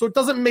cap hit. So it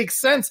doesn't make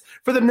sense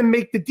for them to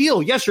make the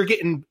deal. Yes, you're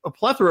getting a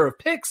plethora of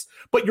picks,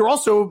 but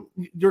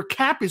your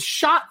cap is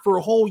shot for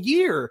a whole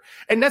year.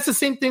 And that's the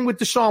same thing with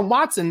Deshaun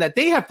Watson that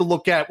they have to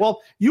look at.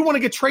 Well, you want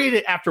to get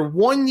traded after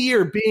 1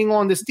 year being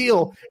on this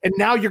deal, and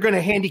now you're going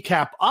to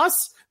handicap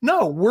us?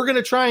 No, we're going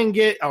to try and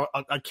get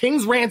a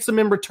king's ransom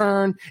in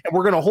return, and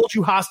we're going to hold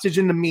you hostage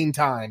in the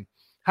meantime.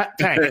 But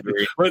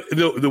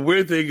the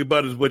weird thing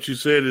about it is what you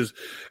said is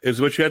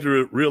what you have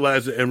to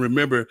realize and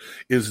remember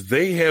is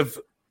they have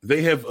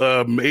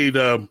made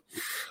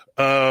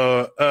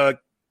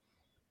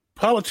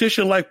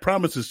politician-like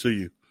promises to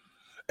you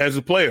as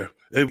a player.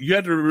 You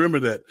have to remember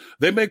that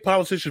they make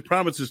politician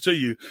promises to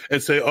you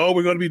and say, "Oh,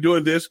 we're going to be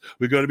doing this,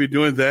 we're going to be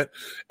doing that,"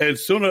 and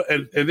sooner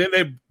and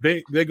then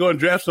they go and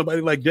draft somebody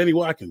like Denny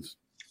Watkins.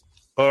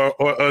 Or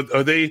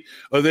they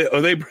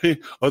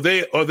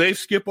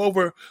skip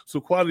over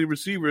some quality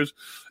receivers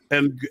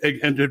and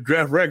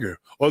draft Reagor,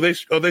 or they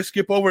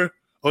skip over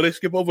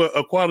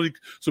a quality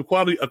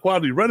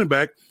running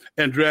back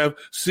and draft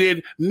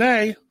Sid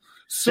Ney.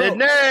 So,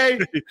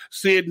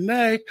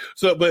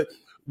 but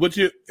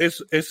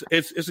it's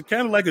a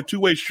kind of like a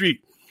two-way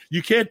street.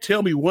 You can't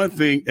tell me one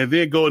thing and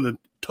then go in a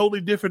totally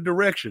different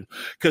direction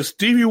because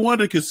Stevie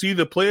Wonder can see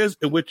the players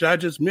in which I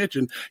just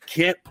mentioned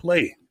can't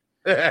play.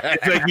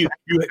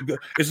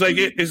 It's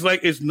like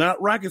it's not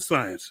rocket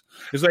science.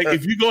 It's like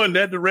if you go in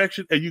that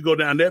direction and you go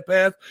down that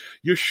path,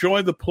 you're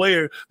showing the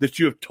player that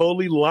you have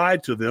totally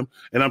lied to them.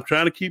 And I'm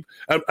trying to keep.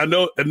 I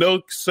know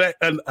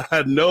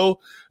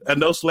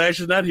Slash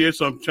is not here,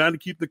 so I'm trying to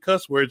keep the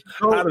cuss words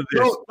out of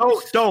this.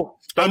 Don't.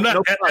 I'm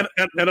not going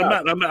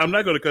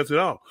to cuss at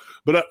all.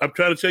 But I'm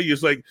trying to tell you,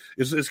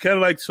 it's kind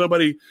of like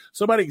somebody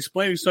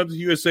explaining something to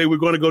you and say we're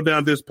going to go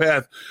down this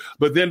path,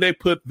 but then they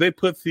put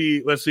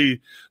the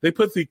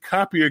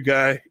copier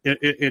guy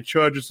in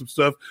charge of some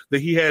stuff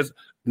that he has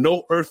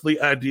no earthly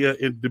idea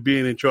into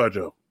being in charge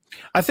of.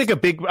 I think a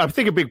big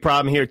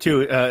problem here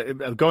too.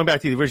 Going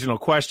back to the original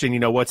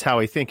question, what's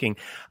Howie thinking?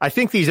 I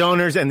think these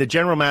owners and the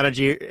general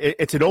manager,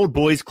 it's an old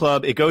boys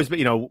club. It goes,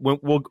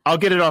 I'll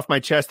get it off my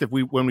chest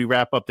when we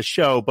wrap up the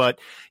show. But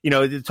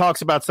it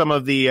talks about some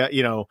of the,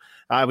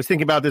 I was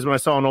thinking about this when I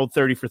saw an old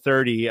 30 for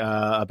 30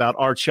 about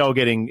Art Shell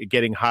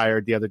getting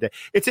hired the other day.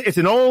 It's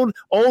an old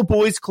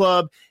boys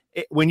club.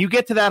 when you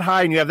get to that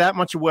high and you have that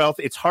much wealth,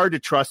 it's hard to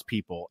trust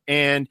people.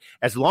 And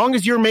as long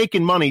as you're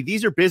making money,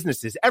 these are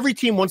businesses. Every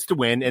team wants to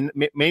win, and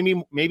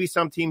maybe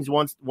some teams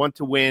want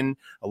to win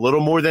a little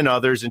more than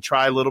others and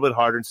try a little bit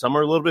harder, and some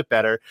are a little bit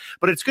better.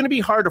 But it's going to be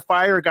hard to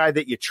fire a guy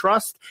that you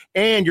trust,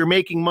 and you're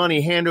making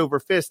money hand over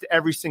fist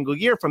every single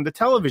year from the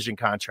television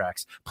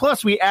contracts.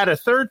 Plus, we add a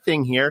third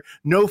thing here: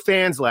 no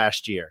fans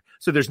last year,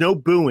 so there's no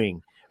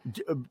booing.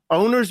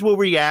 Owners will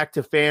react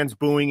to fans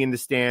booing in the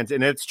stands,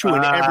 and it's true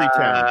in every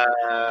town.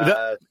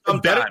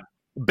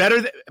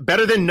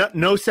 Better than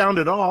no sound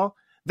at all.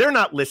 They're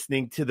not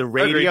listening to the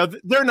radio.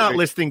 They're not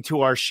listening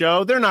to our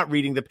show. They're not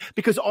reading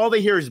because all they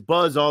hear is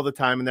buzz all the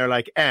time, and they're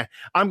like,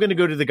 I'm going to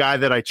go to the guy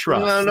that I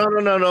trust.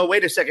 No.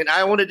 Wait a second.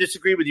 I want to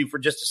disagree with you for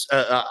just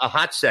a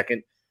hot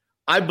second.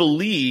 I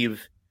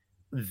believe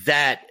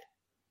that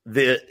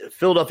the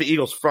Philadelphia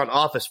Eagles front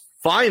office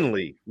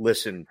finally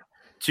listened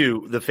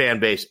to the fan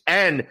base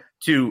and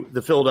to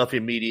the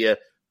Philadelphia media,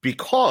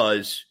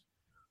 because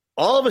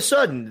all of a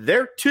sudden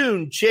their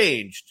tune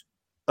changed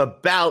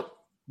about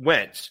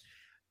Wentz.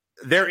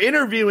 They're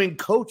interviewing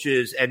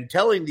coaches and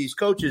telling these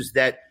coaches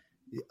that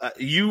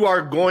you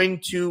are going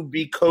to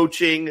be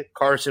coaching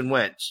Carson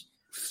Wentz.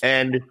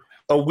 And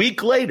a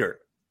week later,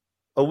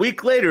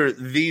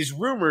 these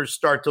rumors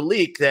start to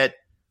leak that,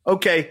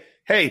 okay,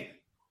 hey,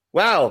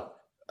 wow,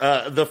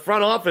 the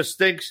front office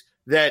thinks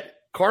that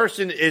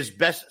Carson is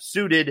best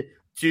suited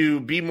to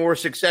be more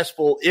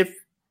successful if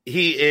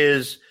he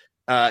is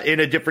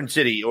in a different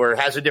city or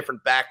has a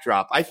different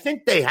backdrop. I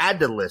think they had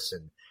to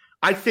listen.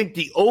 I think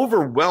the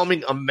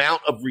overwhelming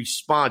amount of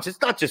response, it's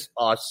not just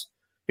us.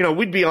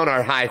 We'd be on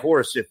our high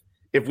horse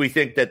if we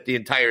think that the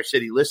entire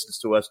city listens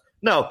to us.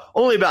 No,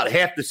 only about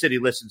half the city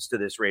listens to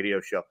this radio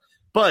show.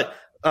 But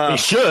they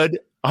should.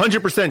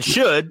 100%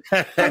 should.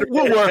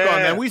 We'll work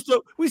on that. We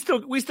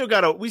still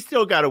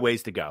got a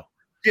ways to go.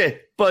 Yeah,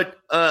 but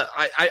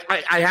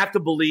I have to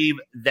believe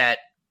that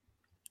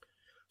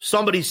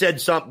somebody said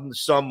something to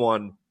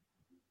someone,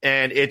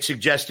 and it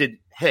suggested,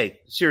 hey,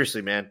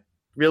 seriously, man,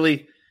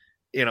 really,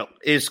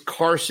 is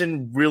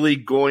Carson really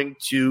going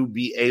to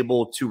be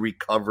able to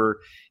recover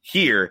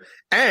here?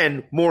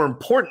 And more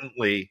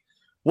importantly,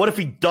 what if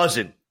he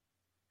doesn't?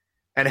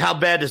 And how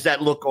bad does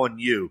that look on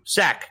you?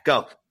 Sack,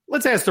 go.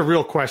 Let's ask the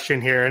real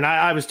question here. And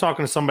I was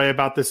talking to somebody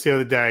about this the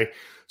other day.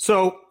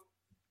 So,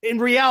 in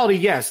reality,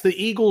 yes, the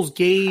Eagles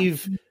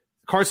gave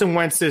Carson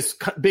Wentz this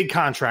big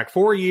contract,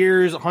 4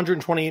 years,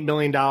 $128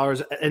 million.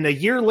 And a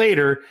year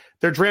later,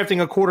 they're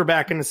drafting a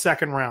quarterback in the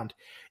second round.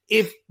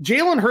 If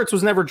Jalen Hurts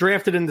was never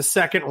drafted in the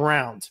second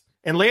round,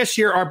 and last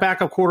year our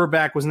backup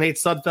quarterback was Nate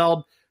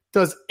Sudfeld,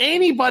 does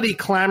anybody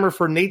clamor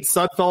for Nate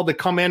Sudfeld to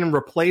come in and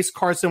replace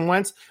Carson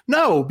Wentz?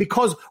 No,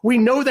 because we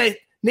know that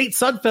Nate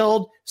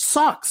Sudfeld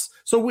sucks.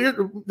 So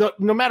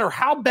no matter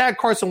how bad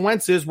Carson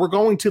Wentz is, we're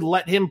going to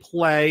let him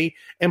play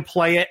and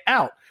play it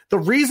out. The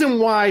reason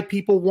why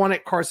people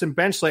wanted Carson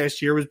benched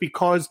last year was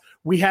because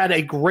we had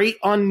a great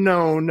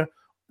unknown,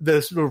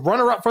 the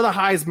runner-up for the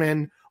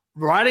Heisman,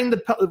 riding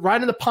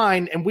the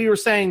pine, and we were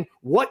saying,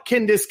 what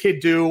can this kid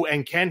do,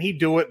 and can he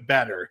do it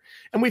better?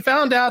 And we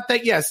found out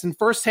that, yes, in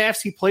first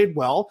halves he played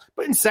well,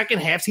 but in second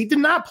halves he did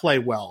not play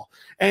well.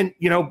 And,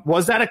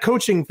 was that a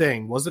coaching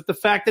thing? Was it the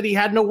fact that he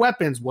had no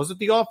weapons? Was it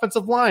the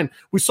offensive line?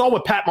 We saw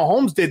what Pat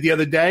Mahomes did the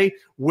other day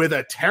with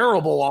a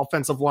terrible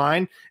offensive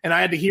line, and I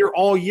had to hear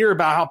all year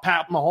about how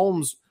Pat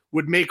Mahomes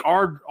would make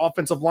our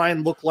offensive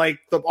line look like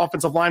the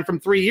offensive line from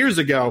 3 years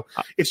ago.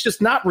 It's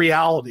just not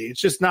reality.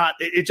 It's just not.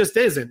 It just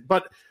isn't.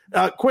 But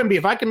Quimby,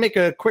 if I can make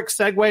a quick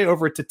segue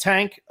over to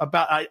Tank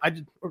about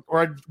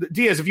or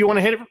Diaz, if you want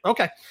to hit it.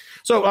 Okay.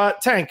 So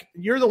Tank,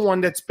 you're the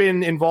one that's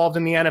been involved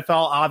in the NFL,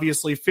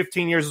 obviously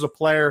 15 years as a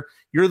player.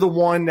 You're the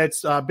one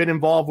that's been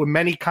involved with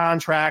many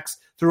contracts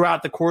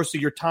throughout the course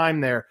of your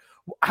time there.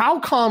 How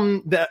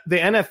come the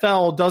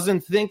NFL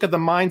doesn't think of the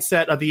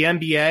mindset of the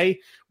NBA,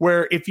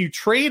 where if you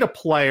trade a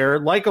player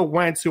like a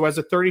Wentz who has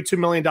a $32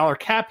 million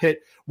cap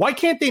hit, why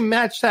can't they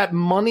match that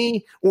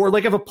money? Or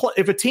like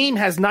if a team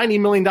has $90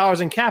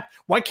 million in cap,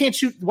 why can't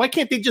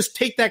they just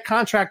take that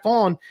contract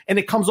on and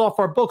it comes off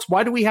our books?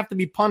 Why do we have to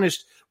be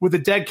punished with a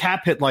dead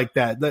cap hit like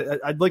that?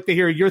 I'd like to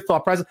hear your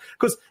thought process,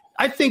 because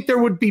I think there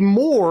would be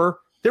more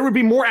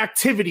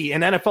activity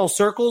in NFL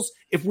circles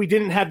if we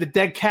didn't have the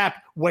dead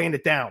cap weighing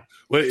it down.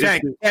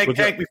 Tank,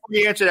 before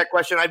you answer that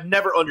question, I've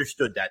never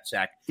understood that,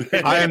 Zach.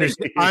 I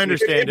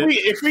understand it.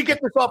 If we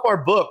get this off our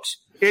books,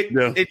 it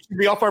should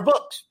be off our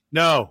books.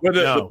 No.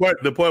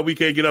 The part we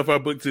can't get off our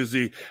books is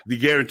the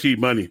guaranteed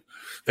money.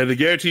 And the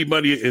guaranteed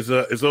money is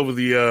over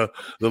the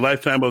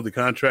lifetime of the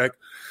contract.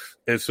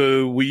 And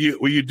so when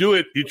you do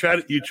it, you try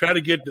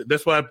to get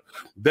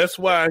that's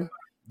why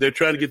they're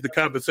trying to get the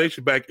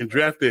compensation back in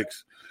draft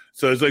picks.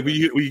 So it's like when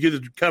you get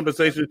the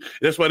compensation,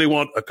 that's why they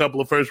want a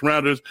couple of first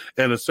rounders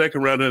and a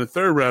second rounder and a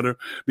third rounder,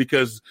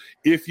 because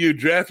if you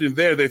draft in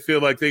there, they feel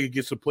like they can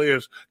get some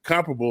players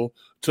comparable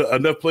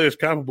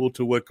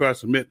to what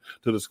Carson meant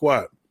to the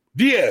squad.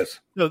 Diaz.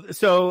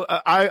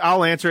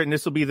 I'll answer it, and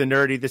this will be the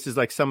nerdy. This is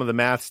like some of the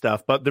math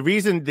stuff. But the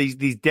reason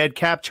these dead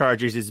cap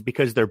charges is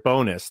because they're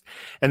bonused,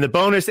 and the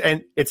bonus,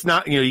 and it's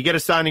not, you get a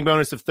signing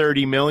bonus of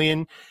 $30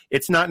 million.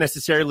 It's not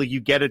necessarily you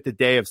get it the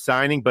day of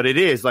signing, but it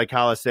is, like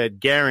Hollis said,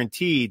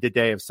 guaranteed the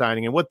day of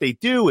signing. And what they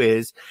do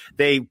is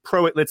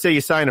let's say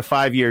you sign a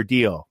 5-year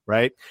deal,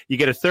 right? You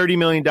get a $30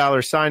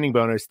 million signing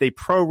bonus. They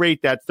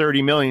prorate that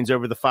 $30 million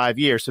over the 5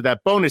 years, so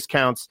that bonus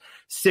counts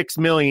 $6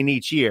 million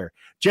each year.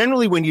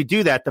 Generally, when you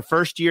do that, the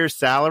first year's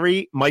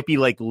salary might be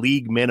like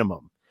league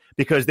minimum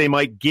because they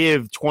might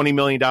give $20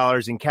 million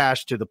in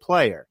cash to the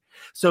player.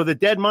 So the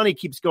dead money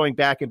keeps going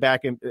back and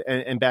back and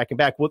back and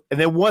back. And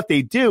then what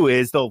they do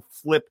is they'll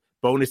flip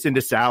bonus into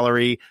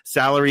salary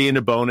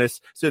into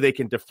bonus, so they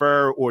can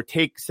defer or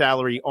take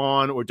salary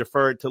on or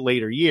defer it to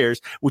later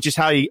years, which is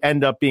how you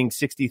end up being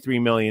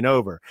 $63 million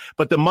over.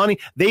 But the money,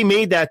 they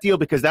made that deal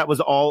because that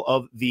was all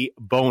of the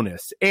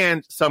bonus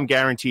and some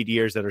guaranteed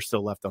years that are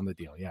still left on the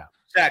deal. Yeah.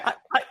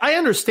 I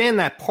understand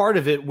that part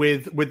of it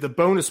with the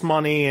bonus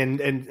money and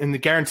the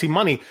guarantee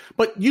money,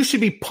 but you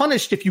should be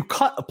punished if you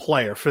cut a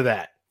player for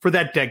that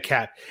dead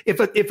cap. If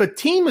a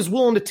team is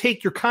willing to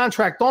take your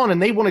contract on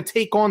and they want to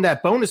take on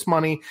that bonus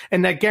money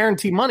and that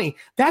guarantee money,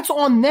 that's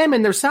on them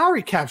and their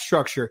salary cap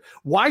structure.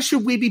 Why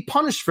should we be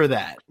punished for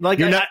that? Like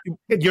you're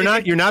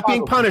not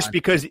being punished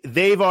because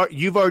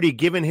you've already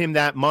given him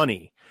that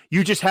money.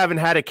 You just haven't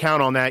had a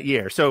count on that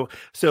year. So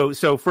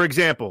for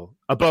example,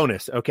 a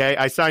bonus, okay?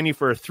 I sign you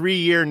for a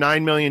 3-year,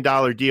 $9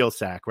 million deal,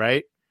 Sack,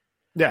 right?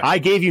 Yeah. I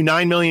gave you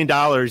 $9 million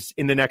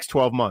in the next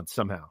 12 months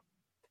somehow.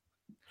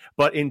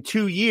 But in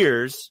 2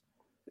 years,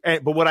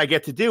 but what I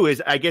get to do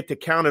is I get to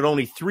count at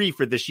only 3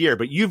 for this year,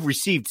 but you've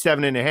received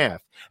 7.5,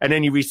 and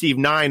then you receive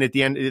 9 at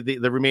the end,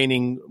 the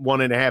remaining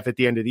 1.5 at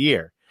the end of the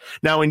year.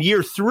 Now in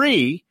year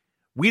 3,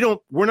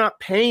 we're not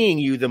paying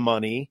you the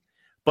money,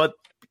 but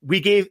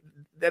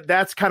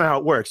that's kind of how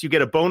it works. You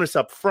get a bonus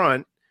up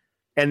front,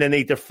 and then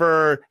they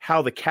defer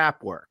how the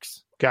cap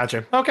works.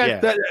 Gotcha. Okay.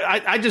 Yeah.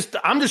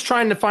 I'm just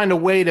trying to find a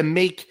way to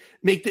make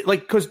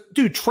because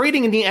dude,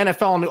 trading in the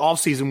NFL in the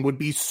offseason would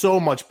be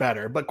so much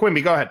better. But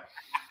Quimby, go ahead.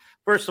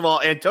 First of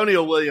all,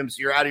 Antonio Williams,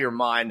 you're out of your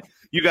mind.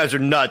 You guys are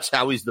nuts.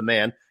 Howie's the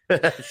man.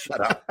 Shut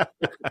up.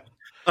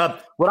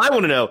 What I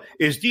want to know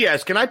is,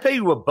 Diaz, can I pay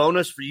you a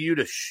bonus for you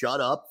to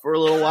shut up for a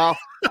little while?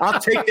 I'll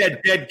take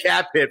that dead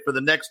cap hit for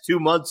the next 2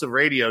 months of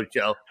radio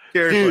show.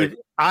 Seriously. Dude,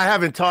 I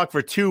haven't talked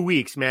for 2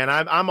 weeks, man.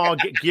 I'm all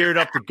geared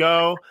up to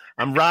go.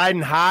 I'm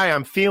riding high.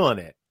 I'm feeling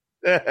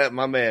it.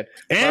 My man.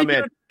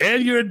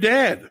 And you're a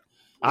dad.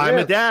 I'm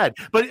a dad.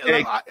 But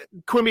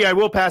Quimby, I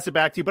will pass it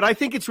back to you. But I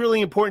think it's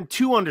really important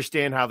to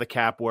understand how the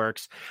cap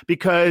works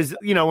because,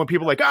 when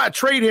people are like,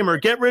 trade him or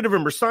get rid of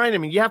him or sign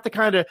him, and you have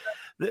to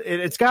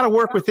it's got to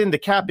work within the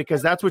cap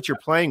because that's what you're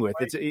playing with.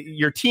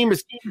 Your team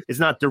is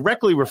not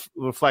directly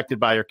reflected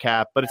by your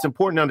cap, but it's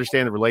important to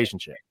understand the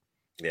relationship.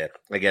 Yeah,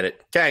 I get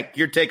it. Tank,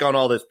 your take on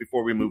all this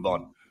before we move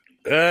on.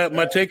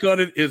 My take on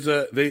it is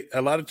a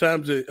lot of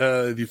times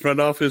the front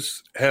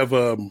office have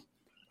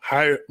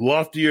higher,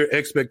 loftier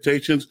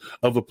expectations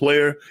of a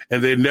player,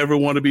 and they never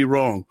want to be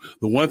wrong.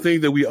 The one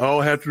thing that we all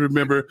have to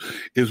remember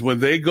is when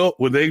they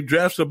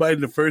draft somebody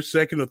in the first,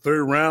 second, or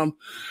third round,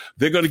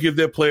 they're going to give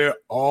their player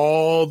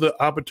all the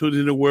opportunity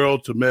in the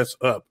world to mess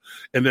up,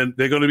 and then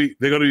they're going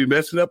to be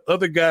messing up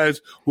other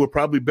guys who are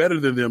probably better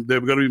than them.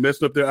 They're going to be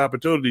messing up their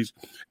opportunities,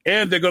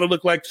 and they're going to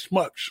look like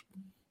schmucks.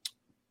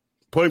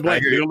 Point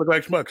blank, they're going to look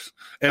like schmucks.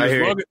 And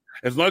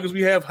as long as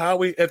we have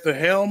Howie at the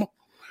helm,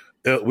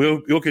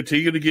 we'll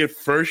continue to get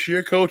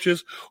first-year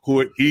coaches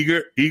who are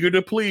eager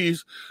to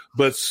please,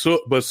 but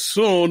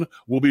soon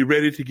we'll be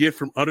ready to get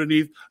from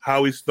underneath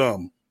Howie's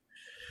thumb.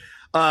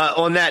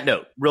 On that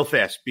note, real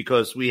fast,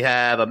 because we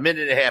have a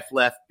minute and a half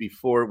left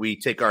before we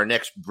take our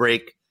next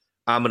break,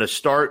 I'm going to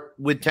start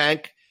with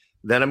Tank,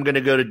 then I'm going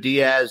to go to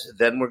Diaz,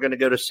 then we're going to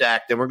go to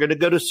Sack, then we're going to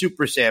go to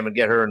Super Sam and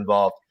get her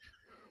involved.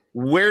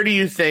 Where do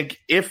you think,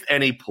 if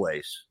any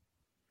place,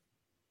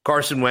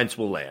 Carson Wentz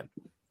will land?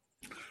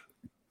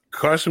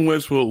 Carson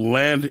Wentz will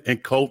land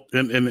in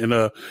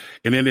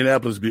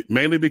Indianapolis,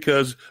 mainly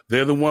because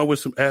they're the one with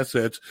some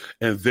assets,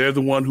 and they're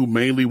the one who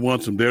mainly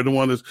wants them. They're the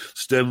one that's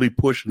steadily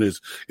pushing this.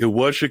 It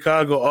was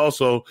Chicago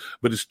also,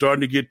 but it's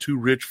starting to get too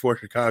rich for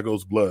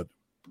Chicago's blood.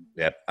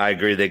 Yep, I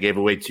agree. They gave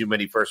away too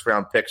many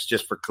first-round picks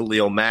just for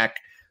Khalil Mack.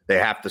 They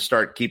have to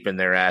start keeping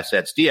their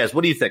assets. Diaz,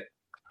 what do you think?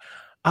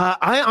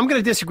 I'm going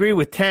to disagree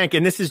with Tank,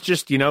 and this is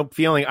just,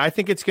 feeling. I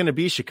think it's going to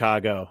be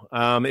Chicago.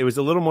 It was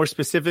a little more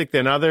specific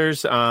than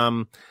others.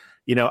 I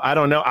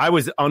don't know. I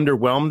was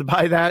underwhelmed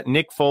by that.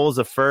 Nick Foles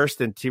a first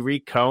and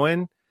Tariq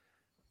Cohen.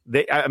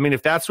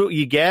 If that's what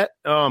you get,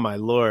 oh my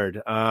Lord.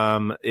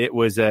 It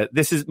was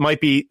might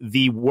be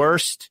the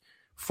worst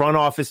front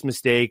office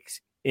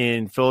mistakes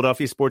in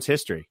Philadelphia sports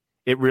history.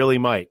 It really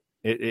might.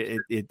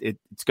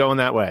 It's going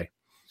that way.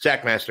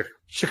 Sackmaster.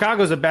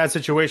 Chicago's a bad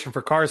situation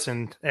for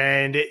Carson,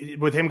 and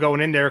with him going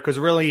in there, because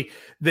really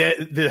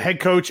the head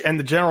coach and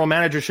the general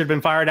manager should have been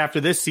fired after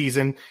this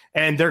season,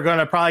 and they're going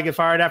to probably get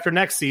fired after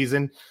next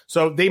season.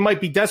 So they might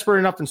be desperate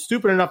enough and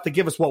stupid enough to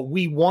give us what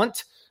we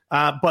want,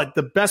 But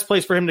the best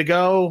place for him to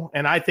go,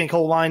 and I think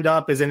he'll wind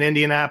up, is in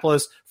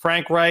Indianapolis.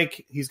 Frank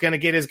Reich, he's going to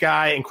get his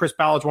guy, and Chris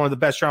Ballard's one of the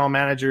best general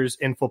managers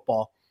in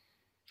football.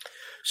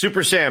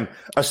 Super Sam,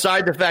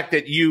 aside the fact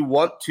that you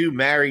want to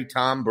marry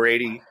Tom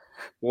Brady,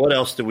 what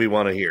else do we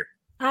want to hear?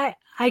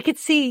 I could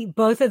see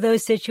both of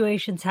those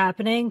situations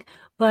happening,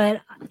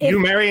 but you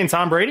marrying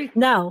Tom Brady?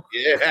 No.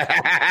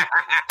 Yeah.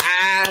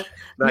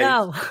 Nice.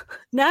 No,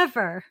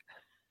 never.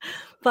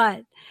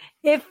 But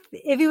if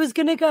he was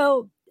going to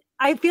go,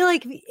 I feel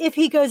like if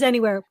he goes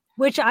anywhere,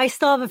 which I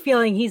still have a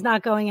feeling he's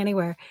not going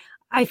anywhere,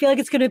 I feel like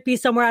it's going to be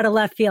somewhere out of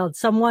left field,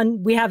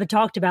 someone we haven't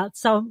talked about,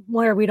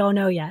 somewhere we don't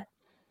know yet.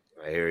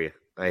 I hear you.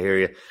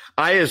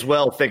 I as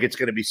well think it's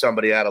going to be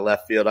somebody out of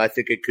left field. I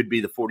think it could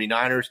be the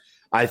 49ers.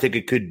 I think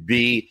it could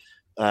be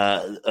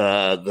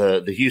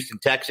the Houston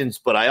Texans.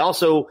 But I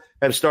also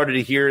have started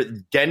to hear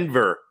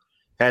Denver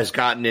has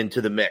gotten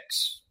into the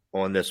mix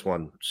on this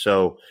one.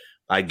 So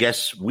I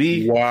guess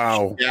we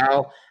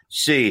shall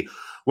see.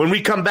 When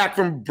we come back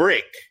from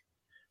break,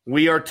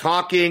 we are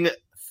talking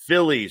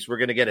Phillies. We're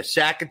going to get a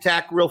sack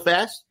attack real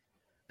fast.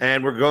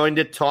 And we're going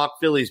to talk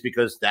Phillies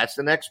because that's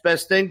the next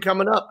best thing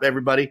coming up,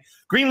 everybody.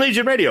 Green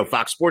Legion Radio,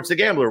 Fox Sports The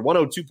Gambler,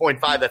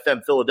 102.5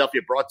 FM Philadelphia,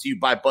 brought to you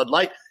by Bud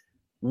Light.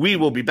 We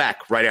will be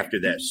back right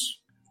after this.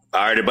 All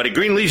right, everybody.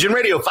 Green Legion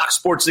Radio, Fox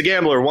Sports The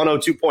Gambler,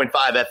 102.5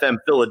 FM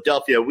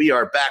Philadelphia. We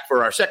are back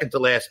for our second to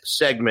last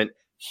segment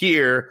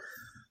here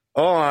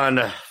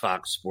on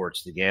Fox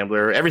Sports The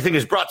Gambler. Everything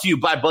is brought to you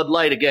by Bud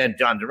Light. Again,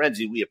 John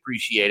Dorenzi, we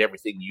appreciate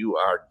everything you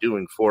are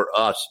doing for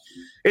us.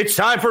 It's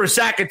time for a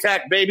sack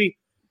attack, baby.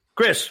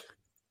 Chris,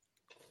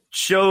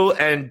 show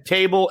and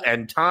table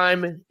and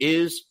time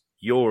is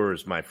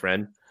yours, my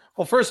friend.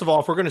 Well, first of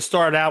all, if we're going to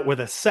start out with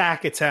a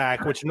sack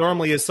attack, which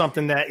normally is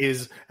something that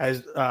is,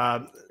 as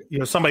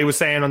somebody was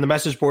saying on the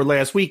message board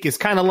last week, is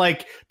kind of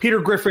like Peter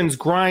Griffin's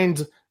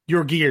grind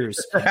your gears.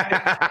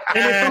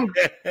 And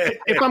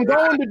if I'm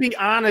going to be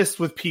honest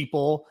with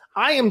people,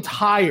 I am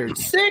tired,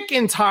 sick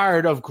and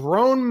tired of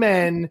grown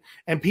men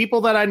and people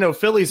that I know,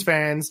 Phillies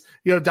fans,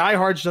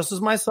 diehards just as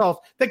myself,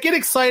 that get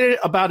excited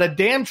about a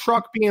damn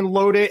truck being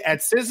loaded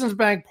at Citizens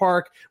Bank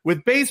Park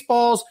with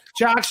baseballs,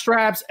 jock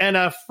straps, and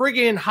a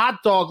friggin'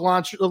 hot dog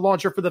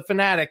launcher for the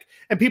Fanatic.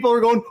 And people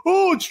are going,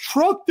 oh, it's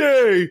truck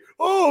day.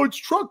 Oh, it's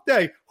truck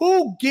day.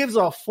 Who gives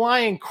a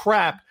flying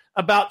crap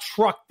about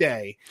truck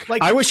day?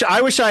 Like, I wish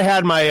I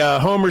had my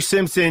Homer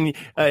Simpson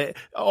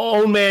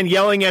old man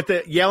yelling at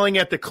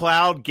the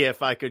cloud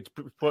gif I could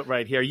put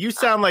right here. You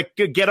sound like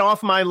get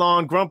off my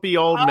lawn, grumpy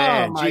old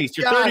man. Jeez,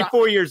 you're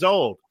 34 years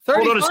old.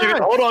 35. Hold on a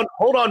second.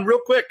 Hold on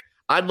real quick.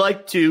 I'd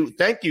like to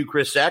thank you,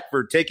 Chris Sack,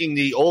 for taking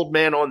the old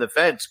man on the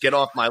fence, get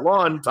off my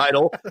lawn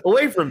title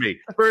away from me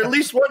for at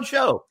least one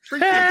show.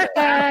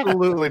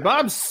 Absolutely.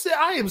 But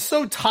I am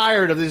so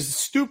tired of this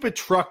stupid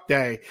truck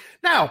day.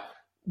 Now,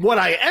 what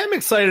I am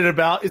excited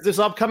about is this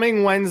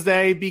upcoming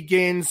Wednesday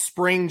begins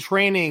spring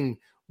training,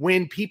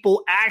 when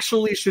people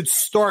actually should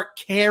start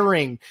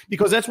caring,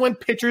 because that's when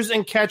pitchers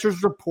and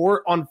catchers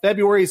report on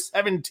February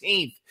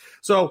 17th.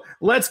 So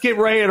let's get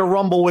ready to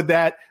rumble with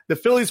that. The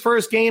Phillies'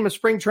 first game of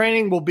spring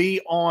training will be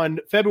on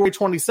February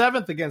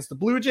 27th against the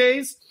Blue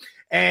Jays,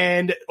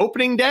 and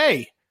opening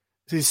day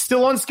is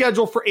still on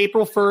schedule for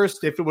April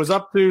 1st. If it was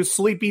up to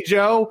Sleepy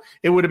Joe,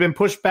 it would have been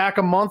pushed back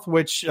a month,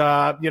 which the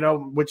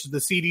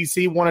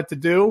CDC wanted to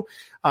do.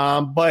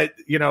 But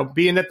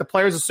being that the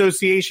Players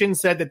Association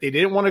said that they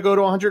didn't want to go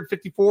to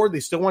 154, they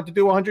still want to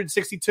do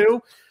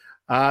 162.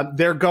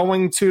 They're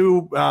going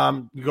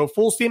to go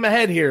full steam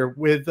ahead here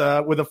with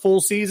a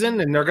full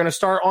season, and they're going to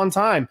start on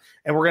time.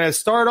 And we're going to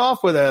start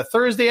off with a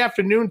Thursday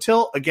afternoon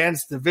tilt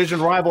against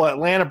division rival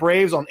Atlanta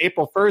Braves on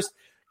April 1st.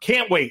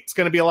 Can't wait. It's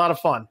going to be a lot of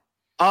fun.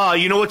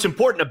 You know what's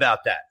important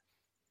about that?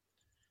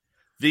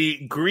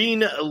 The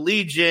Green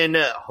Legion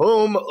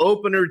home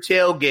opener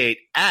tailgate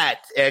at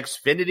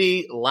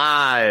Xfinity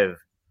Live.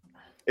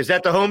 Is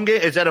that the home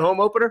game? Is that a home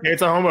opener?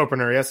 It's a home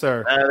opener, yes,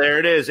 sir. There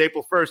it is,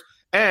 April 1st.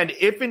 And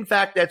if, in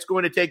fact, that's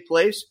going to take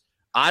place,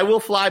 I will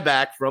fly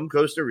back from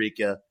Costa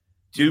Rica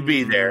to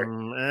be there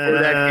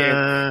for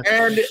that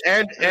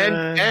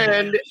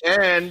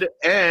game.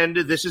 And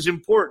this is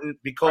important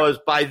because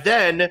by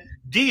then,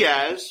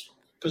 Diaz...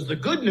 Because the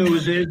good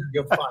news is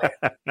you're fired.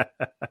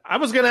 I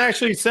was going to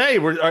actually say,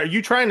 are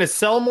you trying to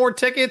sell more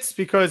tickets?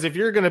 Because if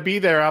you're going to be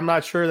there, I'm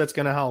not sure that's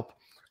going to help.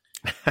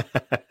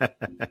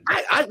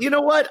 You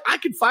know what? I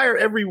could fire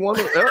every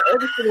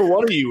single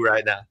one of you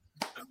right now.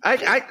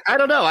 I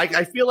don't know.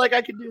 I feel like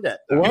I could do that.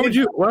 Why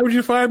would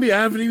you fire me?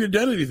 I haven't even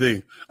done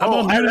anything.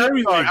 I'm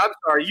everything. I'm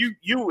sorry. You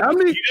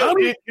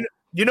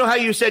know how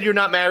you said you're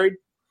not married?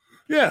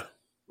 Yeah.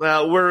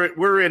 Well,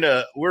 we're in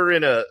a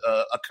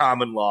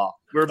common law.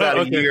 We're about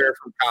a year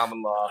from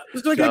common law.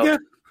 It's like I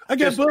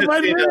got Bud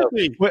Light and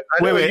everything. Wait.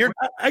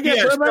 I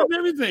got Bud Light and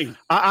everything.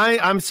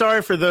 I'm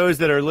sorry for those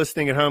that are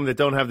listening at home that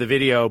don't have the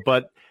video,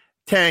 but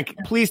Tank,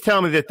 please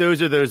tell me that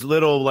those are those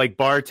little like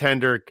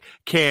bartender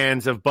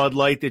cans of Bud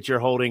Light that you're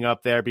holding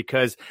up there,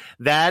 because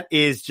that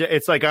is,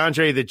 it's like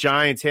Andre the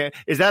Giant's hand.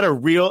 Is that a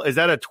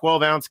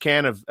 12-ounce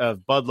can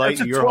of Bud Light?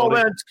 It's a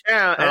 12-ounce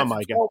can. Oh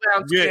my God.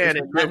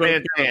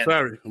 12-ounce can.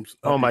 Sorry.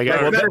 Oh my God.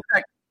 As a matter of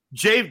fact,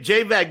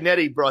 Jay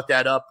Vagnetti brought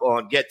that up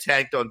on Get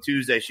Tanked on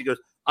Tuesday. She goes,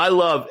 I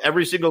love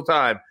every single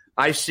time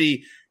I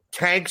see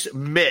Tank's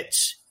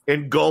mitts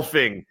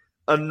engulfing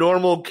a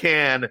normal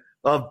can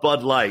of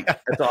Bud Light.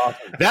 That's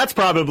awesome. That's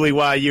probably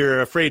why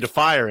you're afraid to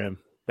fire him.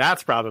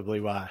 That's probably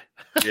why.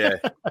 Yeah.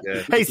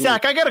 Hey,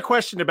 Zach, I got a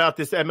question about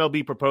this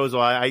MLB proposal.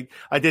 I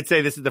did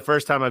say this is the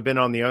first time I've been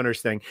on the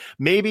owners thing.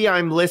 Maybe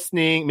I'm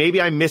listening.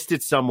 Maybe I missed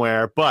it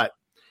somewhere. But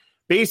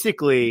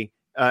basically,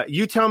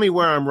 you tell me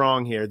where I'm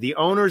wrong here. The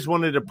owners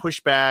wanted to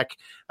push back,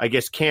 I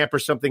guess, camp or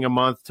something a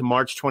month to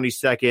March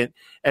 22nd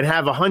and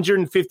have a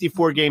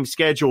 154-game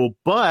schedule,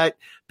 but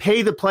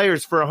pay the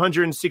players for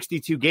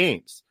 162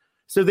 games.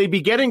 So they'd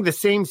be getting the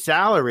same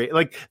salary.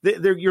 Like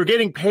you're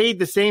getting paid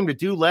the same to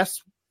do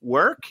less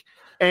work.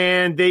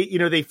 And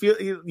they feel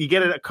you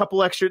get a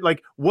couple extra,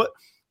 like what,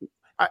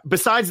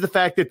 besides the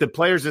fact that the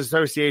Players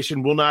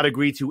Association will not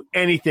agree to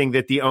anything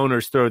that the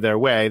owners throw their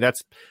way.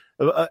 That's,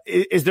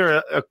 is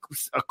there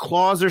a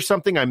clause or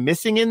something I'm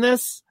missing in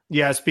this?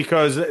 Yes,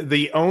 because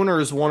the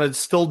owners want to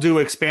still do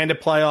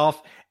expanded playoff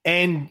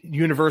and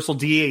universal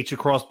DH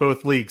across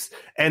both leagues.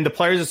 And the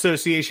Players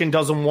Association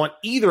doesn't want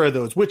either of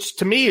those, which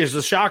to me is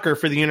a shocker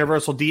for the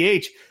universal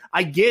DH.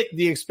 I get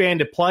the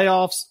expanded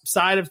playoffs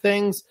side of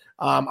things.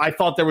 I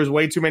thought there was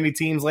way too many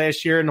teams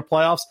last year in the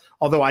playoffs,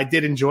 although I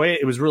did enjoy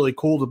it. It was really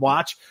cool to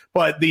watch.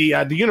 But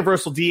the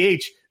universal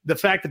DH, the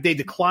fact that they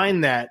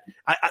declined that,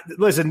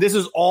 listen, this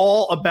is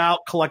all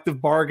about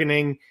collective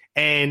bargaining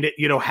and,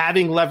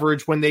 having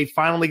leverage when they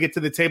finally get to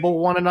the table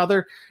with one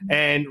another.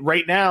 And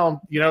right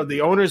now,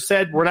 the owners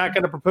said, we're not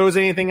going to propose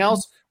anything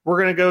else. We're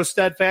going to go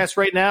steadfast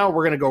right now.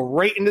 We're going to go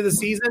right into the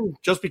season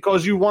just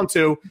because you want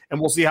to, and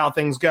we'll see how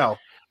things go.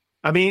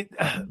 I mean,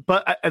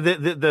 but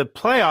the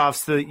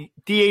playoffs, the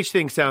DH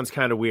thing sounds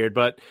kind of weird,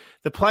 but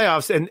the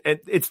playoffs, and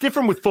it's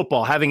different with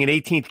football, having an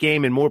 18th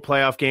game and more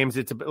playoff games.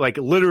 It's like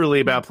literally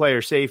about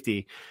player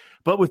safety.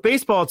 But with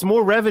baseball, it's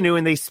more revenue,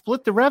 and they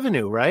split the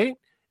revenue, right?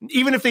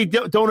 Even if they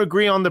don't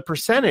agree on the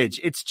percentage,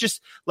 it's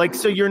just like,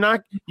 so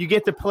you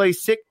get to play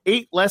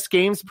 8 less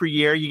games per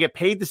year. You get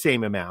paid the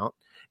same amount,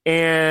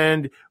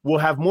 and we'll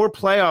have more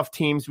playoff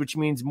teams, which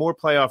means more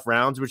playoff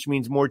rounds, which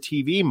means more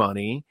TV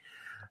money.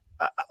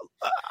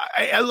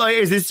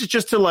 Is this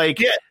just to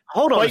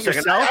hold on a second.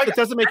 Yourself? It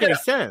doesn't make any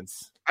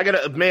sense.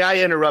 May I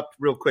interrupt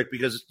real quick,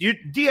 because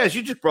Diaz,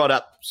 you just brought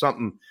up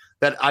something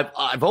that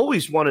I've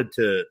always wanted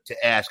to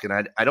ask,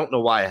 and I don't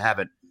know why I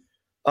haven't.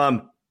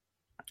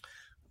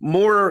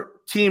 More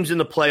teams in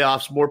the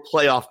playoffs, more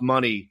playoff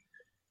money.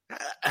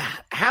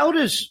 How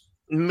does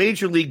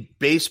Major League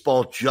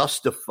Baseball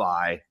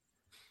justify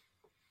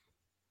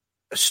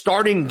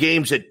starting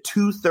games at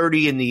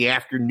 2:30 in the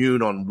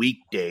afternoon on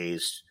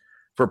weekdays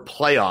for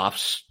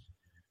playoffs?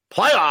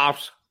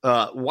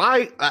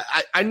 Why?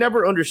 I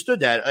never understood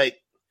that.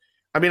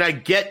 I mean, I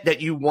get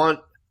that you want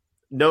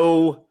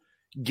no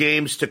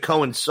games to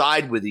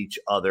coincide with each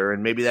other,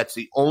 and maybe that's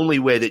the only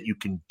way that you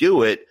can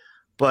do it.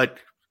 But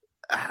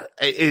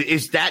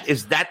is that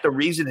the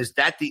reason? Is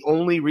that the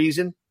only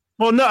reason?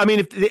 Well, no. I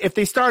mean, if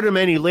they start them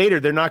any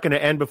later, they're not going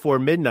to end before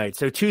midnight.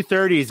 So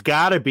 2:30's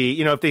got to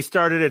be. If they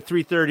started at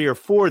 3:30 or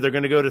 4, they're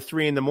going to go to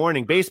 3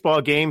 a.m.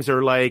 Baseball games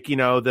are like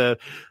the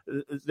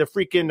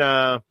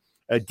freaking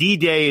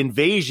D-Day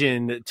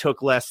invasion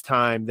took less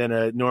time than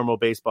a normal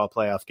baseball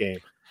playoff game.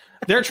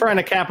 They're trying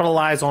to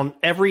capitalize on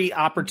every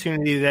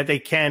opportunity that they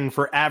can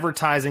for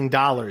advertising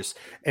dollars.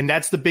 And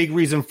that's the big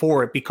reason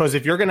for it, because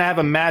if you're going to have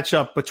a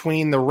matchup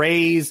between the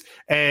Rays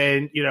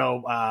and,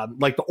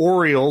 like the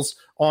Orioles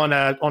on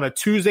a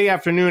Tuesday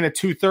afternoon at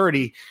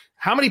 2:30,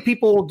 how many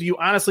people do you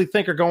honestly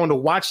think are going to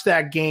watch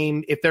that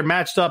game if they're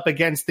matched up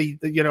against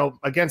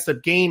against a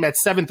game at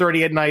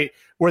 7:30 at night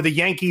where the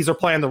Yankees are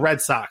playing the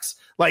Red Sox?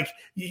 Like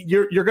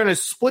you're going to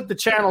split the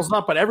channels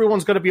up, but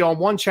everyone's going to be on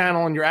one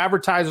channel and your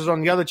advertisers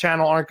on the other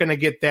channel aren't going to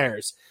get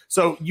theirs.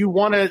 So you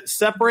want to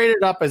separate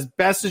it up as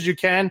best as you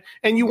can,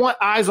 and you want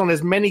eyes on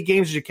as many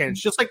games as you can.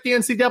 It's just like the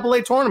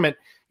NCAA tournament.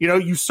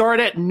 You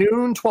start at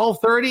noon,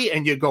 12:30,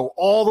 and you go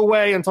all the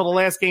way until the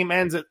last game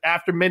ends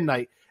after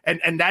midnight.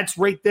 And that's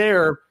right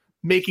there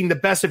making the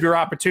best of your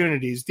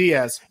opportunities.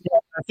 Diaz. Yeah,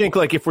 I think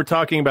if we're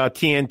talking about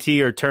TNT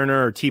or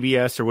Turner or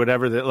TBS or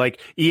whatever, that like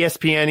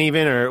ESPN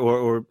even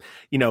or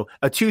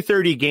a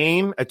 2:30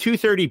 game, a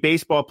 2:30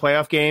 baseball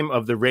playoff game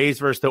of the Rays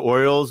versus the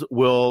Orioles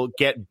will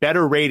get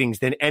better ratings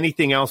than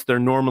anything else they're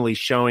normally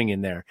showing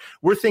in there.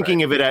 We're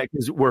thinking of it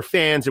because we're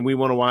fans and we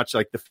want to watch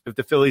if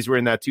the Phillies were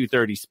in that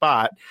 2:30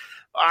 spot.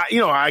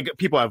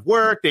 people have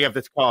work, they have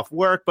to call off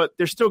work, but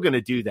they're still going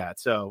to do that.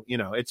 So,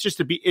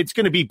 it's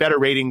going to be better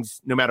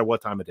ratings no matter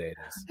what time of day it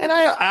is. And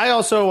I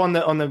also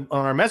on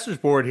our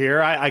message board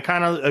here, I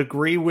kind of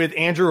agree with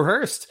Andrew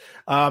Hurst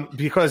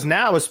because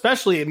now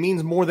especially it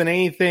means more than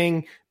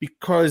anything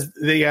because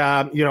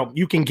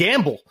you can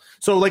gamble.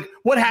 So like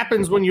what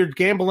happens when you're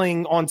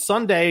gambling on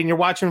Sunday and you're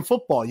watching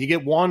football? You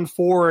get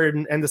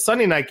 1-4 and the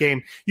Sunday night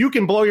game. You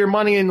can blow your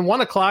money in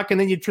 1 o'clock and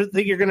then you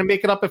think you're going to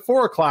make it up at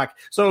 4 o'clock.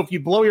 So if you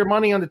blow your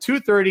money on the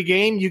 2:30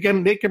 game, you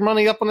can make your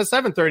money up on the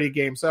 7:30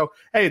 game. So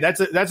hey, that's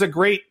a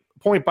great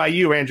point by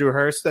you, Andrew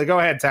Hurst. Go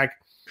ahead, Tech.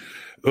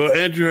 Well,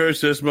 Andrew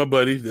Hurst, that's my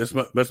buddy. That's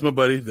my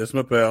buddy. That's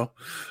my pal.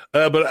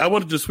 But I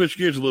wanted to switch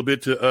gears a little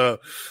bit to.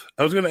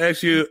 I was going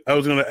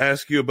to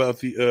ask you about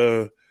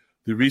the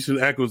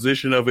recent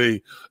acquisition of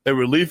a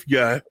relief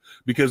guy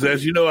because,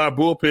 as you know, our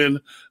bullpen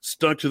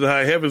stunk to the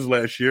high heavens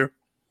last year.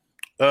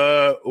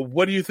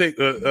 What do you think?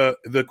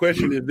 The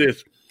question is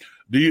this: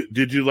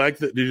 Did you like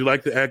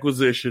the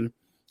acquisition?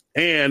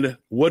 And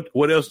what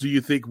else do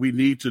you think we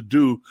need to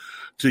do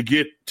to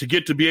get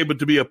to be able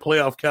to be a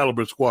playoff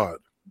caliber squad?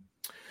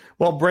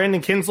 Well,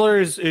 Brandon Kinsler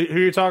is who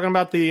you're talking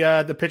about,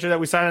 the pitcher that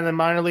we signed in the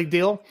minor league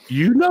deal.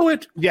 You know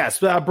it. Yes,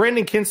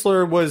 Brandon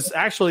Kinsler was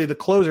actually the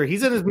closer.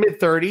 He's in his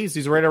mid-30s.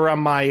 He's right around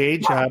my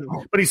age,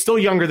 but he's still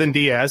younger than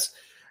Diaz.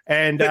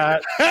 And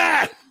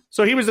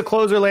so he was the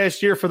closer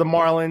last year for the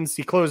Marlins.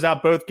 He closed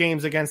out both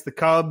games against the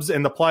Cubs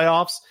in the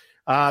playoffs.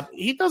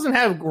 He doesn't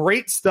have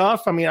great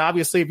stuff. I mean,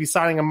 obviously, if he's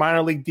signing a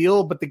minor league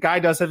deal, but the guy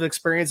does have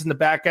experience in the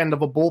back end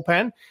of a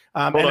bullpen.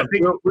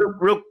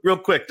 Real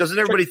quick, doesn't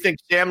everybody think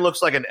Sam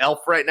looks like an elf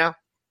right now?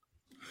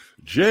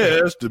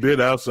 Just a bit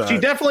outside. She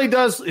definitely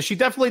does. She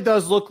definitely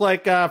does look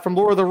like from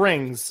Lord of the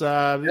Rings.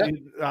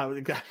 Quimby,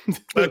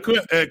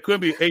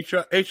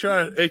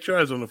 HR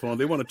is on the phone.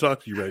 They want to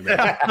talk to you right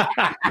now.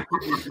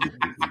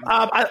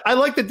 I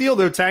like the deal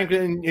though, Tank,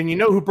 and you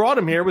know who brought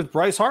him here was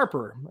Bryce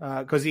Harper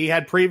because he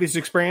had previous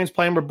experience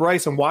playing with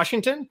Bryce in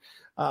Washington.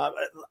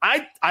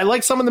 I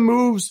like some of the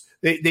moves.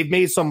 They've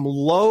made some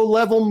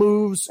low-level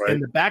moves in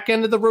the back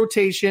end of the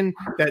rotation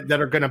that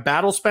are going to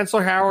battle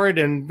Spencer Howard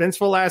and Vince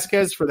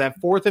Velasquez for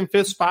that 4th and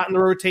 5th spot in the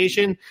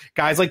rotation.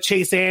 Guys like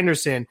Chase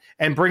Anderson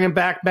and bringing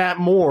back Matt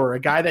Moore, a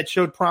guy that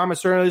showed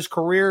promise early in his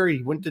career.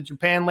 He went to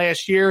Japan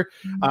last year.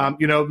 Now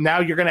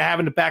you're going to have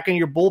in the back end of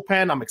your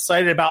bullpen. I'm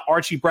excited about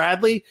Archie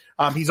Bradley.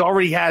 He's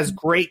already has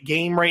great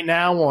game right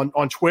now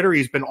on Twitter.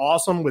 He's been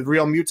awesome with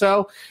Real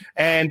Muto.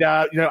 And,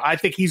 I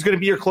think he's going to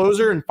be your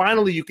closer. And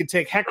finally, you can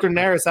take Hector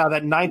Neris out of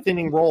that 9th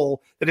inning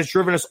role that has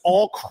driven us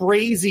all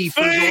crazy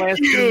for the last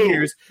 2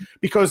 years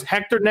because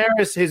Hector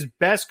Neris, his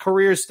best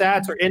career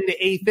stats are in the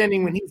 8th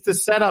inning when he's the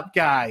setup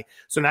guy.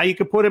 So now you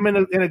can put him in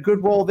a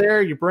good role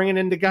there. You're bringing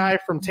in the guy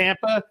from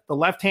Tampa, the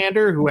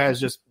left-hander who has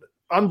just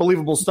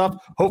unbelievable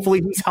stuff.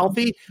 Hopefully he's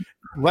healthy.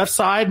 Left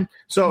side.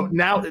 So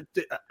now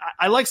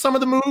I like some of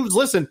the moves.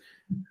 Listen,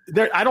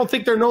 no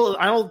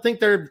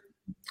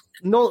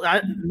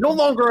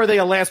longer are they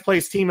a last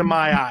place team in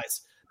my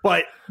eyes.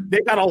 But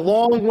they got a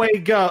long way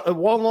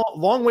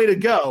to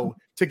go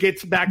to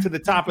get back to the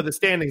top of the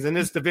standings in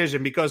this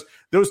division because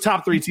those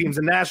top 3 teams,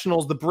 the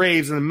Nationals, the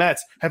Braves, and the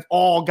Mets, have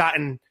all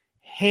gotten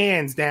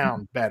hands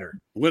down better.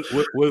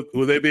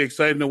 Will they be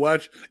exciting to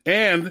watch?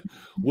 And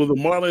will the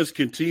Marlins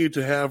continue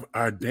to have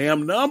our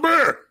damn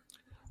number?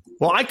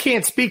 Well, I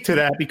can't speak to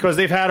that because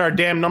they've had our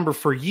damn number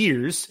for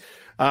years.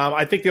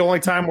 I think the only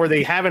time where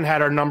they haven't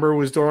had our number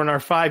was during our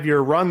 5-year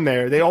run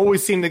there. They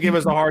always seem to give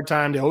us a hard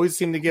time. They always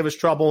seem to give us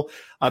trouble.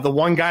 The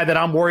one guy that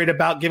I'm worried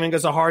about giving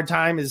us a hard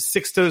time is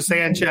Sixto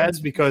Sanchez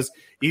because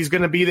he's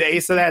going to be the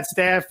ace of that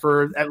staff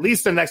for at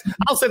least the next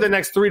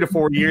 3 to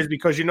 4 years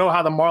because you know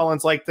how the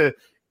Marlins like to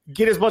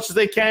get as much as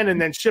they can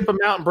and then ship them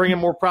out and bring in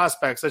more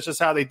prospects. That's just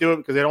how they do it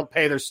because they don't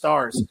pay their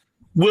stars.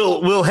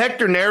 Will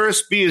Hector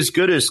Neris be as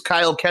good as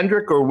Kyle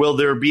Kendrick, or will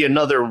there be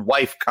another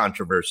wife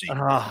controversy?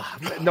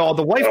 No,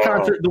 the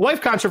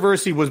wife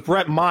controversy was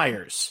Brett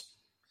Myers.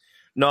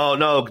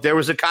 No, there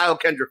was a Kyle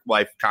Kendrick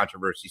wife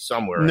controversy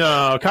somewhere.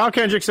 No, Kyle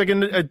Kendrick's like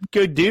a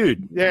good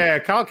dude. Yeah,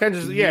 Kyle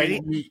Kendrick's but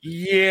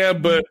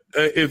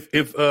if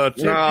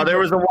there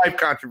was a wife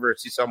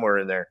controversy somewhere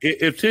in there.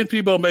 If 10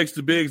 people makes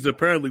the bigs,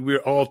 apparently we're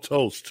all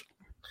toast.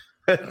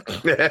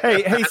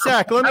 hey,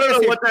 Zach. I don't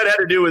know what that had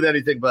to do with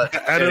anything, but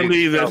I don't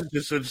either. I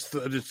just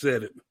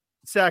said it.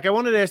 Zach, I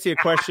wanted to ask you a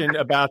question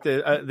about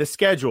the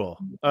schedule.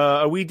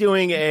 Are we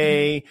doing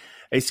a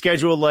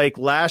schedule like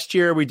last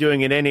year? Are we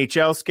doing an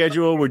NHL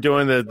schedule? We're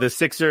doing the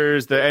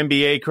Sixers, the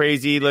NBA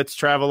crazy. Let's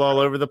travel all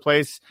over the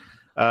place.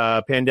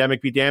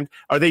 Pandemic be damned.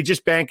 Are they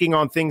just banking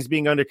on things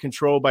being under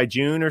control by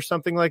June or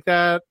something like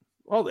that?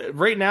 Well,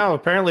 right now,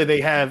 apparently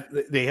they have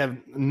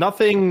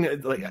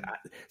nothing like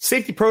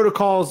safety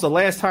protocols. The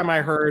last time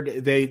I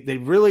heard, they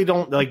really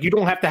don't like. You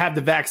don't have to have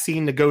the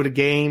vaccine to go to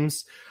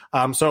games.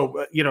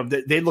 So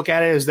they look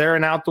at it as they're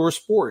an outdoor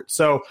sport.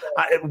 So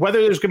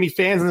whether there's going to be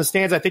fans in the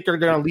stands, I think they're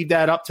going to leave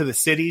that up to the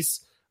cities.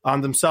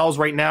 on themselves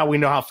right now. We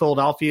know how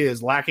Philadelphia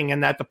is lacking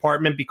in that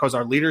department because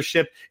our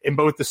leadership in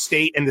both the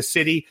state and the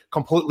city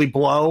completely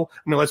blow.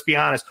 I mean, let's be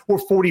honest. We're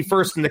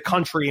 41st in the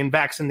country in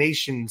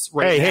vaccinations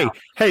right now.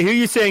 Hey, who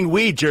you saying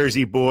we,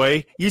 Jersey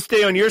boy? You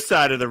stay on your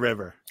side of the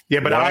river. Yeah,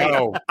 but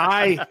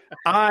I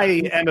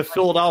am a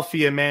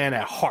Philadelphia man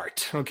at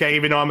heart, okay,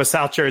 even though I'm a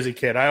South Jersey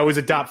kid. I always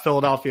adopt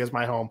Philadelphia as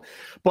my home.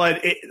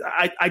 But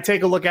I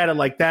take a look at it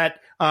like that.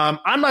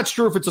 I'm not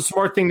sure if it's a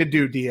smart thing to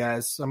do,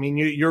 Diaz. I mean,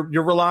 you're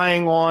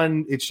relying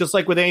on – it's just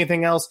like with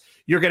anything else.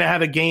 You're going to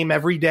have a game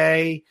every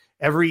day.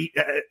 Every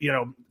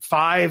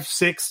 5,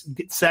 6,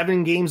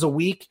 7 games a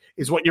week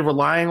is what you're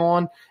relying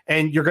on,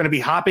 and you're going to be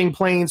hopping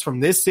planes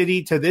from this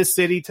city to this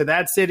city to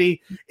that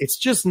city. It's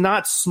just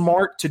not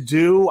smart to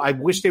do. I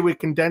wish they would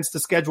condense the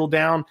schedule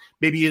down,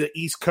 maybe the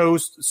East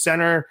Coast,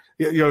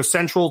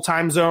 Central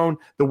time zone,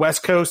 the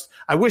West Coast.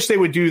 I wish they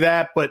would do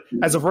that, but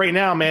as of right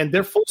now, man,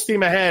 they're full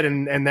steam ahead,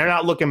 and they're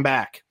not looking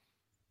back.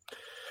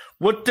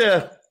 What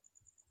do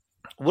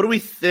we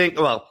think?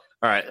 Well,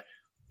 all right.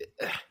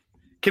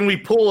 Can we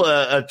pull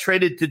a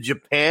traded to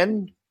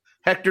Japan,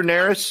 Hector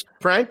Neris,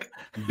 Frank?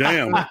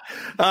 Damn.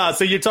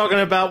 So you're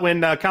talking about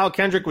when Kyle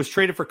Kendrick was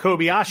traded for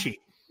Kobayashi.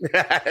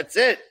 That's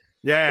it.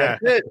 Yeah.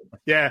 That's it.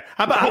 Yeah.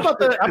 How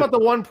about the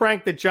one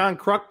prank that John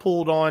Kruk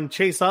pulled on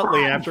Chase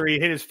Utley after he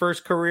hit his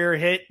first career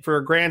hit for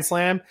a Grand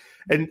Slam,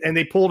 and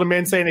they pulled him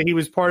in saying that he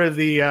was part of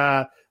the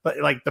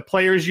the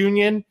players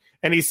union,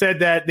 and he said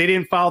that they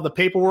didn't file the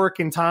paperwork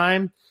in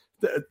time.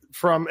 He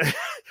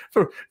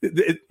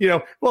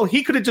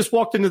could have just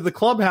walked into the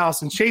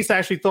clubhouse and Chase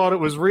actually thought it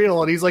was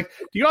real. And he's like,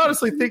 do you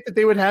honestly think that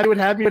they would have me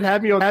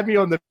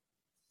on the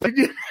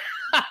That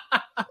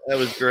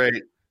was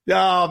great.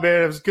 Oh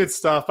man, it was good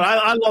stuff.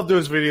 I love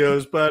those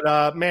videos,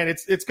 but man,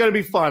 it's going to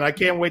be fun. I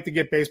can't wait to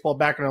get baseball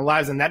back in our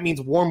lives. And that means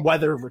warm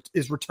weather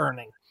is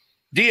returning.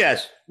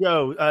 Diaz.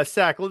 Yo,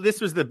 Sack,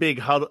 this was the big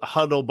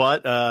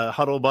huddlebutt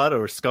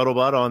or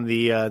scuttlebutt on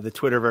the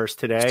Twitterverse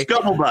today.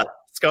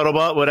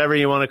 Scuttlebutt, whatever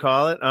you want to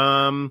call it.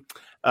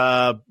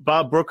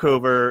 Bob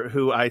Brookover,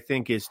 who I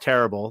think is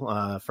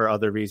terrible for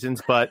other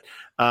reasons, but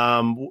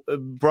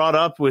brought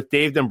up with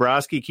Dave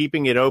Dombrowski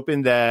keeping it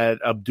open that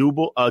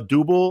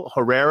Odubel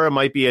Herrera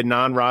might be a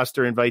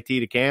non-roster invitee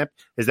to camp.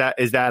 Is that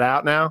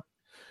out now?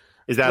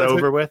 Is that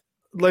over with?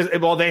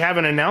 Well, they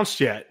haven't announced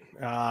yet.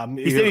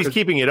 He said he's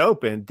keeping it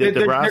open.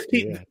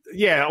 Dombrowski?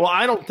 Yeah, well,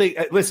 I don't think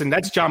 – listen,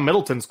 that's John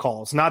Middleton's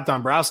call. It's not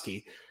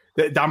Dombrowski.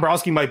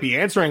 Dombrowski might be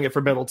answering it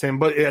for Middleton,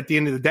 but at the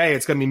end of the day,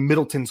 it's going to be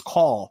Middleton's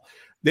call.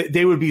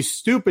 They would be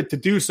stupid to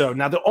do so.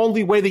 Now, the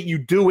only way that you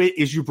do it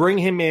is you bring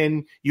him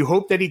in, you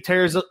hope that he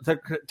tears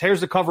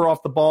the cover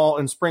off the ball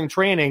in spring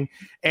training,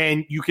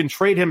 and you can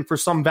trade him for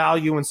some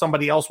value and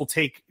somebody else will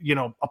take,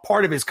 a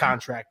part of his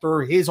contract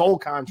or his whole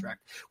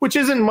contract, which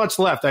isn't much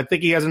left. I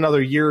think he has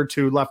another year or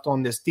two left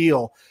on this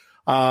deal.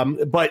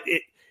 But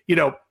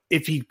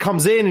if he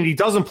comes in and he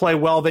doesn't play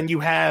well, then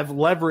you have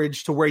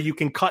leverage to where you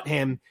can cut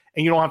him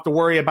and you don't have to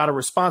worry about a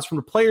response from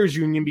the players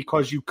union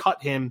because you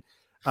cut him,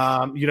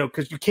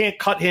 because you can't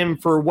cut him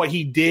for what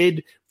he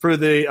did for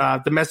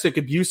the domestic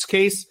abuse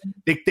case.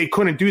 They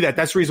couldn't do that.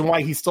 That's the reason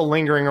why he's still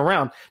lingering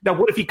around. Now,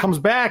 what if he comes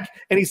back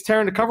and he's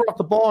tearing the cover off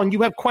the ball and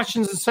you have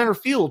questions in center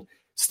field?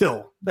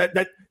 Still,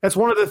 that's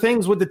one of the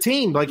things with the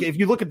team. Like if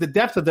you look at the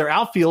depth of their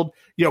outfield,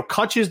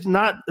 Kutch is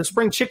not a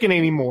spring chicken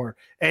anymore,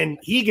 and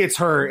he gets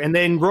hurt. And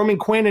then Roman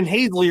Quinn and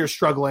Hazley are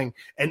struggling,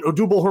 and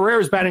Odubel Herrera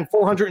is batting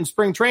 400 in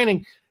spring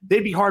training.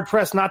 They'd be hard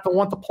pressed not to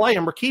want to play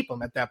him or keep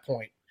him at that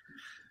point.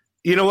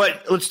 You know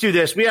what? Let's do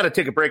this. We got to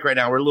take a break right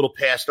now. We're a little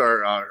past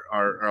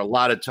our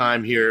allotted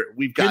time here.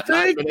 We've got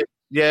 9 minutes.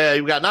 Yeah,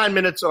 we've got 9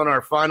 minutes on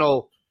our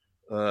final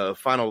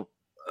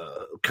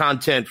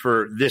content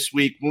for this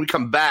week. When we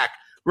come back,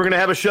 we're going to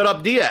have a Shut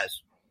Up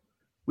Diaz.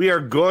 We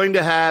are going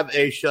to have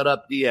a Shut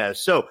Up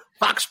Diaz. So,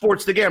 Fox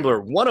Sports The Gambler,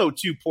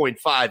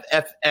 102.5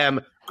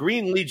 FM,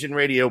 Green Legion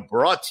Radio,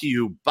 brought to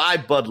you by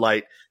Bud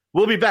Light.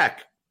 We'll be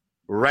back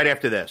right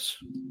after this.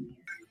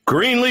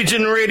 Green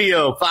Legion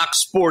Radio,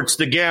 Fox Sports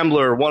The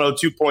Gambler,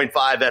 102.5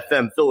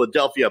 FM,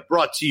 Philadelphia,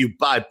 brought to you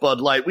by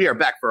Bud Light. We are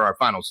back for our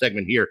final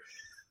segment here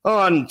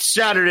on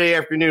Saturday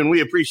afternoon.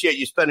 We appreciate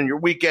you spending your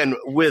weekend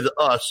with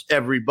us,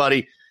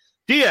 everybody.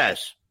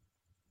 Diaz,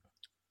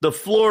 the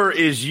floor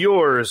is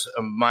yours,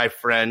 my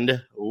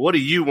friend. What do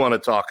you want to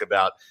talk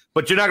about?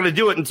 But you're not going to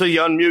do it until you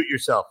unmute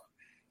yourself.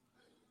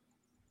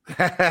 Way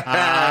to go.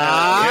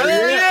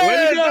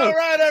 All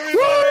right,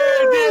 everybody.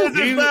 Diaz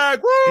is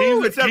back.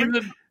 Woo!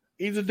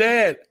 He's a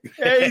dad.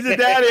 Hey, he's a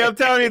daddy. I'm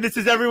telling you, this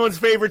is everyone's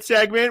favorite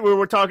segment where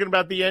we're talking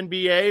about the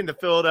NBA and the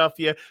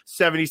Philadelphia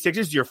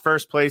 76ers, your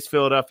first place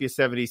Philadelphia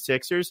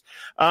 76ers.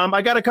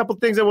 I got a couple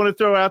things I want to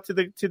throw out to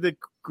the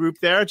group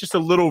there. Just a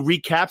little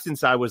recap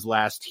since I was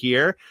last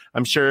here.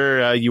 I'm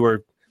sure you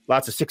were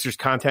lots of Sixers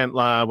content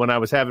when I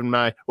was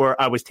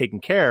I was taking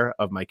care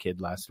of my kid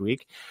last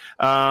week.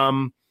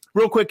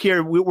 Real quick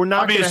here, we're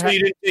not obviously you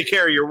didn't take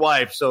care of your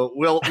wife, so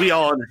we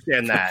all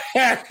understand that.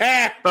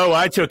 Oh,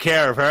 I took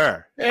care of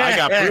her. I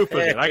got proof of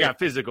it. I got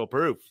physical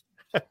proof.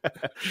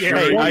 Yeah,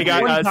 Hey, one, I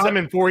got, one time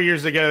in 4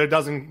 years ago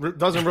doesn't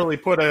really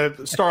put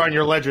a star on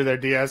your ledger there,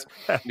 Diaz.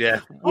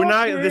 Yeah.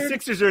 The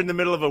Sixers are in the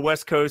middle of a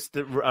West Coast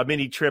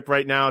mini trip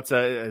right now. It's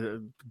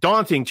a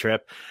daunting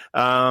trip.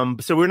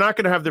 So we're not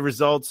going to have the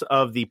results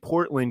of the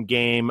Portland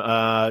game.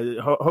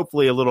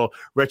 Hopefully a little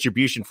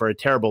retribution for a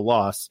terrible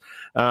loss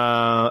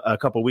a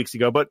couple weeks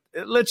ago. But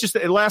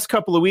the last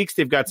couple of weeks,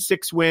 they've got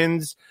 6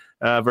 wins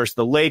versus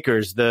the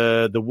Lakers,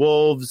 the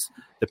Wolves,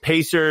 the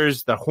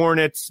Pacers, the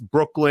Hornets,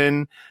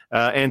 Brooklyn,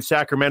 and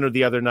Sacramento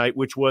the other night,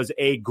 which was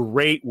a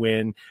great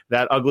win.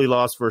 That ugly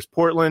loss versus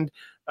Portland.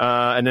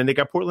 And then they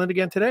got Portland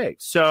again today.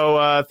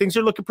 So things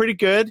are looking pretty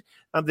good.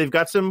 They've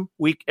got some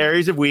weak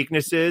areas of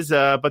weaknesses,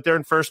 but they're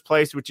in first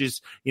place, which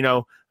is,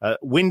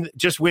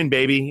 win,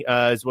 baby,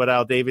 is what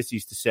Al Davis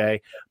used to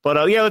say. But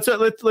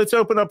let's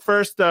open up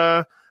first.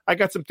 I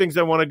got some things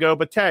I want to go,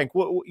 but Tank,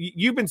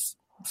 you've been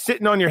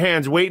sitting on your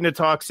hands waiting to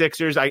talk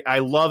Sixers. I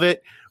love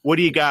it. What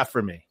do you got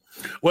for me?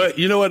 Well,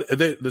 you know what?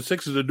 The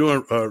Sixers are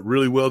doing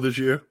really well this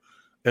year,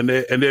 and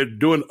they're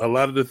doing a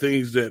lot of the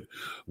things that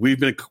we've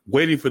been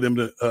waiting for them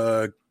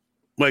to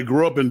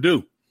grow up and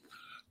do.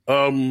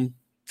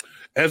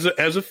 As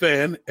a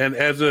fan and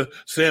as a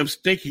Sam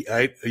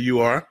Stinkyite, you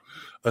are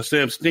a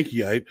Sam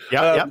Stinkyite.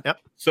 Yep.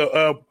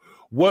 So,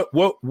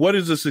 what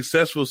is a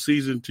successful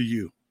season to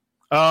you?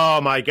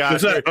 Oh my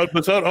gosh!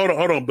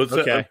 Hold on.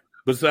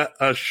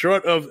 But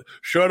short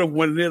of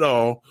winning it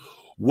all,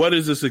 what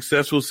is a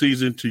successful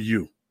season to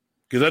you?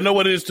 Because I know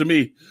what it is to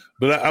me.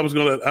 But I was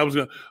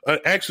gonna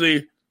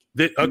actually.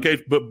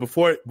 Okay, but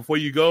before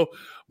you go,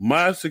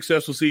 my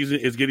successful season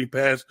is getting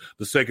past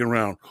the second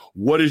round.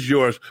 What is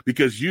yours?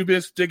 Because you've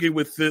been sticking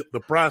with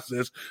the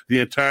process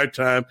the entire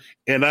time,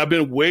 and I've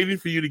been waiting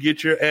for you to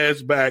get your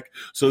ass back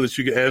so that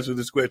you can answer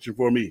this question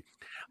for me.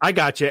 I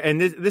got you.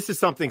 And this is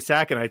something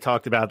Sack and I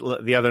talked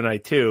about the other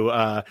night too.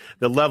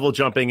 The level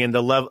jumping and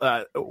the level.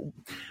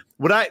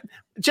 When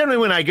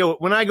I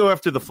go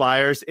after the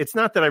Flyers, it's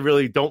not that I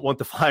really don't want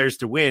the Flyers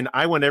to win.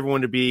 I want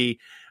everyone to be.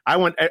 I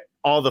want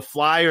all the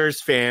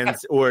Flyers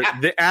fans or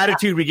the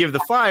attitude we give the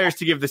Flyers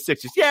to give the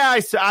Sixers. Yeah,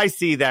 I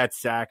see that,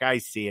 Sack. I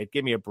see it.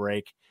 Give me a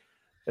break.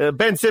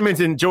 Ben Simmons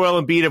and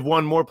Joel Embiid have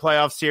won more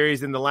playoff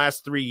series in the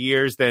last 3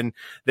 years than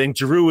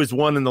Drew has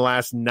won in the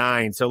last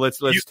 9. So let's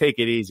take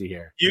it easy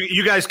here.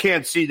 You guys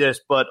can't see this,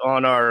 but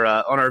on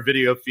our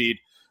video feed,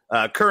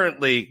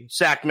 currently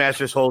Sack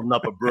Master's holding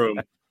up a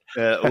broom.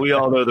 We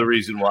all know the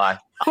reason why.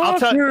 I'll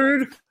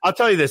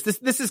tell you this.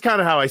 This is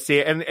kind of how I see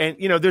it.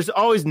 And there's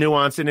always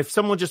nuance. And if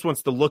someone just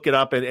wants to look it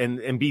up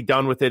and be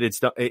done with it,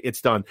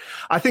 it's done.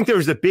 I think there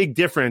was a big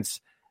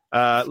difference.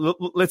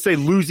 Let's say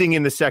losing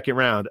in the second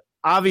round.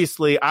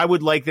 Obviously, I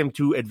would like them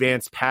to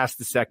advance past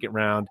the second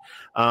round.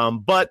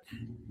 But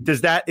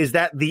is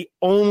that the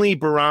only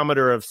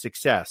barometer of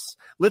success?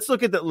 Let's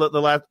look at the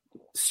last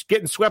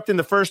getting swept in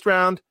the first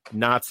round,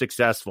 not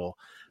successful.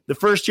 The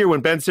first year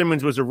when Ben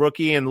Simmons was a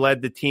rookie and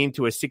led the team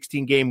to a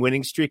 16-game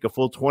winning streak, a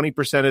full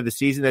 20% of the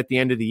season at the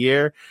end of the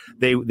year,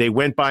 they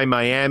went by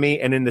Miami,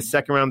 and in the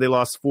second round they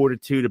lost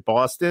 4-2 to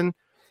Boston.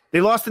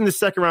 They lost in the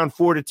second round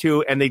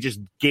 4-2, and they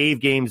just gave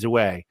games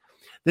away.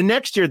 The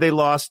next year they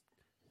lost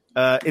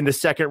in the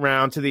second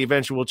round to the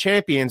eventual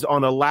champions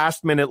on a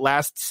last-minute,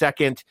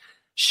 last-second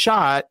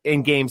shot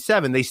in Game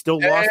 7. They still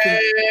lost.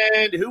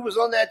 And who was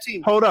on that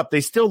team? Hold up.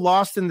 They still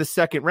lost in the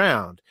second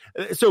round.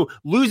 So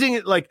losing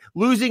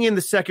in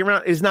the second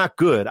round is not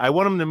good. I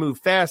want them to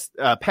move past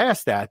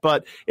that.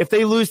 But if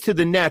they lose to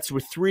the Nets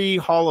with 3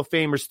 Hall of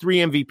Famers, 3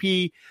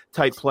 MVP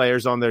type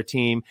players on their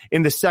team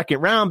in the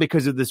second round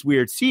because of this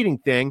weird seeding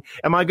thing,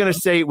 am I going to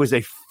say it was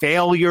a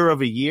failure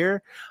of a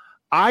year?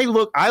 I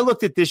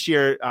looked at this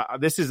year.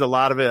 This is a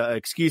lot of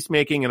excuse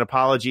making and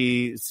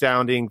apology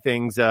sounding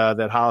things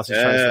that Hollis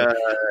is trying to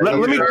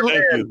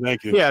say.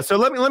 Thank you. Yeah, so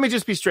let me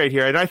just be straight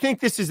here, and I think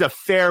this is a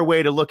fair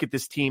way to look at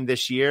this team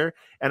this year.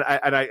 And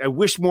I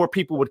wish more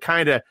people would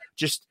kind of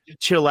just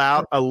chill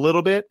out a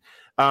little bit.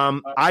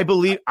 I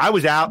believe I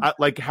was out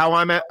like how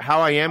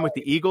I am with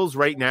the Eagles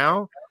right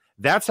now.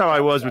 That's how I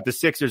was with the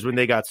Sixers when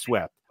they got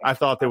swept. I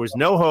thought there was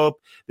no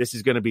hope. This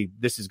is going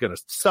to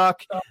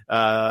suck.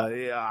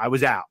 I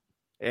was out.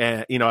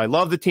 And, I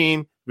love the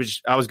team,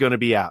 which I was going to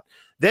be out.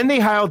 Then they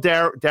hired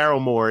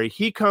Daryl Morey.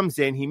 He comes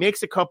in. He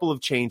makes a couple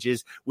of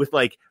changes with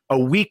like a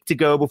week to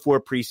go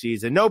before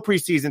preseason. No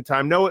preseason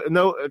time,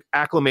 no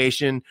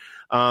acclimation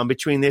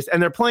between this.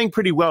 And they're playing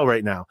pretty well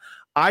right now.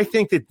 I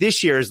think that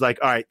this year is like,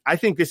 all right, I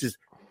think this is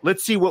 –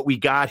 let's see what we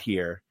got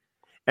here.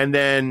 And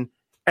then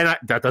 –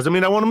 that doesn't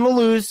mean I want them to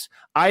lose.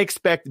 I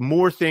expect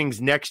more things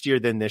next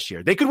year than this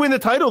year. They could win the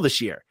title this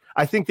year.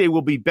 I think they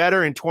will be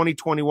better in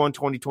 2021,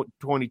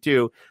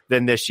 2022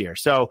 than this year.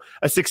 So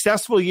a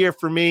successful year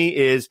for me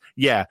is,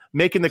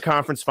 making the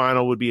conference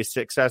final would be a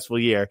successful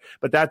year,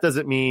 but that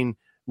doesn't mean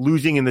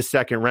losing in the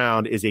second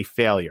round is a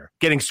failure.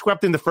 Getting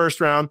swept in the first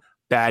round,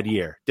 bad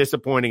year,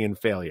 disappointing and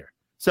failure.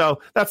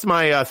 So that's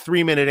my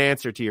 3-minute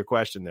answer to your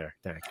question there.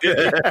 Thanks.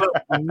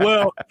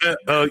 Well,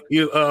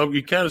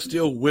 you kind of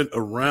still went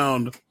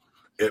around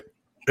it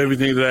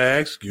everything that I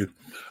asked you.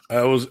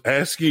 I was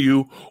asking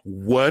you,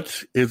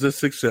 what is a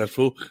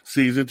successful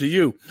season to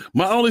you?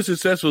 My only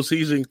successful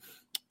season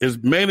is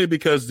mainly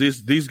because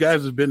these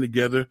guys have been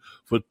together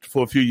for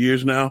a few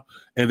years now,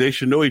 and they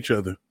should know each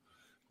other.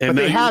 And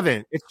but they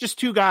haven't. It's just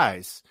two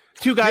guys.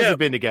 Two guys have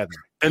been together.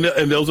 And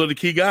those are the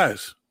key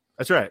guys.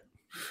 That's right.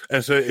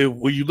 And so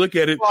when you look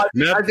at it,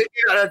 I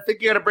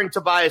think you got to bring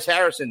Tobias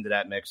Harris into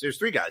that mix. There's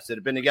three guys that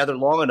have been together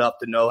long enough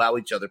to know how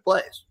each other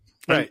plays.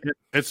 Right.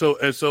 And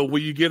so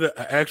when you get an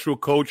actual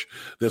coach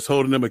that's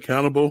holding them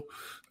accountable,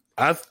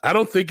 I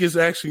don't think it's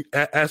actually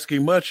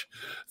asking much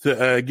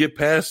to get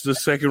past the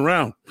second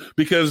round.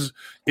 Because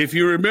if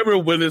you remember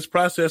when this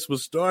process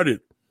was started,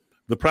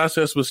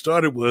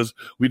 was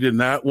we did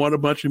not want a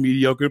bunch of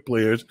mediocre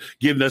players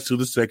getting us to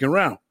the second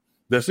round.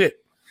 That's it.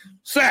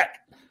 Sack.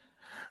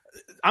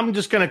 I'm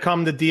just going to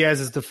come to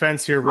Diaz's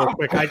defense here real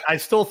quick. I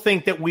still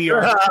think that we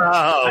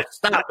are.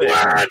 Stop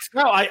it.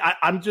 No,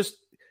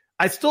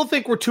 I still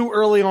think we're too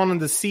early on in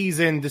the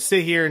season to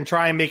sit here and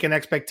try and make an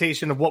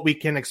expectation of what we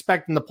can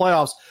expect in the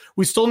playoffs.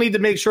 We still need to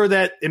make sure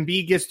that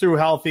Embiid gets through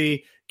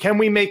healthy. Can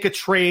we make a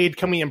trade?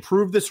 Can we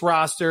improve this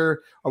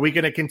roster? Are we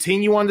going to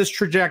continue on this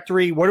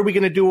trajectory? What are we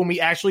going to do when we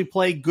actually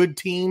play good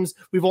teams?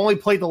 We've only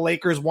played the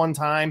Lakers one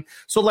time.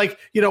 So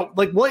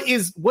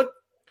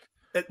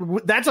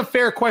that's a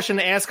fair question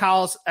to ask,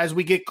 Hollis, as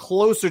we get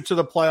closer to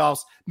the playoffs.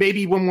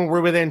 Maybe when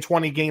we're within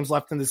 20 games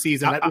left in the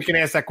season, we can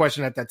ask that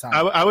question at that time.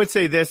 I would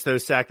say this, though,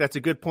 Sack. That's a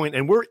good point,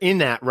 and we're in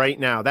that right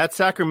now. That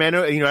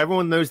Sacramento,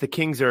 everyone knows the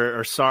Kings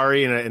are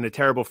sorry and a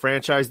terrible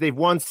franchise. They've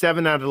won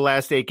 7 out of the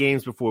last 8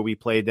 games before we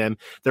played them.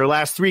 Their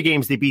last 3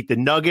 games, they beat the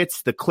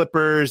Nuggets, the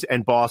Clippers,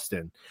 and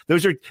Boston.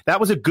 That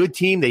was a good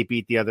team they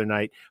beat the other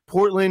night.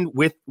 Portland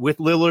with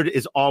Lillard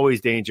is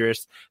always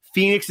dangerous.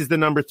 Phoenix is the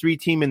number 3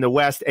 team in the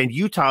West, and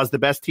Utah is the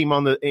best team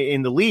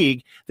in the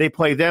league. They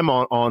play them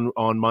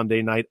on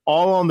Monday night,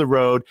 all on the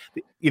road.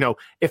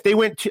 If they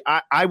went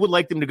I would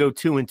like them to go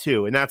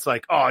 2-2, and that's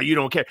like, oh, you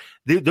don't care.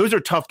 Those are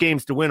tough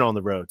games to win on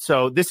the road.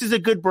 So this is a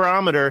good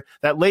barometer.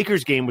 That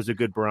Lakers game was a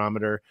good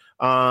barometer.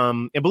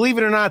 And believe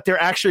it or not,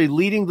 they're actually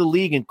leading the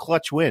league in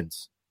clutch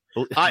wins.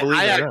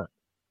 I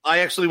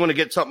actually want to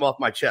get something off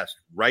my chest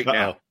right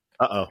now.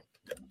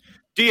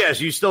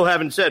 Diaz, you still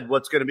haven't said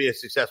what's going to be a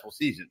successful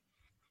season.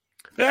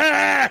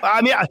 I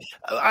mean,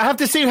 I have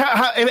to see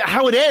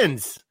how it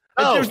ends.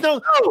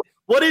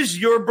 What is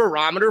your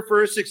barometer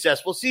for a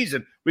successful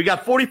season? We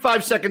got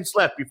 45 seconds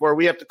left before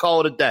we have to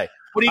call it a day.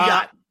 What do you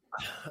got?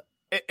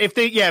 If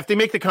they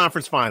make the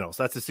conference finals,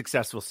 that's a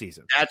successful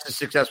season. That's a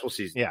successful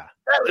season. Yeah.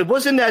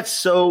 Wasn't that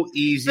so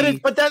easy?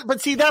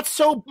 But see, that's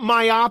so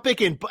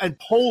myopic and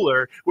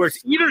polar, where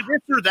it's either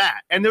this or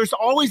that, and there's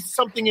always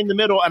something in the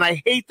middle, and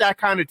I hate that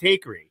kind of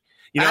takery.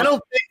 I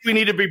don't think we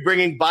need to be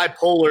bringing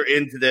bipolar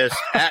into this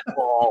at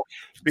all,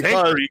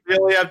 because we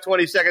only have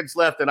 20 seconds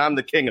left, and I'm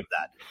the king of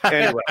that.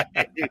 Anyway,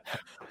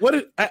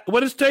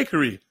 what is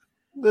takery?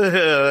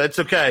 It's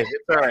okay.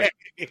 It's all right.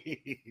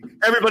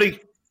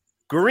 Everybody,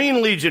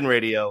 Green Legion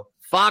Radio,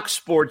 Fox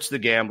Sports The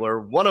Gambler,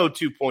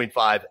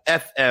 102.5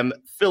 FM,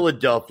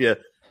 Philadelphia,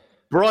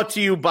 brought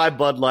to you by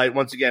Bud Light.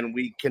 Once again,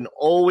 we can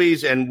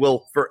always and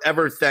will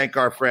forever thank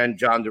our friend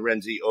John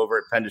Dorenzi over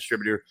at Penn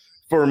Distributor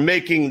for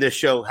making this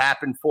show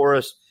happen for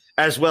us,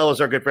 as well as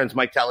our good friends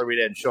Mike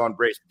Tallarita and Sean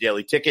Brace,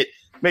 Daily Ticket.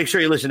 Make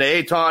sure you listen to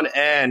Aton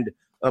and,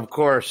 of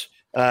course,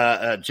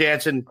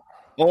 Jansen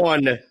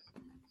on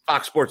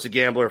Fox Sports The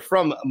Gambler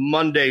from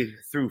Monday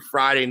through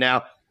Friday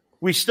now.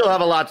 We still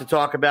have a lot to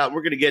talk about.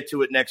 We're going to get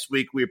to it next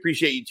week. We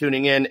appreciate you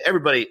tuning in.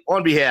 Everybody,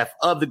 on behalf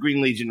of the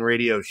Green Legion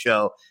Radio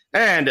Show,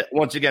 and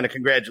once again, a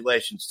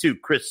congratulations to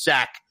Chris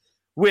Sack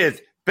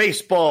with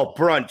Baseball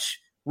Brunch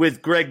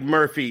with Greg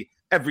Murphy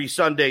every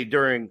Sunday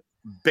during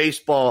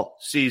baseball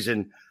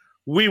season.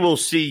 We will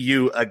see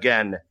you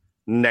again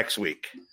next week.